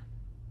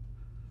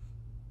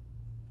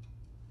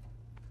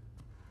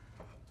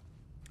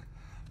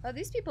 Oh,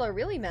 these people are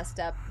really messed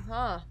up,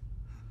 huh?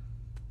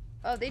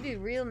 Oh, they do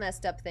real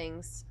messed up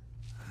things.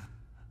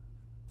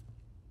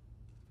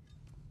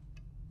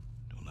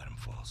 Don't let him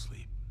fall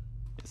asleep.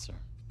 Yes, sir.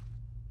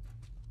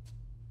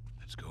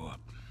 Let's go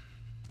up.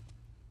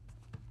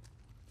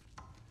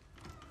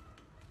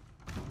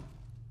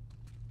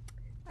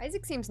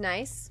 Isaac seems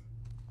nice.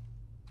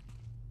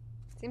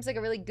 Seems like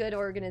a really good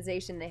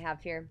organization they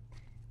have here.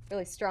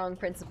 Really strong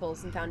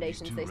principles and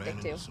foundations they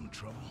stick to. Some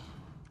trouble.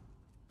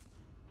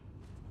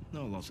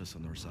 No losses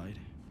on our side.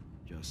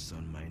 Just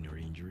some minor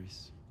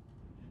injuries.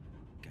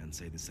 Can't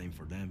say the same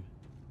for them.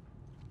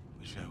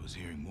 Wish I was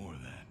hearing more of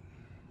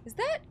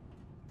that.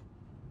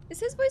 Is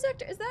his voice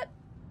actor, is that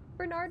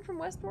Bernard from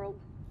Westworld?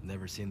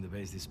 Never seen the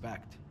base this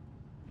packed.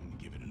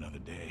 Give it another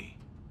day.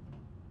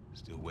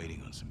 Still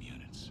waiting on some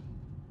units.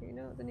 You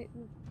know the new...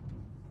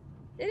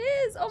 It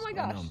is! Oh my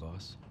gosh. What's going on,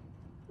 boss?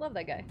 Love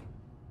that guy.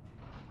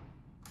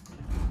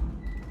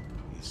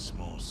 These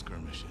small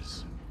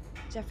skirmishes.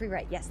 Jeffrey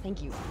Wright, yes,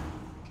 thank you.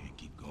 Can't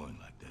keep going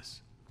like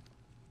this.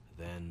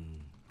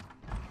 Then...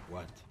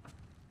 what?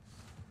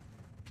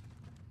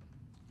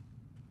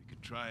 We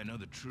could try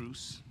another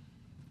truce.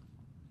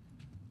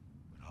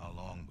 But how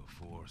long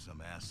before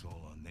some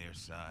asshole on their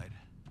side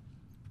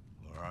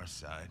or our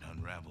side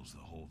unravels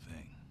the whole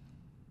thing?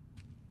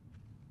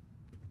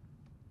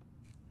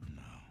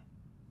 No.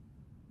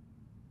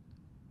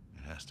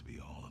 It has to be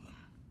all of them.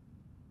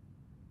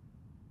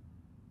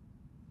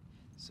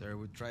 Sir,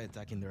 we'd try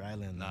attacking their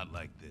island. Not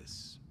like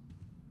this.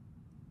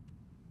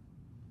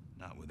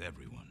 Not with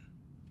everyone.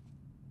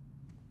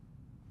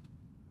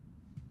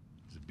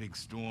 There's a big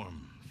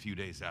storm a few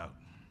days out.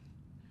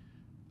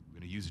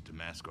 We're gonna use it to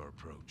mask our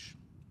approach.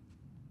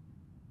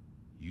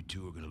 You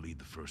two are gonna lead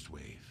the first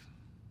wave.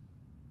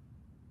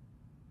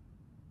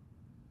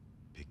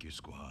 Pick your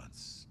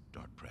squads,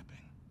 start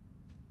prepping.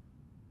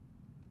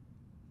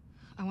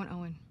 I want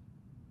Owen.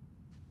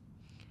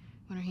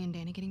 When are he and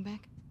Danny getting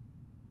back?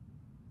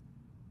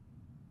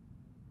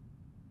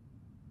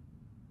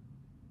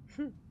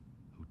 Who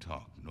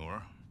talked,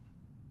 Nora?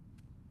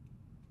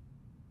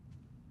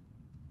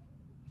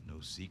 No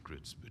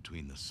secrets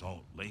between the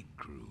Salt Lake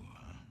crew,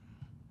 huh?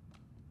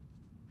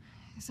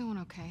 Is Owen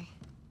okay?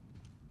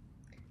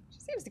 She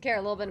seems to care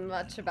a little bit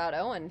much about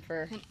Owen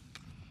for...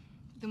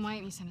 Then why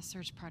didn't you send a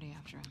search party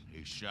after him?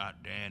 He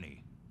shot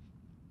Danny.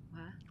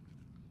 What?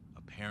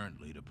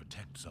 Apparently to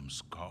protect some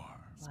scar.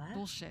 What?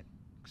 Bullshit.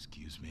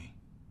 Excuse me?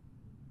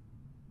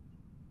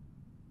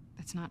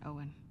 That's not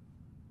Owen.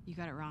 You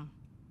got it wrong.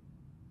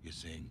 You're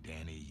saying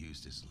Danny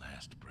used his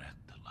last breath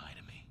to lie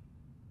to me?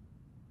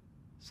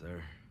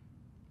 Sir,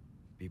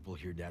 people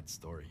hear that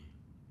story.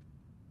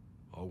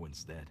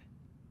 Owen's dead.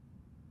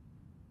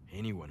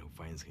 Anyone who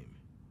finds him,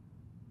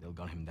 they'll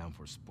gun him down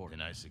for sport.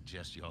 Then I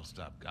suggest you all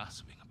stop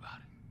gossiping about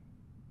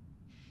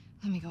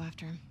it. Let me go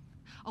after him.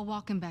 I'll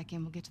walk him back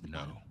in. We'll get to the No.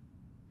 bottom.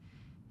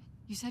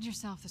 You said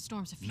yourself the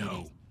storm's a few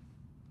No. days.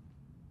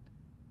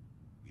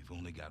 We've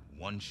only got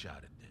one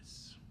shot at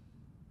this.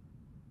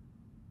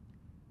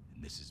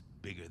 And this is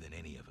bigger than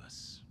any of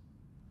us.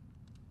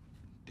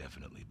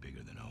 Definitely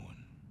bigger than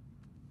Owen.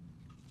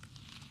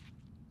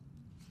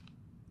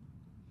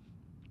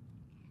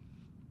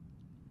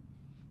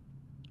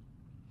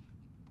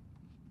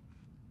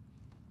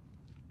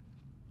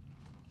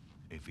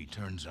 If he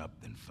turns up,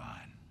 then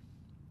fine.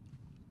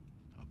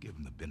 I'll give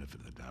him the benefit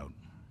of the doubt.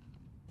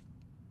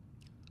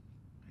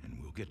 And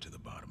we'll get to the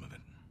bottom of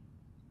it.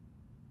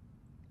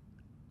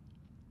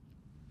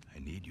 I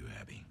need you,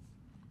 Abby.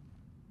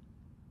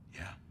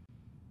 Yeah?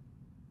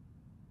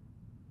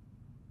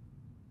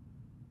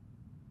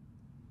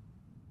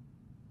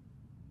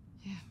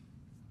 Yeah.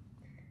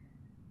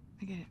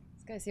 I get it.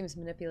 This guy seems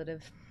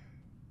manipulative.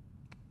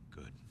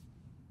 Good.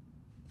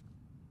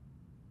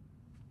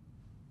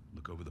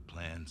 Look over the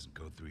plans and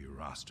go through your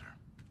roster.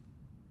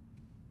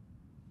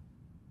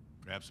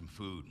 Grab some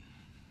food.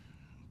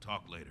 We'll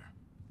talk later.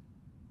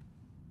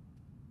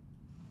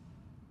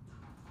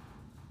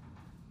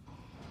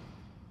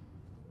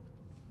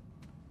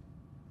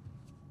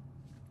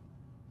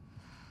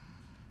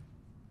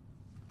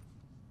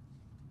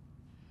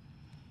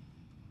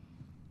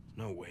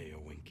 No way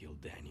Owen killed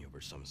Danny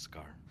over some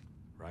scar,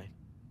 right?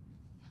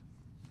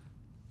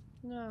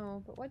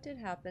 No, but what did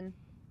happen?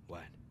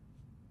 What?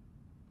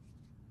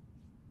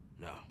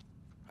 No.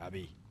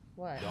 Abby.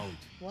 What? Don't.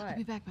 What? I'll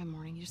be back by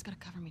morning. You just gotta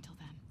cover me till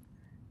then.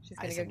 She's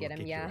gonna go get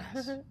him, yeah.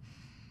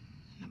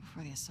 Not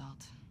before the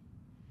assault.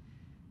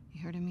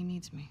 You heard him, he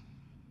needs me.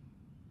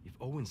 If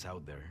Owen's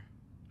out there,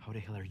 how the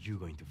hell are you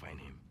going to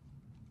find him?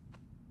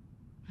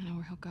 I know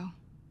where he'll go.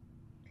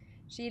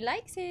 She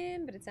likes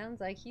him, but it sounds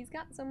like he's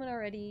got someone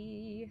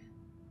already.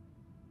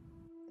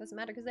 Doesn't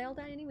matter because they all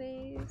die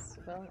anyways.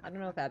 Well, I don't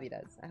know if Abby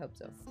does. I hope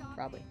so.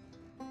 Probably.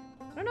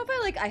 I don't know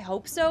if I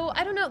hope so.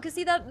 I don't know, because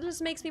see, that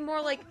just makes me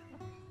more like,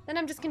 then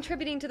I'm just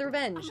contributing to the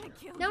revenge.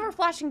 Now we're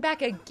flashing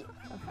back again.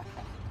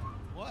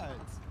 What?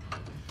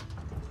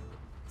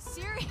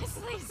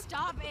 Seriously,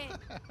 stop it.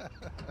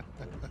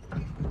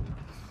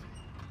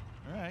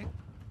 All right.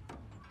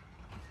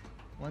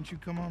 Why don't you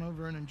come on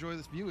over and enjoy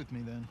this view with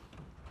me then?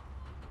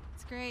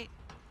 It's great.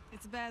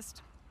 It's the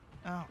best.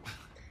 Oh.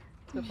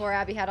 Before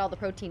Abby had all the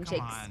protein Come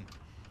shakes. on.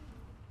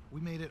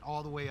 We made it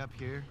all the way up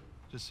here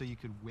just so you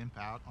could wimp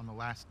out on the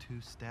last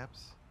 2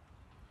 steps?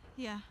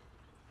 Yeah.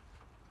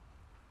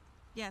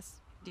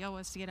 Yes. Deal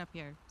was to get up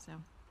here, so.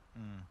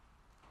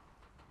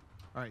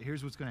 All right,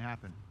 here's what's gonna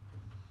happen.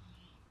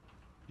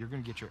 You're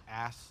gonna get your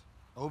ass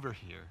over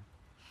here,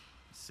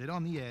 sit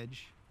on the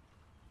edge,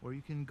 or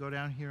you can go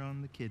down here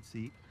on the kid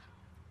seat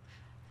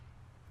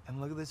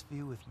and look at this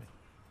view with me.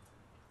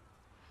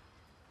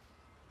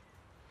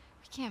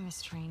 We can't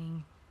miss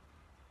training.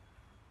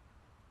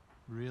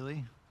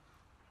 Really?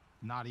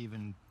 Not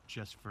even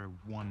just for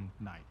one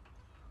night?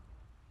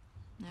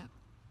 No.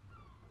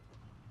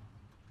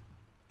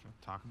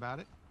 Talk about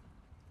it?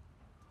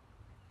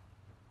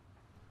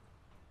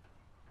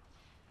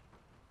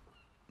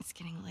 It's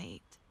getting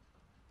late.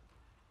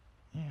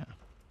 Yeah.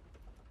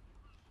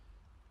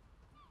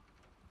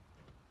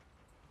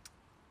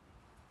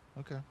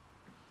 Okay.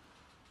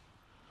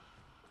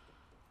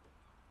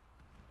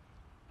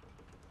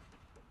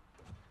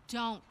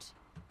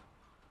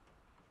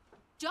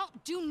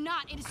 Do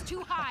not. It is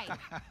too high.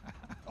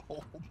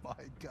 Oh my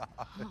God.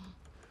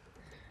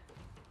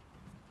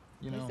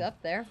 You know, He's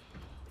up there.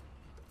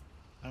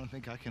 I don't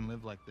think I can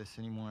live like this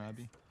anymore,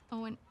 Abby.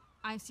 Owen,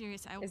 I'm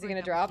serious. I will Is he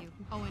break gonna up drop? with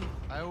you. Owen.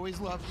 I always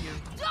loved you.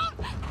 Don't!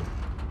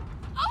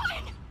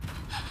 Owen!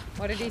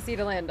 What did he see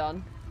to land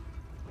on?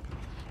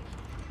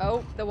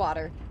 Oh, the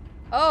water.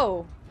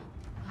 Oh.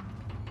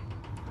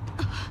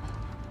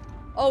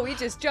 Oh, he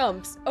just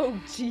jumps. Oh,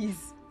 jeez.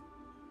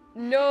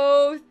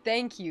 No,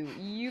 thank you.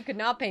 You could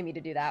not pay me to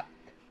do that.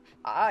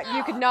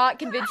 You could not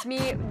convince me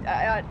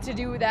to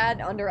do that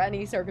under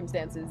any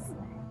circumstances.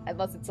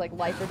 Unless it's like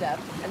life or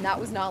death. And that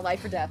was not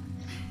life or death.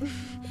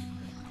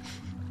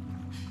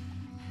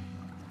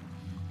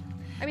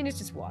 I mean, it's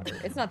just water.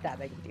 It's not that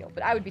big of a deal.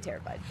 But I would be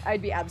terrified.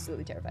 I'd be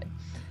absolutely terrified.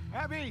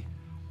 Abby!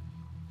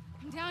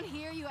 I'm down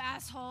here, you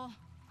asshole.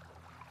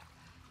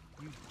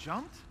 You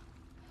jumped?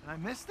 And I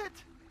missed it?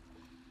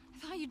 I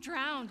thought you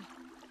drowned.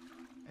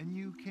 And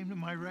you came to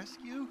my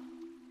rescue?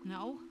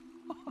 No.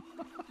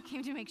 I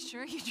came to make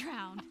sure you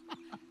drowned.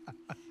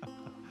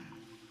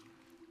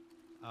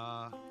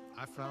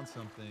 I found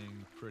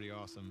something pretty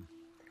awesome.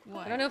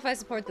 What? I don't know if I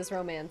support this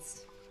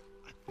romance.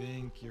 I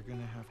think you're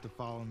gonna have to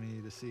follow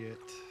me to see it.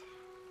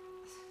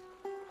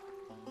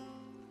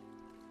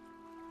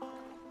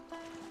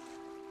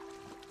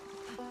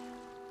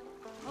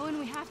 Owen,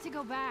 we have to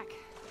go back.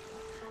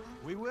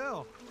 We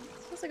will.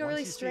 Feels like a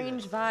really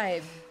strange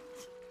vibe.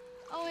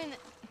 Owen.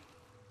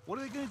 What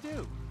are they gonna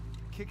do?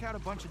 Kick out a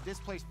bunch of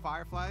displaced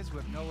fireflies who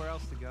have nowhere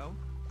else to go?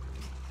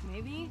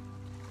 Maybe.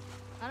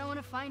 I don't want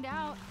to find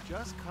out.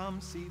 Just come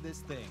see this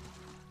thing.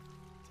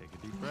 Take a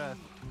deep breath.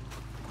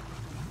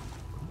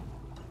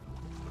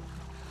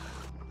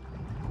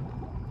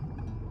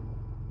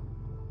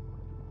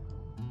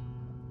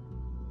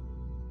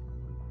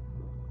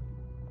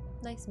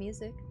 Nice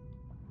music.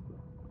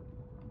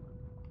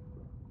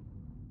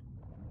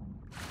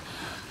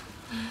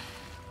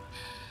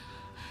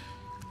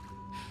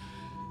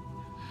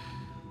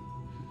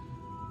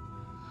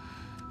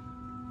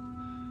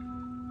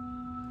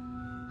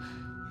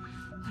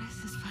 What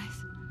is this place?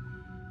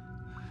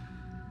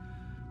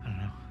 I don't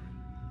know.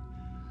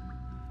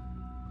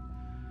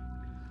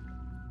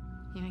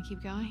 You gonna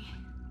keep going?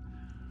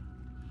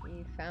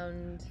 We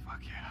found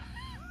Fuck yeah.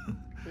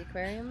 the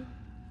aquarium.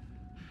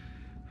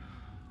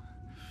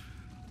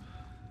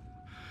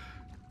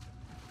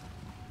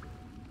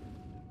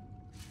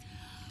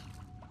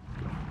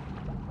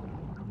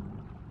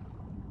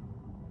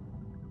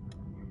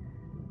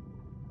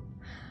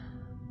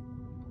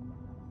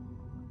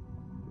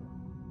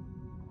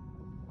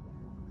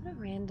 What a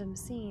random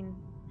scene.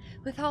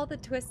 With all the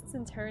twists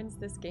and turns,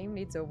 this game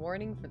needs a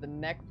warning for the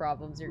neck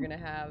problems you're gonna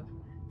have.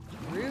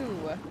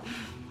 True.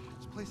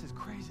 This place is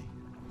crazy.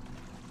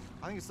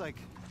 I think it's like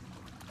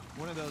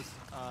one of those,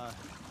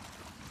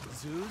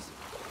 zoos,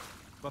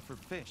 but for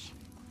fish.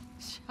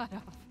 Shut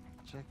up.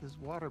 Check this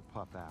water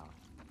pup out.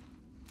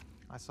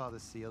 I saw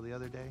this seal the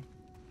other day.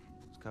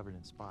 It was covered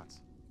in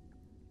spots.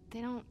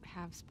 They don't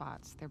have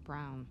spots. They're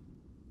brown.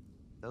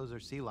 Those are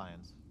sea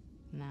lions.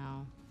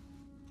 No.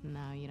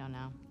 No, you don't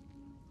know.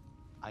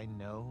 I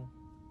know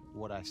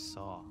what I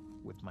saw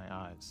with my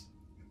eyes.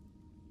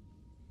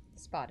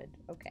 Spotted.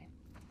 Okay.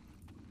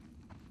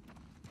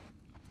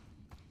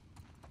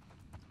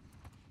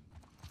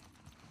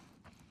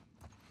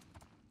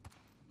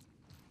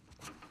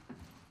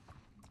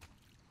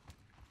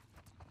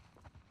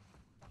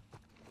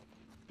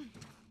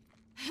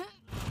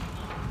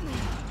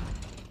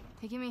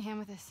 Hey, give me a hand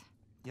with this.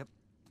 Yep.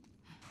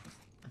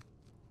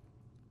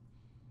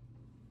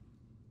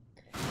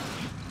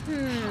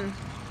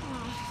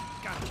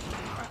 Got it.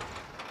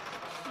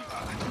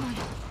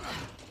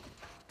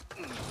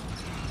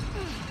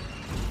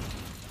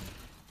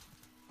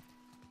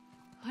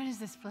 What is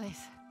this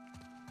place?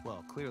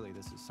 Well, clearly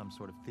this is some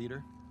sort of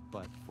theater,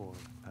 but for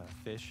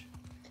fish.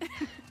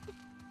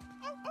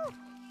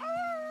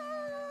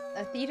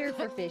 A theater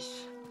for fish.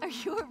 Are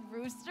you a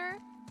rooster?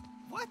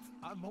 What?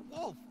 I'm a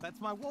wolf. That's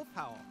my wolf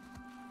howl.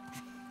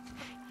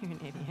 You're an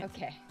idiot.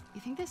 Okay.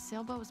 You think this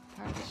sailboat was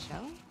part of the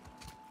show?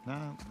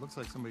 No, looks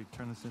like somebody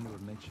turned this into a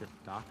makeshift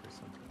dock or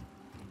something.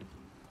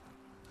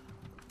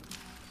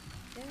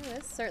 Yeah,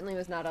 this certainly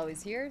was not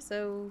always here,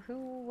 so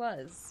who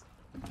was?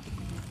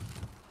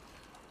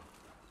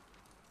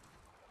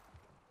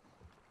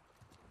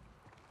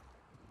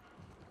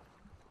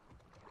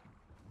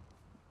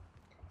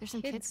 There's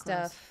some Kid kids'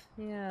 stuff.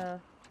 Yeah.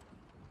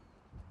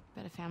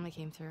 Bet a family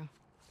came through.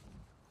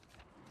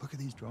 Look at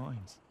these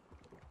drawings.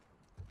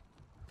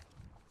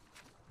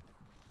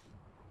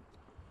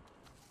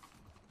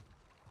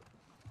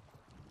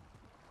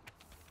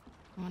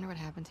 I wonder what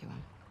happened to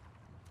him.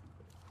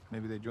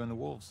 Maybe they joined the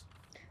wolves.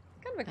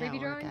 Kind of a creepy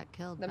Or drawing. got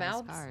killed The by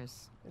mouths.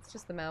 scars. It's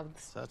just the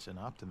mouths. Such an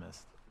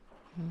optimist.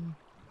 Hmm.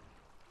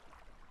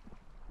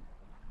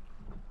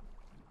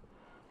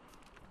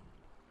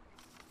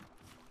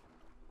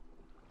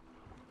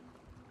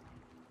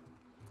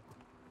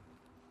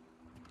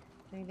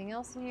 Anything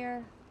else in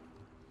here?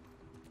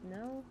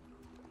 No?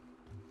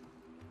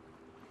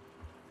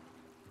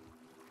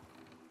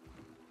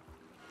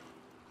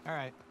 All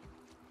right,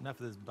 enough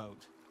of this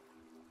boat.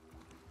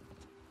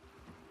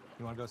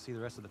 You want to go see the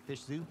rest of the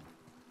fish zoo?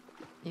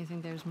 You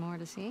think there's more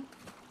to see?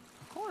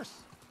 Of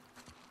course.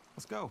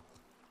 Let's go.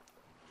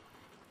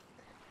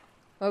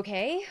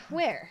 Okay,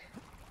 where?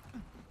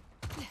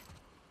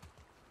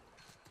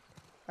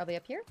 Probably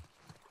up here?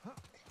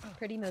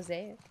 Pretty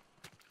mosaic.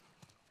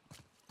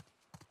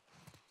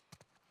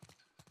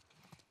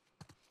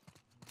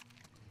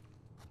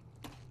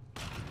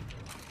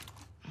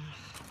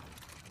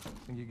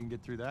 Think you can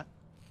get through that?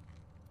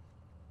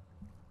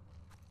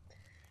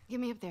 Get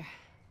me up there.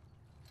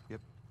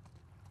 Yep.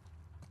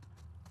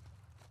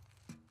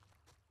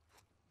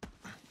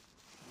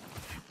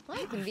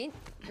 Well,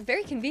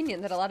 very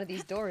convenient that a lot of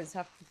these doors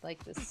have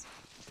like this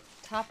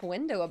top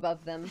window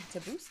above them to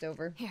boost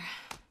over. Here.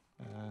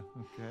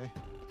 Okay.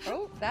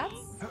 Oh,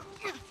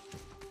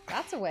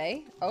 that's a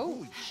way. Oh.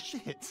 Holy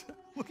shit.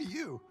 Look at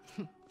you.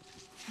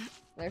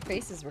 Their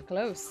faces were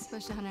close.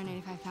 Pushed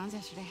 185 pounds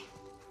yesterday.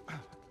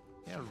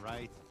 Yeah,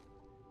 right.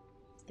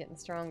 It's getting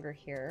stronger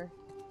here.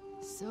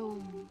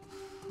 So,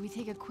 we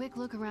take a quick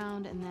look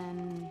around and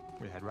then...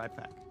 We head right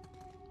back.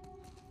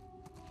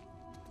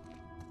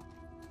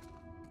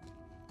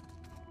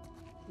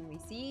 Can we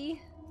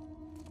see?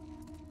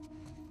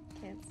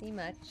 Can't see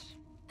much.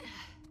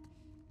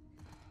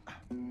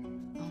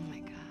 Oh my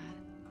god.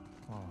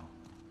 Oh,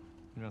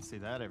 you don't see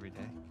that every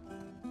day.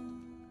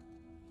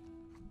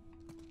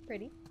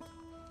 Pretty.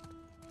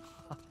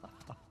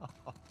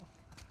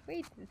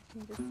 Wait,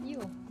 the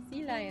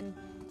sea lion.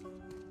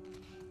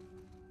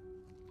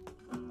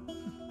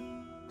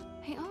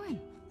 Hey, Owen.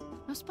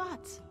 No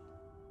spots.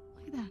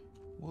 Look at that.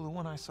 Well, the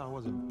one I saw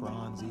wasn't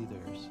bronze either,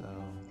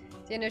 so...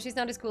 So, no, she's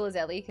not as cool as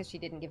Ellie because she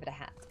didn't give it a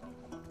hat.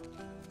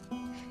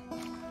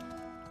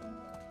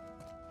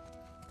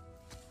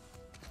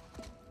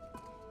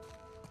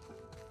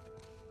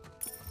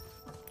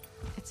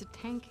 It's a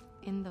tank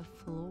in the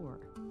floor.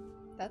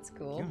 That's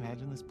cool. Can you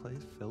imagine this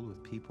place filled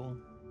with people?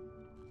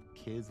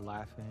 Kids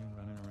laughing,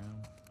 running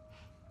around.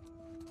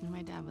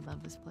 My dad would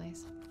love this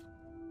place.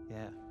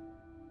 Yeah.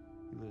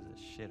 He loses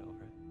his shit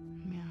over it.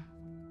 Yeah.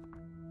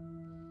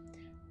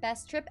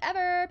 Best trip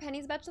ever!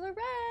 Penny's Bachelorette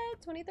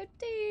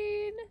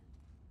 2013.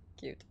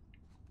 Cute.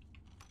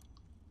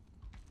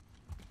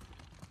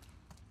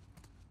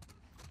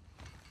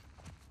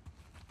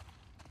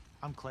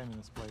 I'm claiming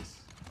this place.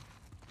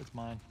 It's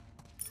mine.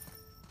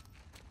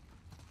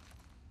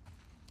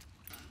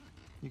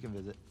 You can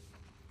visit.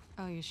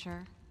 Oh, you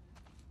sure?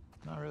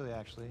 Not really,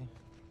 actually.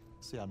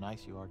 See how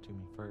nice you are to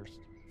me first.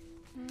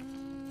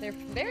 They're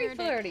very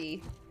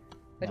flirty.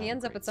 But he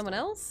ends up with someone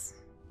else?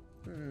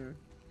 I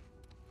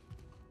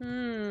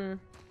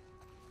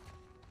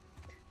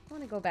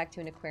want to go back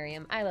to an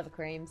aquarium. I love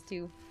aquariums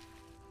too.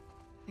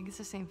 I think it's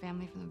the same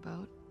family from the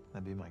boat.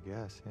 That'd be my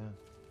guess, yeah.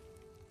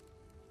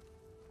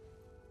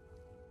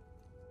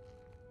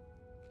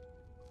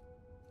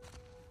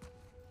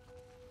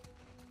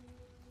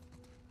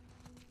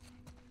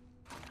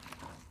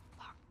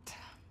 Locked.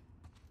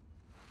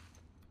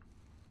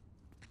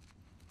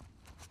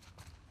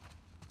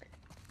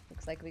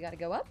 Looks like we gotta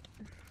go up.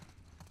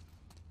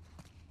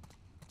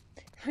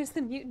 Where's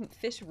the mutant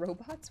fish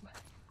robots? What?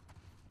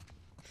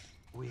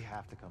 We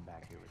have to come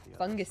back here with the others.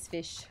 Fungus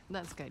fish.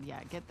 That's good,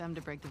 yeah. Get them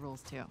to break the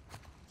rules, too.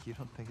 You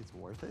don't think it's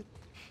worth it?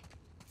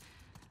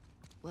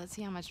 Let's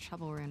see how much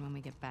trouble we're in when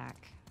we get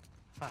back.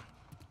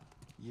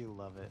 You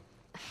love it.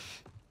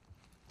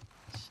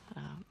 Shut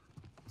up.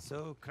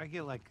 So, could I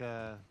get like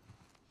a...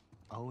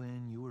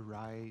 Owen, you were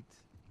right.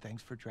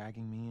 Thanks for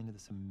dragging me into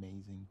this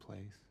amazing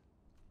place.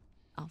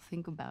 I'll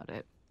think about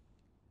it.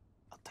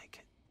 I'll take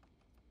it.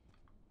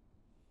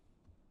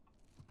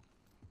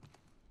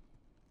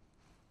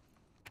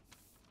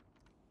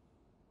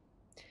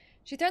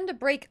 She threatened to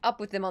break up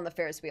with them on the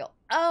Ferris wheel.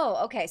 Oh,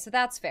 okay, so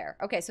that's fair.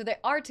 Okay, so they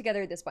are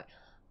together at this point.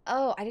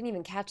 Oh, I didn't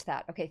even catch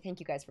that. Okay, thank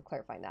you guys for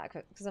clarifying that.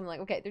 Because I'm like,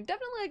 okay, there's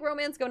definitely like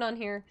romance going on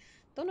here.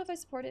 Don't know if I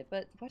support it,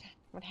 but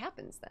what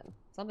happens then?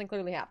 Something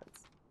clearly happens.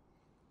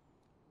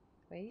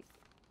 Wait.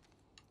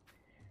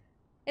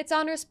 It's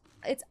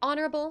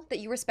honorable that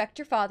you respect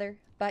your father,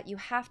 but you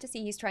have to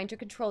see he's trying to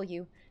control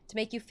you, to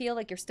make you feel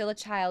like you're still a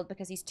child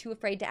because he's too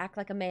afraid to act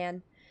like a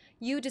man.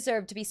 You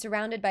deserve to be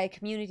surrounded by a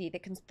community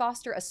that can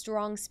foster a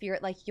strong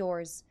spirit like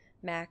yours,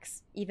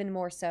 Max, even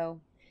more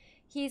so.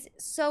 He's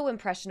so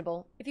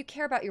impressionable. If you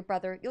care about your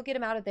brother, you'll get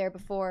him out of there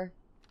before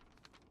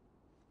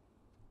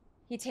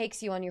he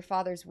takes you on your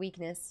father's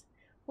weakness.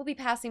 We'll be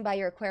passing by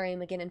your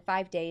aquarium again in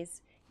 5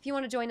 days. If you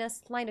want to join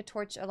us, line a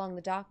torch along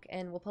the dock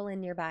and we'll pull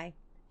in nearby.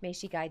 May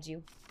she guide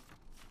you.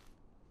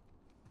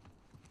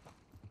 I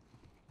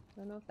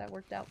don't know if that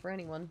worked out for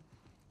anyone.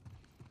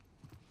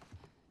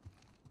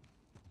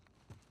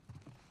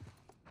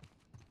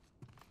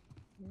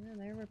 Yeah,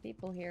 there were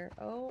people here.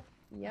 Oh,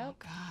 yep. Oh,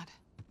 God.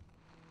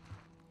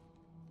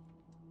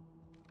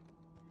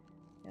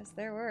 Yes,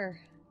 there were.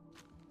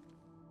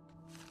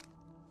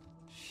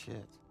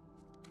 Shit.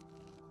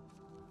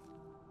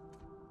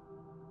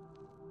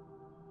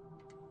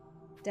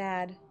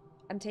 Dad,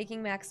 I'm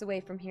taking Max away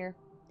from here.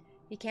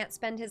 He can't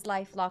spend his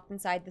life locked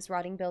inside this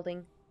rotting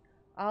building.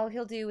 All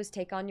he'll do is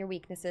take on your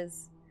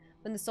weaknesses.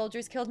 When the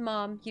soldiers killed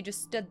Mom, you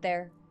just stood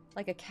there,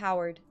 like a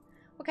coward.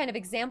 What kind of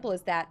example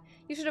is that?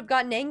 You should have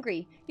gotten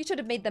angry. You should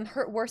have made them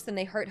hurt worse than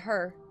they hurt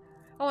her.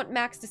 I want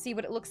Max to see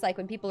what it looks like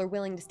when people are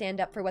willing to stand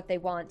up for what they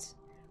want.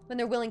 When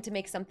they're willing to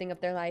make something of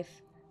their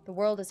life. The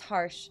world is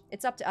harsh.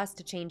 It's up to us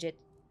to change it.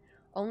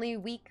 Only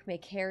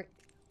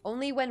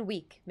when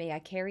weak may I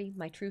carry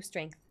my true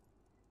strength.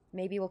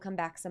 Maybe we'll come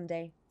back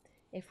someday.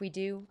 If we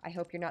do, I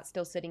hope you're not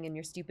still sitting in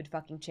your stupid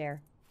fucking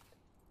chair.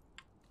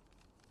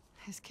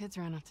 His kids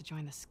ran off to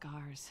join the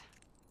Scars.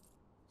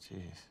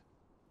 Jeez.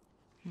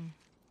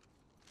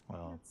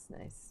 Well, That's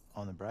nice.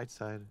 on the bright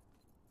side,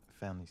 I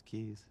found these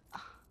keys.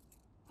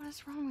 What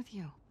is wrong with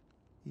you?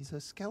 He's a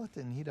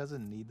skeleton. He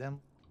doesn't need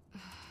them.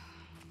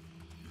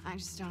 I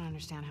just don't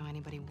understand how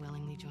anybody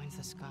willingly joins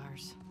the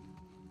Scars.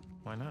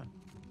 Why not?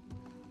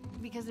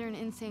 Because they're an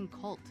insane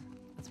cult.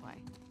 That's why.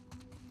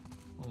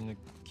 Well, in the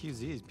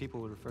QZs, people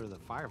would refer to the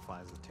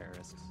Fireflies as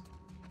terrorists.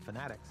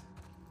 Fanatics.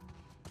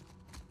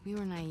 We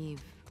were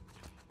naive.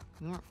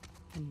 We weren't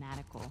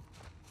fanatical.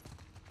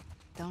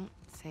 Don't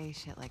say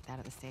shit like that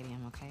at the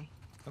stadium, okay?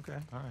 Okay,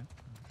 all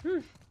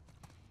right.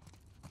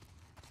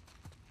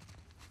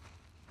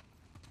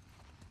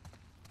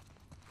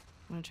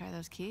 Wanna try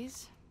those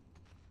keys?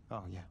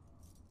 Oh, yeah.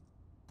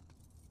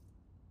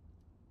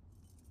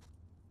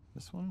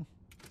 This one?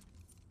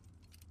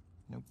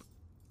 Nope.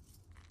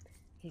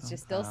 He's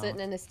just still sitting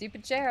in his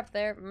stupid chair up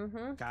there.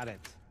 Mm-hmm. Got it.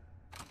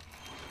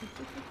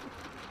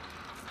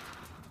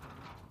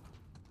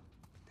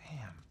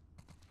 Damn.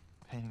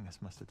 Painting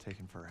this must have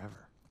taken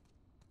forever.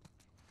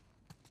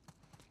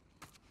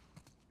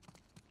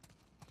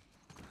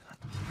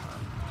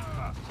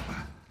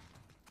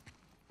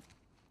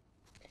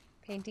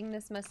 Painting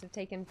this must have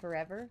taken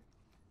forever.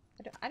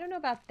 I don't know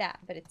about that,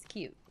 but it's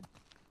cute.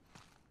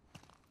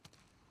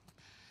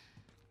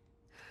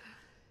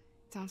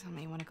 Don't tell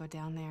me you want to go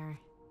down there.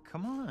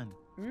 Come on.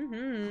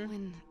 Mm-hmm.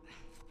 When...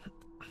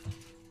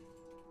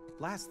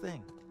 Last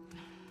thing.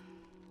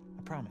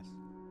 I promise.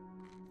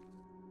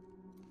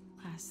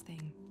 Last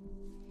thing.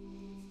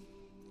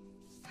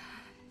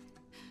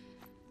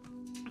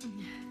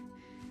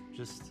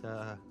 Just,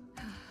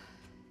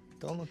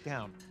 don't look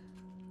down.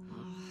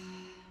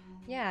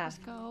 Yeah. Let's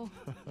go.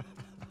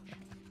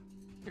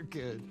 You're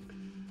good.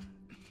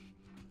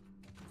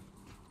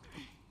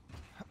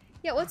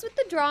 Yeah, what's with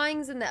the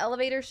drawings in the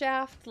elevator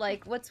shaft?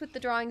 Like, what's with the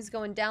drawings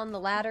going down the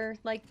ladder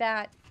like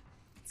that?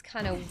 It's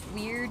kind of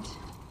weird.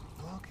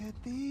 Look at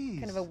these.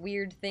 Kind of a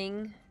weird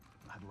thing.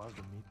 I'd love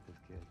to meet this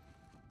kid.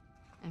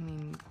 I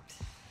mean,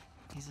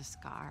 he's a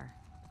Scar.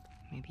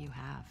 Maybe you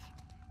have.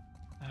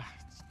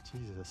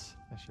 Jesus,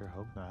 I sure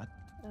hope not.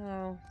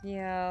 Oh,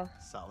 yeah.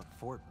 Solid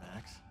fort,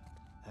 Max.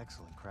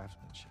 Excellent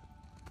craftsmanship.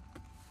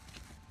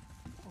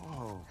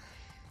 Whoa.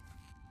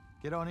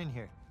 Get on in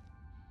here.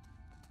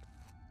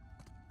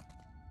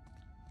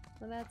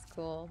 Well, that's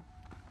cool.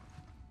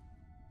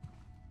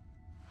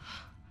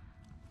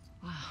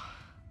 Wow.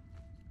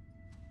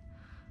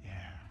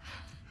 Yeah.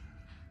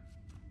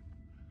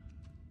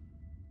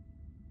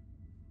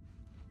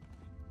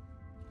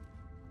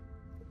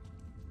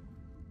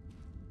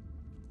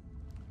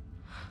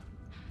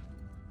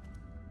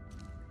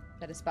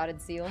 Is that a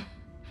spotted seal?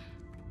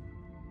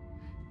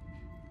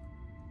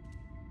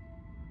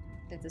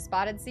 It's a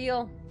spotted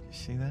seal. You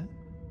see that?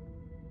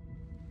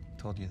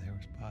 Told you they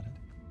were spotted.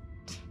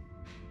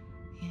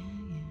 Yeah.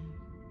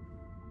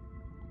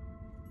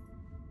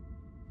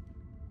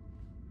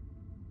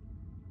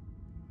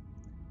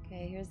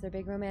 Okay, here's their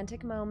big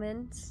romantic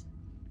moment.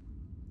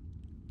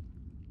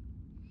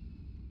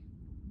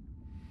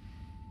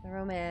 The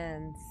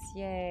romance.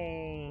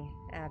 Yay,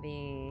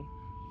 Abby.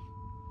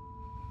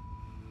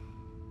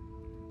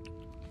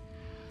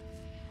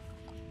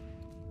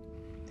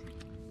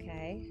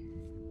 Okay.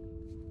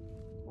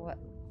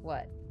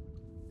 What?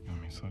 You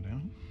want me to slow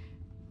down?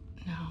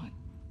 No.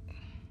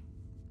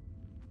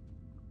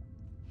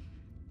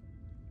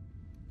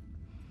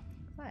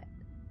 What?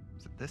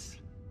 Is it this?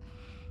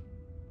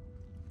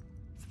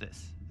 It's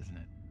this, isn't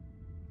it?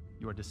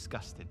 You are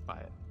disgusted by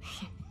it.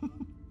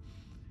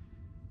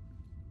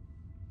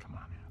 Come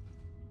on, Ab.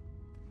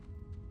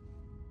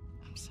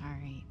 I'm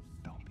sorry.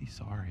 Don't be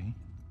sorry.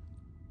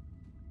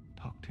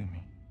 Talk to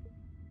me.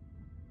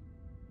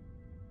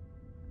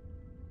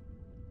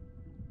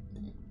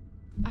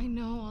 I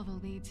know all the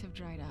leads have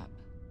dried up,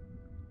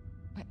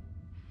 but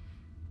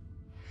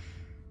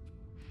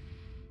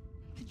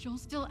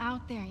Joel's still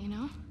out there, you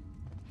know?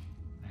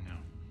 I know.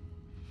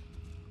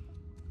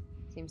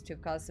 Seems to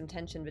have caused some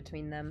tension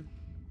between them.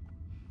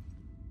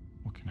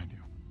 What can I do?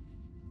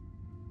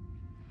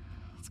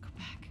 Let's go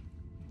back.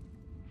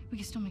 We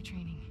can still make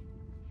training.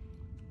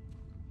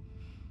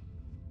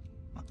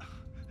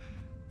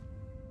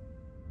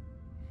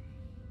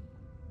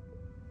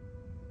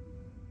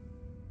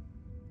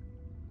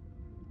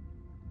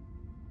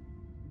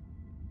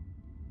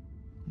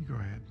 You go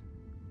ahead.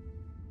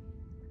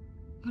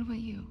 What about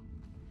you?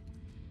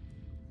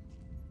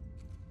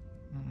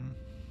 I'm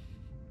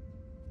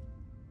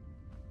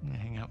gonna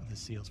hang out with the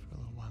seals for a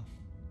little while.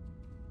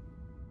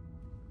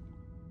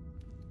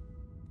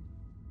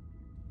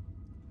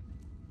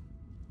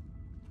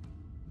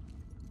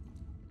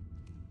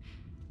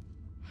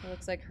 It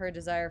looks like her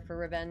desire for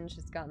revenge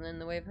has gotten in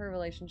the way of her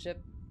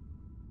relationship.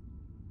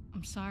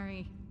 I'm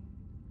sorry.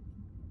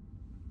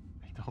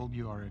 I told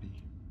you already.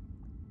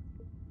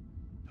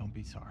 Don't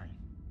be sorry.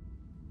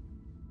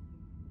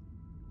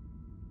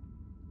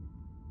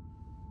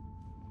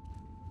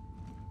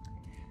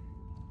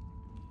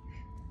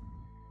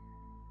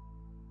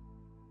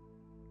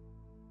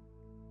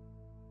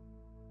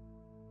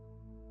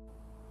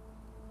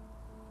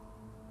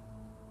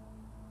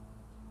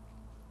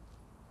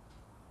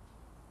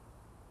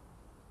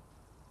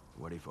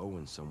 What if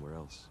Owen's somewhere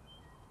else?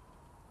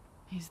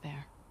 He's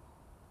there.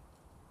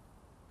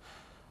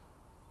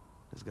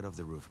 Let's get off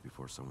the roof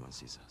before someone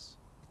sees us.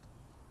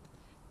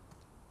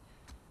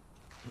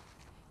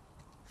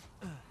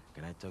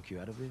 Can I talk you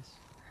out of this?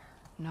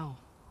 No.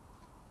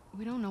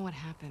 We don't know what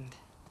happened.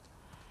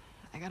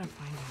 I gotta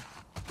find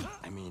him.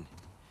 I mean,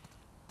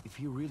 if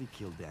he really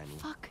killed Danny...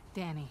 Fuck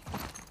Danny.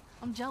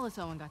 I'm jealous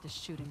Owen got to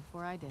shoot him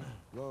before I did.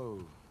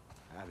 Whoa,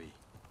 Abby.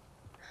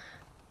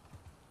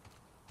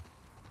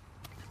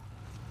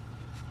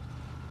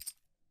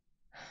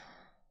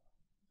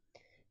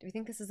 Do we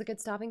think this is a good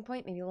stopping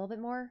point? Maybe a little bit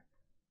more?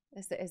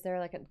 Is there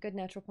like a good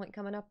natural point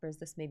coming up, or is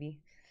this maybe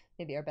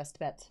our best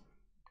bet?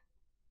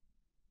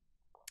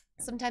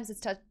 Sometimes it's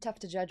tough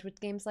to judge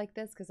with games like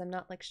this because I'm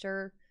not like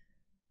sure.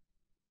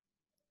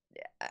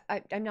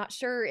 I'm not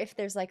sure if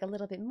there's like a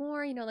little bit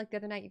more, you know, like the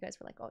other night you guys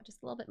were like, oh,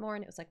 just a little bit more,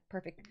 and it was like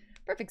perfect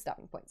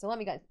stopping point. So let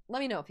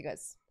me know if you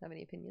guys have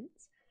any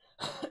opinions.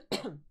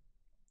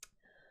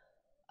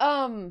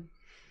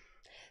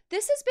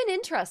 This has been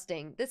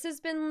interesting. This has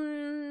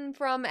been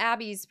from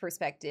Abby's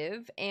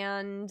perspective,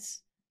 and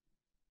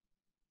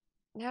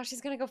now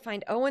she's gonna go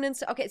find Owen and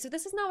okay, so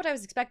this is not what I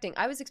was expecting.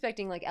 I was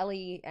expecting like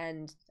Ellie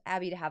and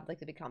Abby to have like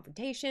the big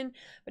confrontation,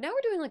 but now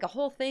we're doing like a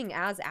whole thing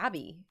as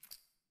Abby.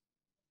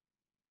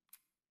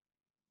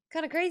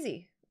 Kind of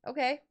crazy.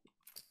 Okay.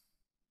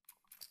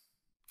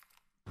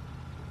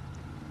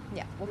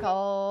 Yeah, we'll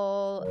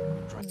call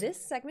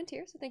this segment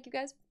here. So thank you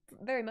guys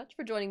very much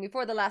for joining me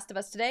for The Last of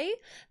Us today.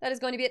 That is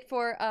going to be it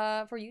for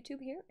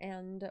YouTube here,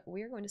 and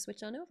we're going to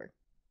switch on over.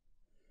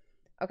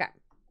 Okay.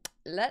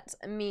 Let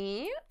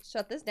me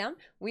shut this down.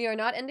 We are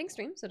not ending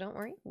stream, so don't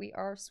worry. We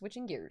are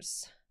switching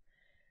gears.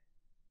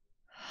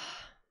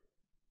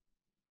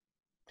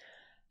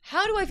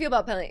 How do I feel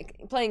about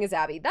playing as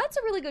Abby? That's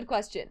a really good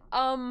question.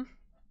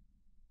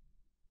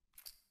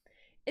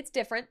 It's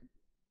different.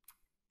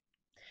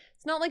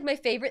 It's not like my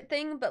favorite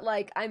thing, but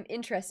like I'm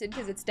interested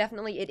because it's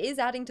definitely, it is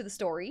adding to the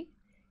story.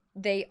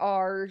 They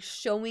are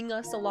showing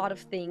us a lot of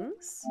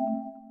things.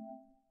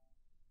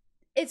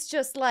 It's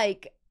just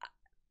like,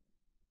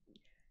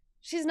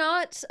 she's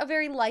not a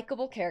very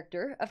likable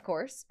character, of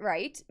course,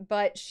 right?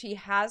 But she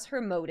has her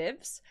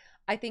motives.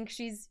 I think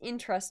she's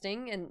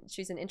interesting, and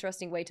she's an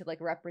interesting way to like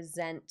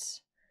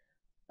represent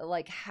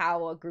like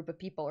how a group of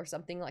people or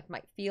something like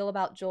might feel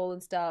about Joel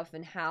and stuff,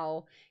 and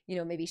how, you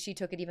know, maybe she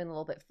took it even a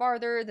little bit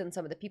farther than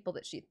some of the people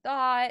that she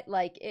thought.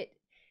 Like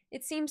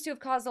it seems to have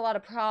caused a lot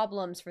of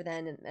problems for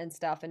them and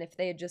stuff, and if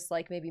they had just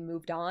like maybe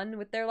moved on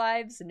with their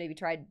lives and maybe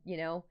tried, you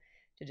know,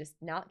 to just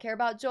not care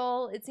about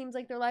Joel, it seems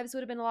like their lives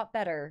would have been a lot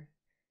better.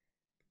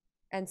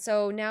 And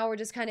so now we're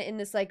just kind of in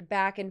this like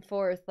back and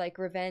forth like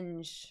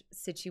revenge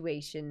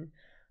situation.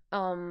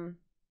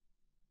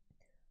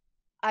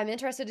 I'm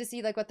interested to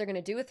see like what they're going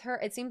to do with her.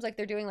 It seems like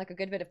they're doing like a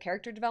good bit of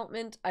character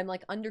development. I'm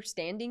like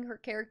understanding her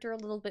character a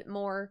little bit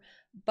more,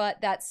 but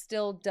that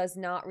still does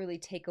not really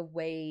take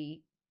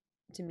away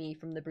to me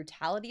from the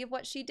brutality of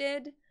what she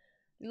did.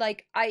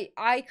 Like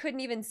I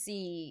couldn't even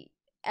see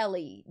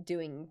Ellie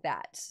doing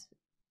that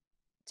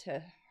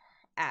to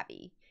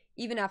Abby,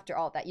 even after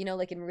all that, you know,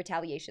 like in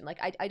retaliation. Like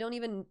I don't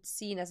even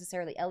see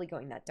necessarily Ellie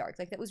going that dark.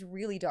 Like that was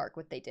really dark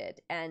what they did,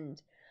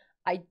 and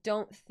I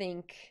don't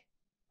think,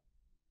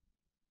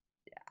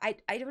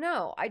 I don't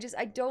know. I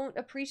don't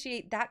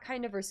appreciate that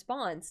kind of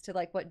response to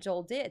like what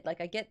Joel did.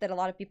 Like I get that a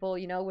lot of people,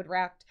 you know, would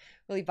react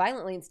really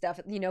violently and stuff,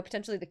 you know,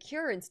 potentially the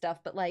Cure and stuff,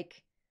 but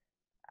like,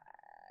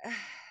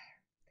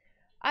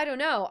 I don't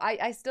know.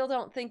 I still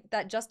don't think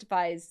that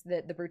justifies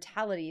the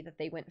brutality that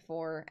they went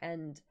for,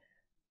 and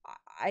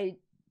I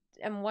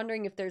am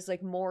wondering if there's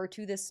like more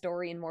to this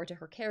story and more to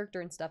her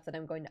character and stuff that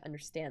I'm going to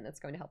understand that's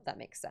going to help that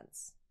make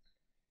sense.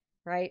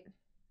 Right?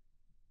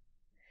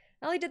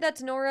 Ellie did that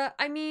to Nora.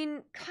 I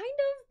mean, kind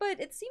of, but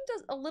it seemed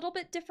a little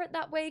bit different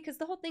that way, because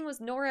the whole thing was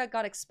Nora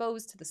got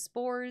exposed to the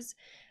spores,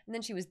 and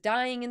then she was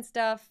dying and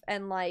stuff,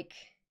 and like,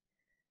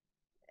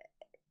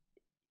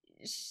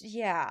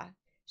 yeah.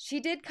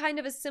 She did kind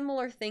of a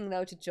similar thing,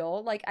 though, to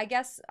Joel. Like, I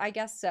guess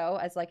so,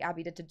 as like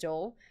Abby did to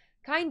Joel.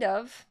 Kind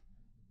of.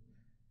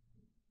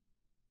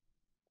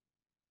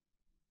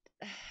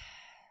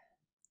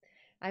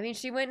 I mean,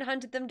 she went and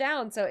hunted them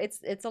down, so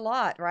it's a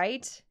lot,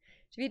 right?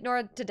 She beat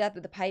Nora to death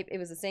with a pipe. It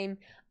was the same.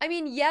 I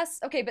mean, yes,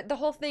 okay, but the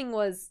whole thing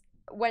was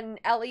when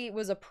Ellie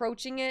was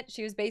approaching it,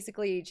 she was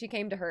basically, she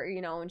came to her,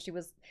 you know, and she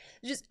was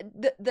just,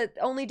 the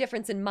only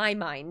difference in my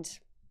mind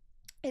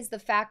is the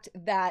fact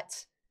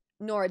that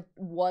Nora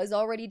was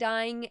already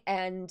dying,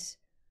 and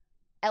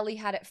Ellie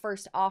had at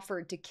first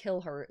offered to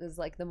kill her as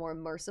like the more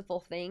merciful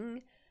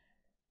thing.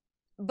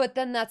 But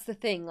then that's the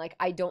thing, like,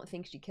 I don't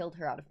think she killed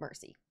her out of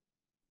mercy.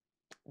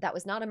 That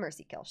was not a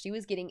mercy kill. She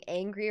was getting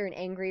angrier and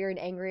angrier and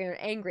angrier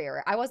and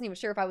angrier. I wasn't even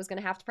sure if I was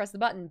going to have to press the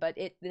button, but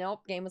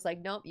nope, game was like,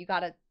 nope, you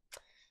gotta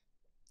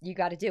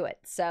do it.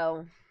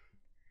 So,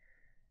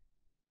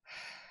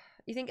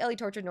 you think Ellie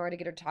tortured Nora to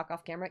get her to talk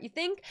off camera? You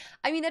think?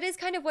 I mean, that is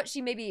kind of what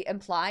she maybe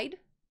implied.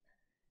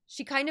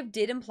 She kind of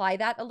did imply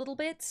that a little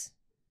bit,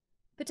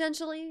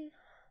 potentially.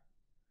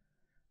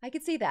 I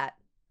could see that.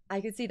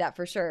 I could see that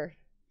for sure.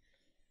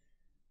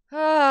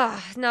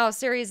 No,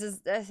 series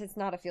is, it's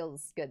not a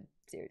feels good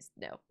series.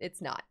 No,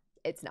 it's not.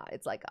 it's not.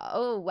 It's like,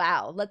 oh,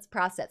 wow, let's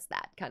process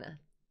that kind of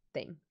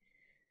thing.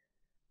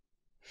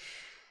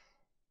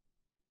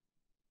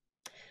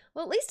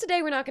 Well, at least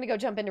today we're not going to go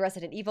jump into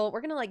Resident Evil. We're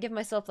going to, like, give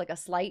myself, like, a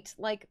slight,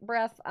 like,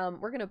 breath.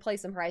 We're going to play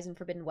some Horizon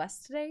Forbidden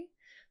West today.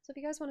 So if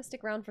you guys want to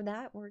stick around for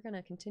that, we're going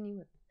to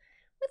continue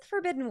with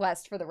Forbidden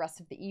West for the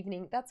rest of the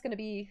evening. That's going to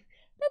be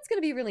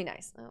really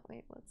nice. Oh,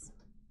 wait,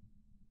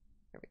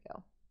 there we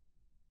go.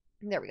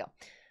 There we go.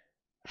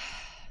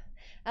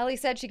 Ellie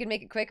said she could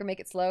make it quick or make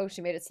it slow.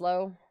 She made it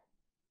slow.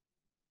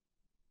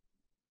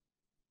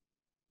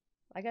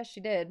 I guess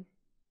she did.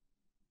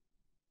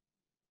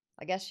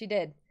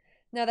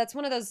 No, that's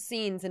one of those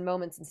scenes and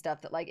moments and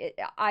stuff that, like,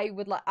 I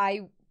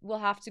will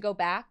have to go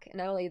back,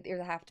 and I will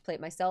either have to play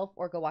it myself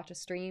or go watch a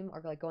stream or,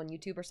 like, go on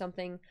YouTube or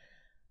something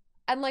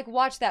and, like,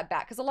 watch that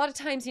back. Because a lot of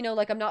times, you know,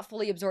 like, I'm not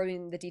fully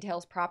absorbing the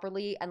details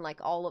properly and,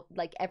 like, all of,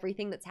 like,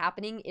 everything that's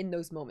happening in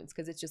those moments.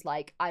 Because it's just,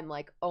 like, I'm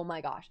like, oh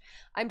my gosh.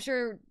 I'm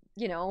sure,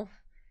 you know,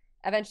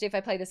 eventually if I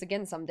play this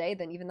again someday,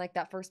 then even, like,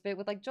 that first bit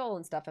with, like, Joel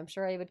and stuff, I'm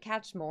sure I would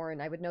catch more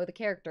and I would know the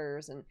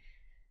characters and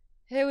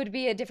it would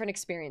be a different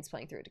experience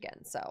playing through it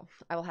again. So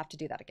I will have to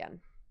do that again.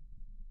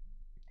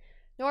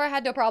 Nora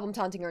had no problem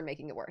taunting her and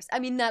making it worse. I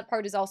mean, that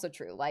part is also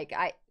true. Like,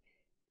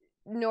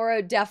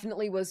 Nora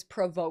definitely was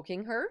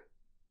provoking her.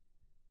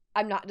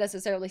 I'm not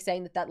necessarily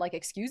saying that like,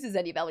 excuses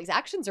any of Ellie's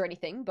actions or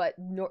anything, but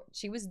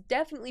she was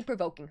definitely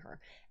provoking her.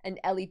 And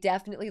Ellie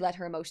definitely let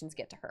her emotions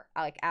get to her.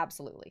 Like,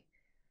 absolutely.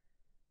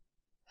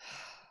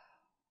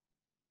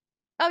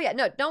 Oh yeah,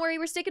 no, don't worry,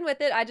 we're sticking with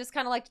it. I just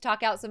kind of like to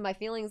talk out some of my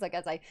feelings, like,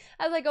 as I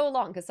go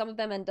along, because some of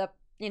them end up,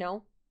 you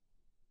know,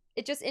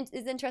 it just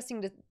is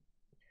interesting to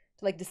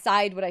like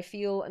decide what I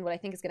feel and what I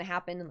think is going to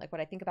happen and like what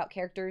I think about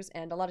characters,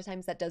 and a lot of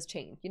times that does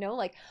change, you know?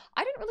 Like,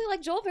 I didn't really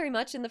like Joel very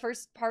much in the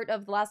first part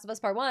of The Last of Us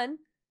Part 1.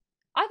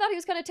 I thought he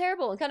was kind of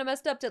terrible and kind of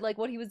messed up to like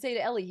what he would say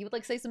to Ellie. He would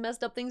like say some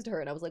messed up things to her,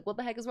 and I was like, what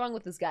the heck is wrong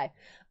with this guy?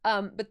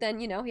 But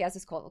then, you know, he has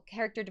this cool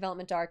character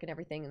development arc and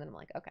everything, and then I'm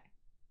like, okay.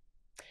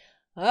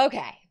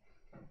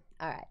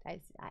 All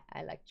right,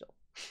 I like Joel.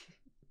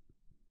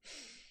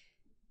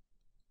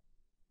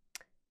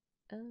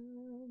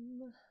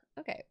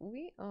 Okay,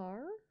 we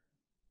are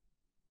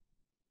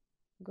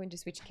going to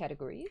switch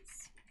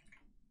categories.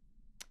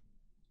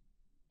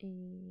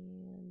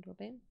 And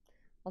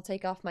I'll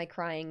take off my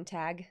crying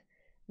tag.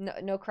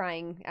 No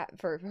crying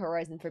for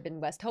Horizon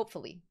Forbidden West,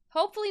 hopefully.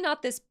 Hopefully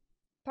not this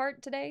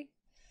part today.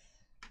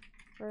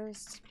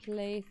 First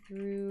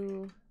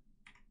playthrough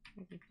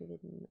Horizon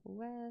Forbidden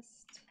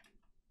West.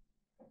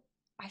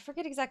 I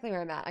forget exactly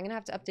where I'm at. I'm gonna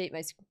have to update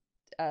my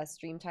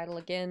stream title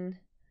again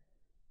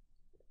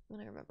when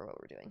I remember what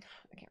we're doing.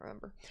 I can't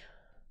remember.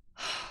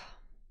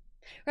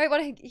 Right, I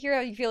want to hear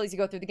how you feel as you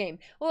go through the game.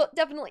 Well,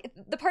 definitely,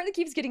 the part that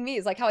keeps getting me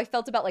is like how I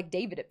felt about like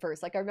David at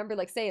first. Like, I remember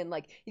like saying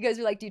like, you guys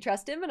were like, do you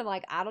trust him? And I'm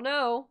like, I don't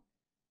know.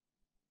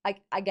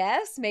 I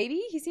guess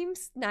maybe he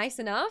seems nice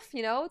enough,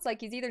 you know. It's like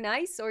he's either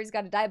nice or he's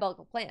got a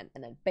diabolical plan,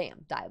 and then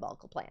bam,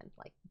 diabolical plan,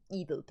 like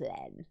evil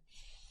plan.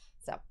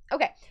 So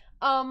okay,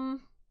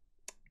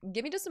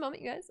 give me just a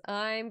moment, you guys.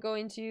 I'm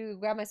going to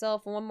grab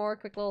myself one more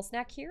quick little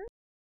snack here.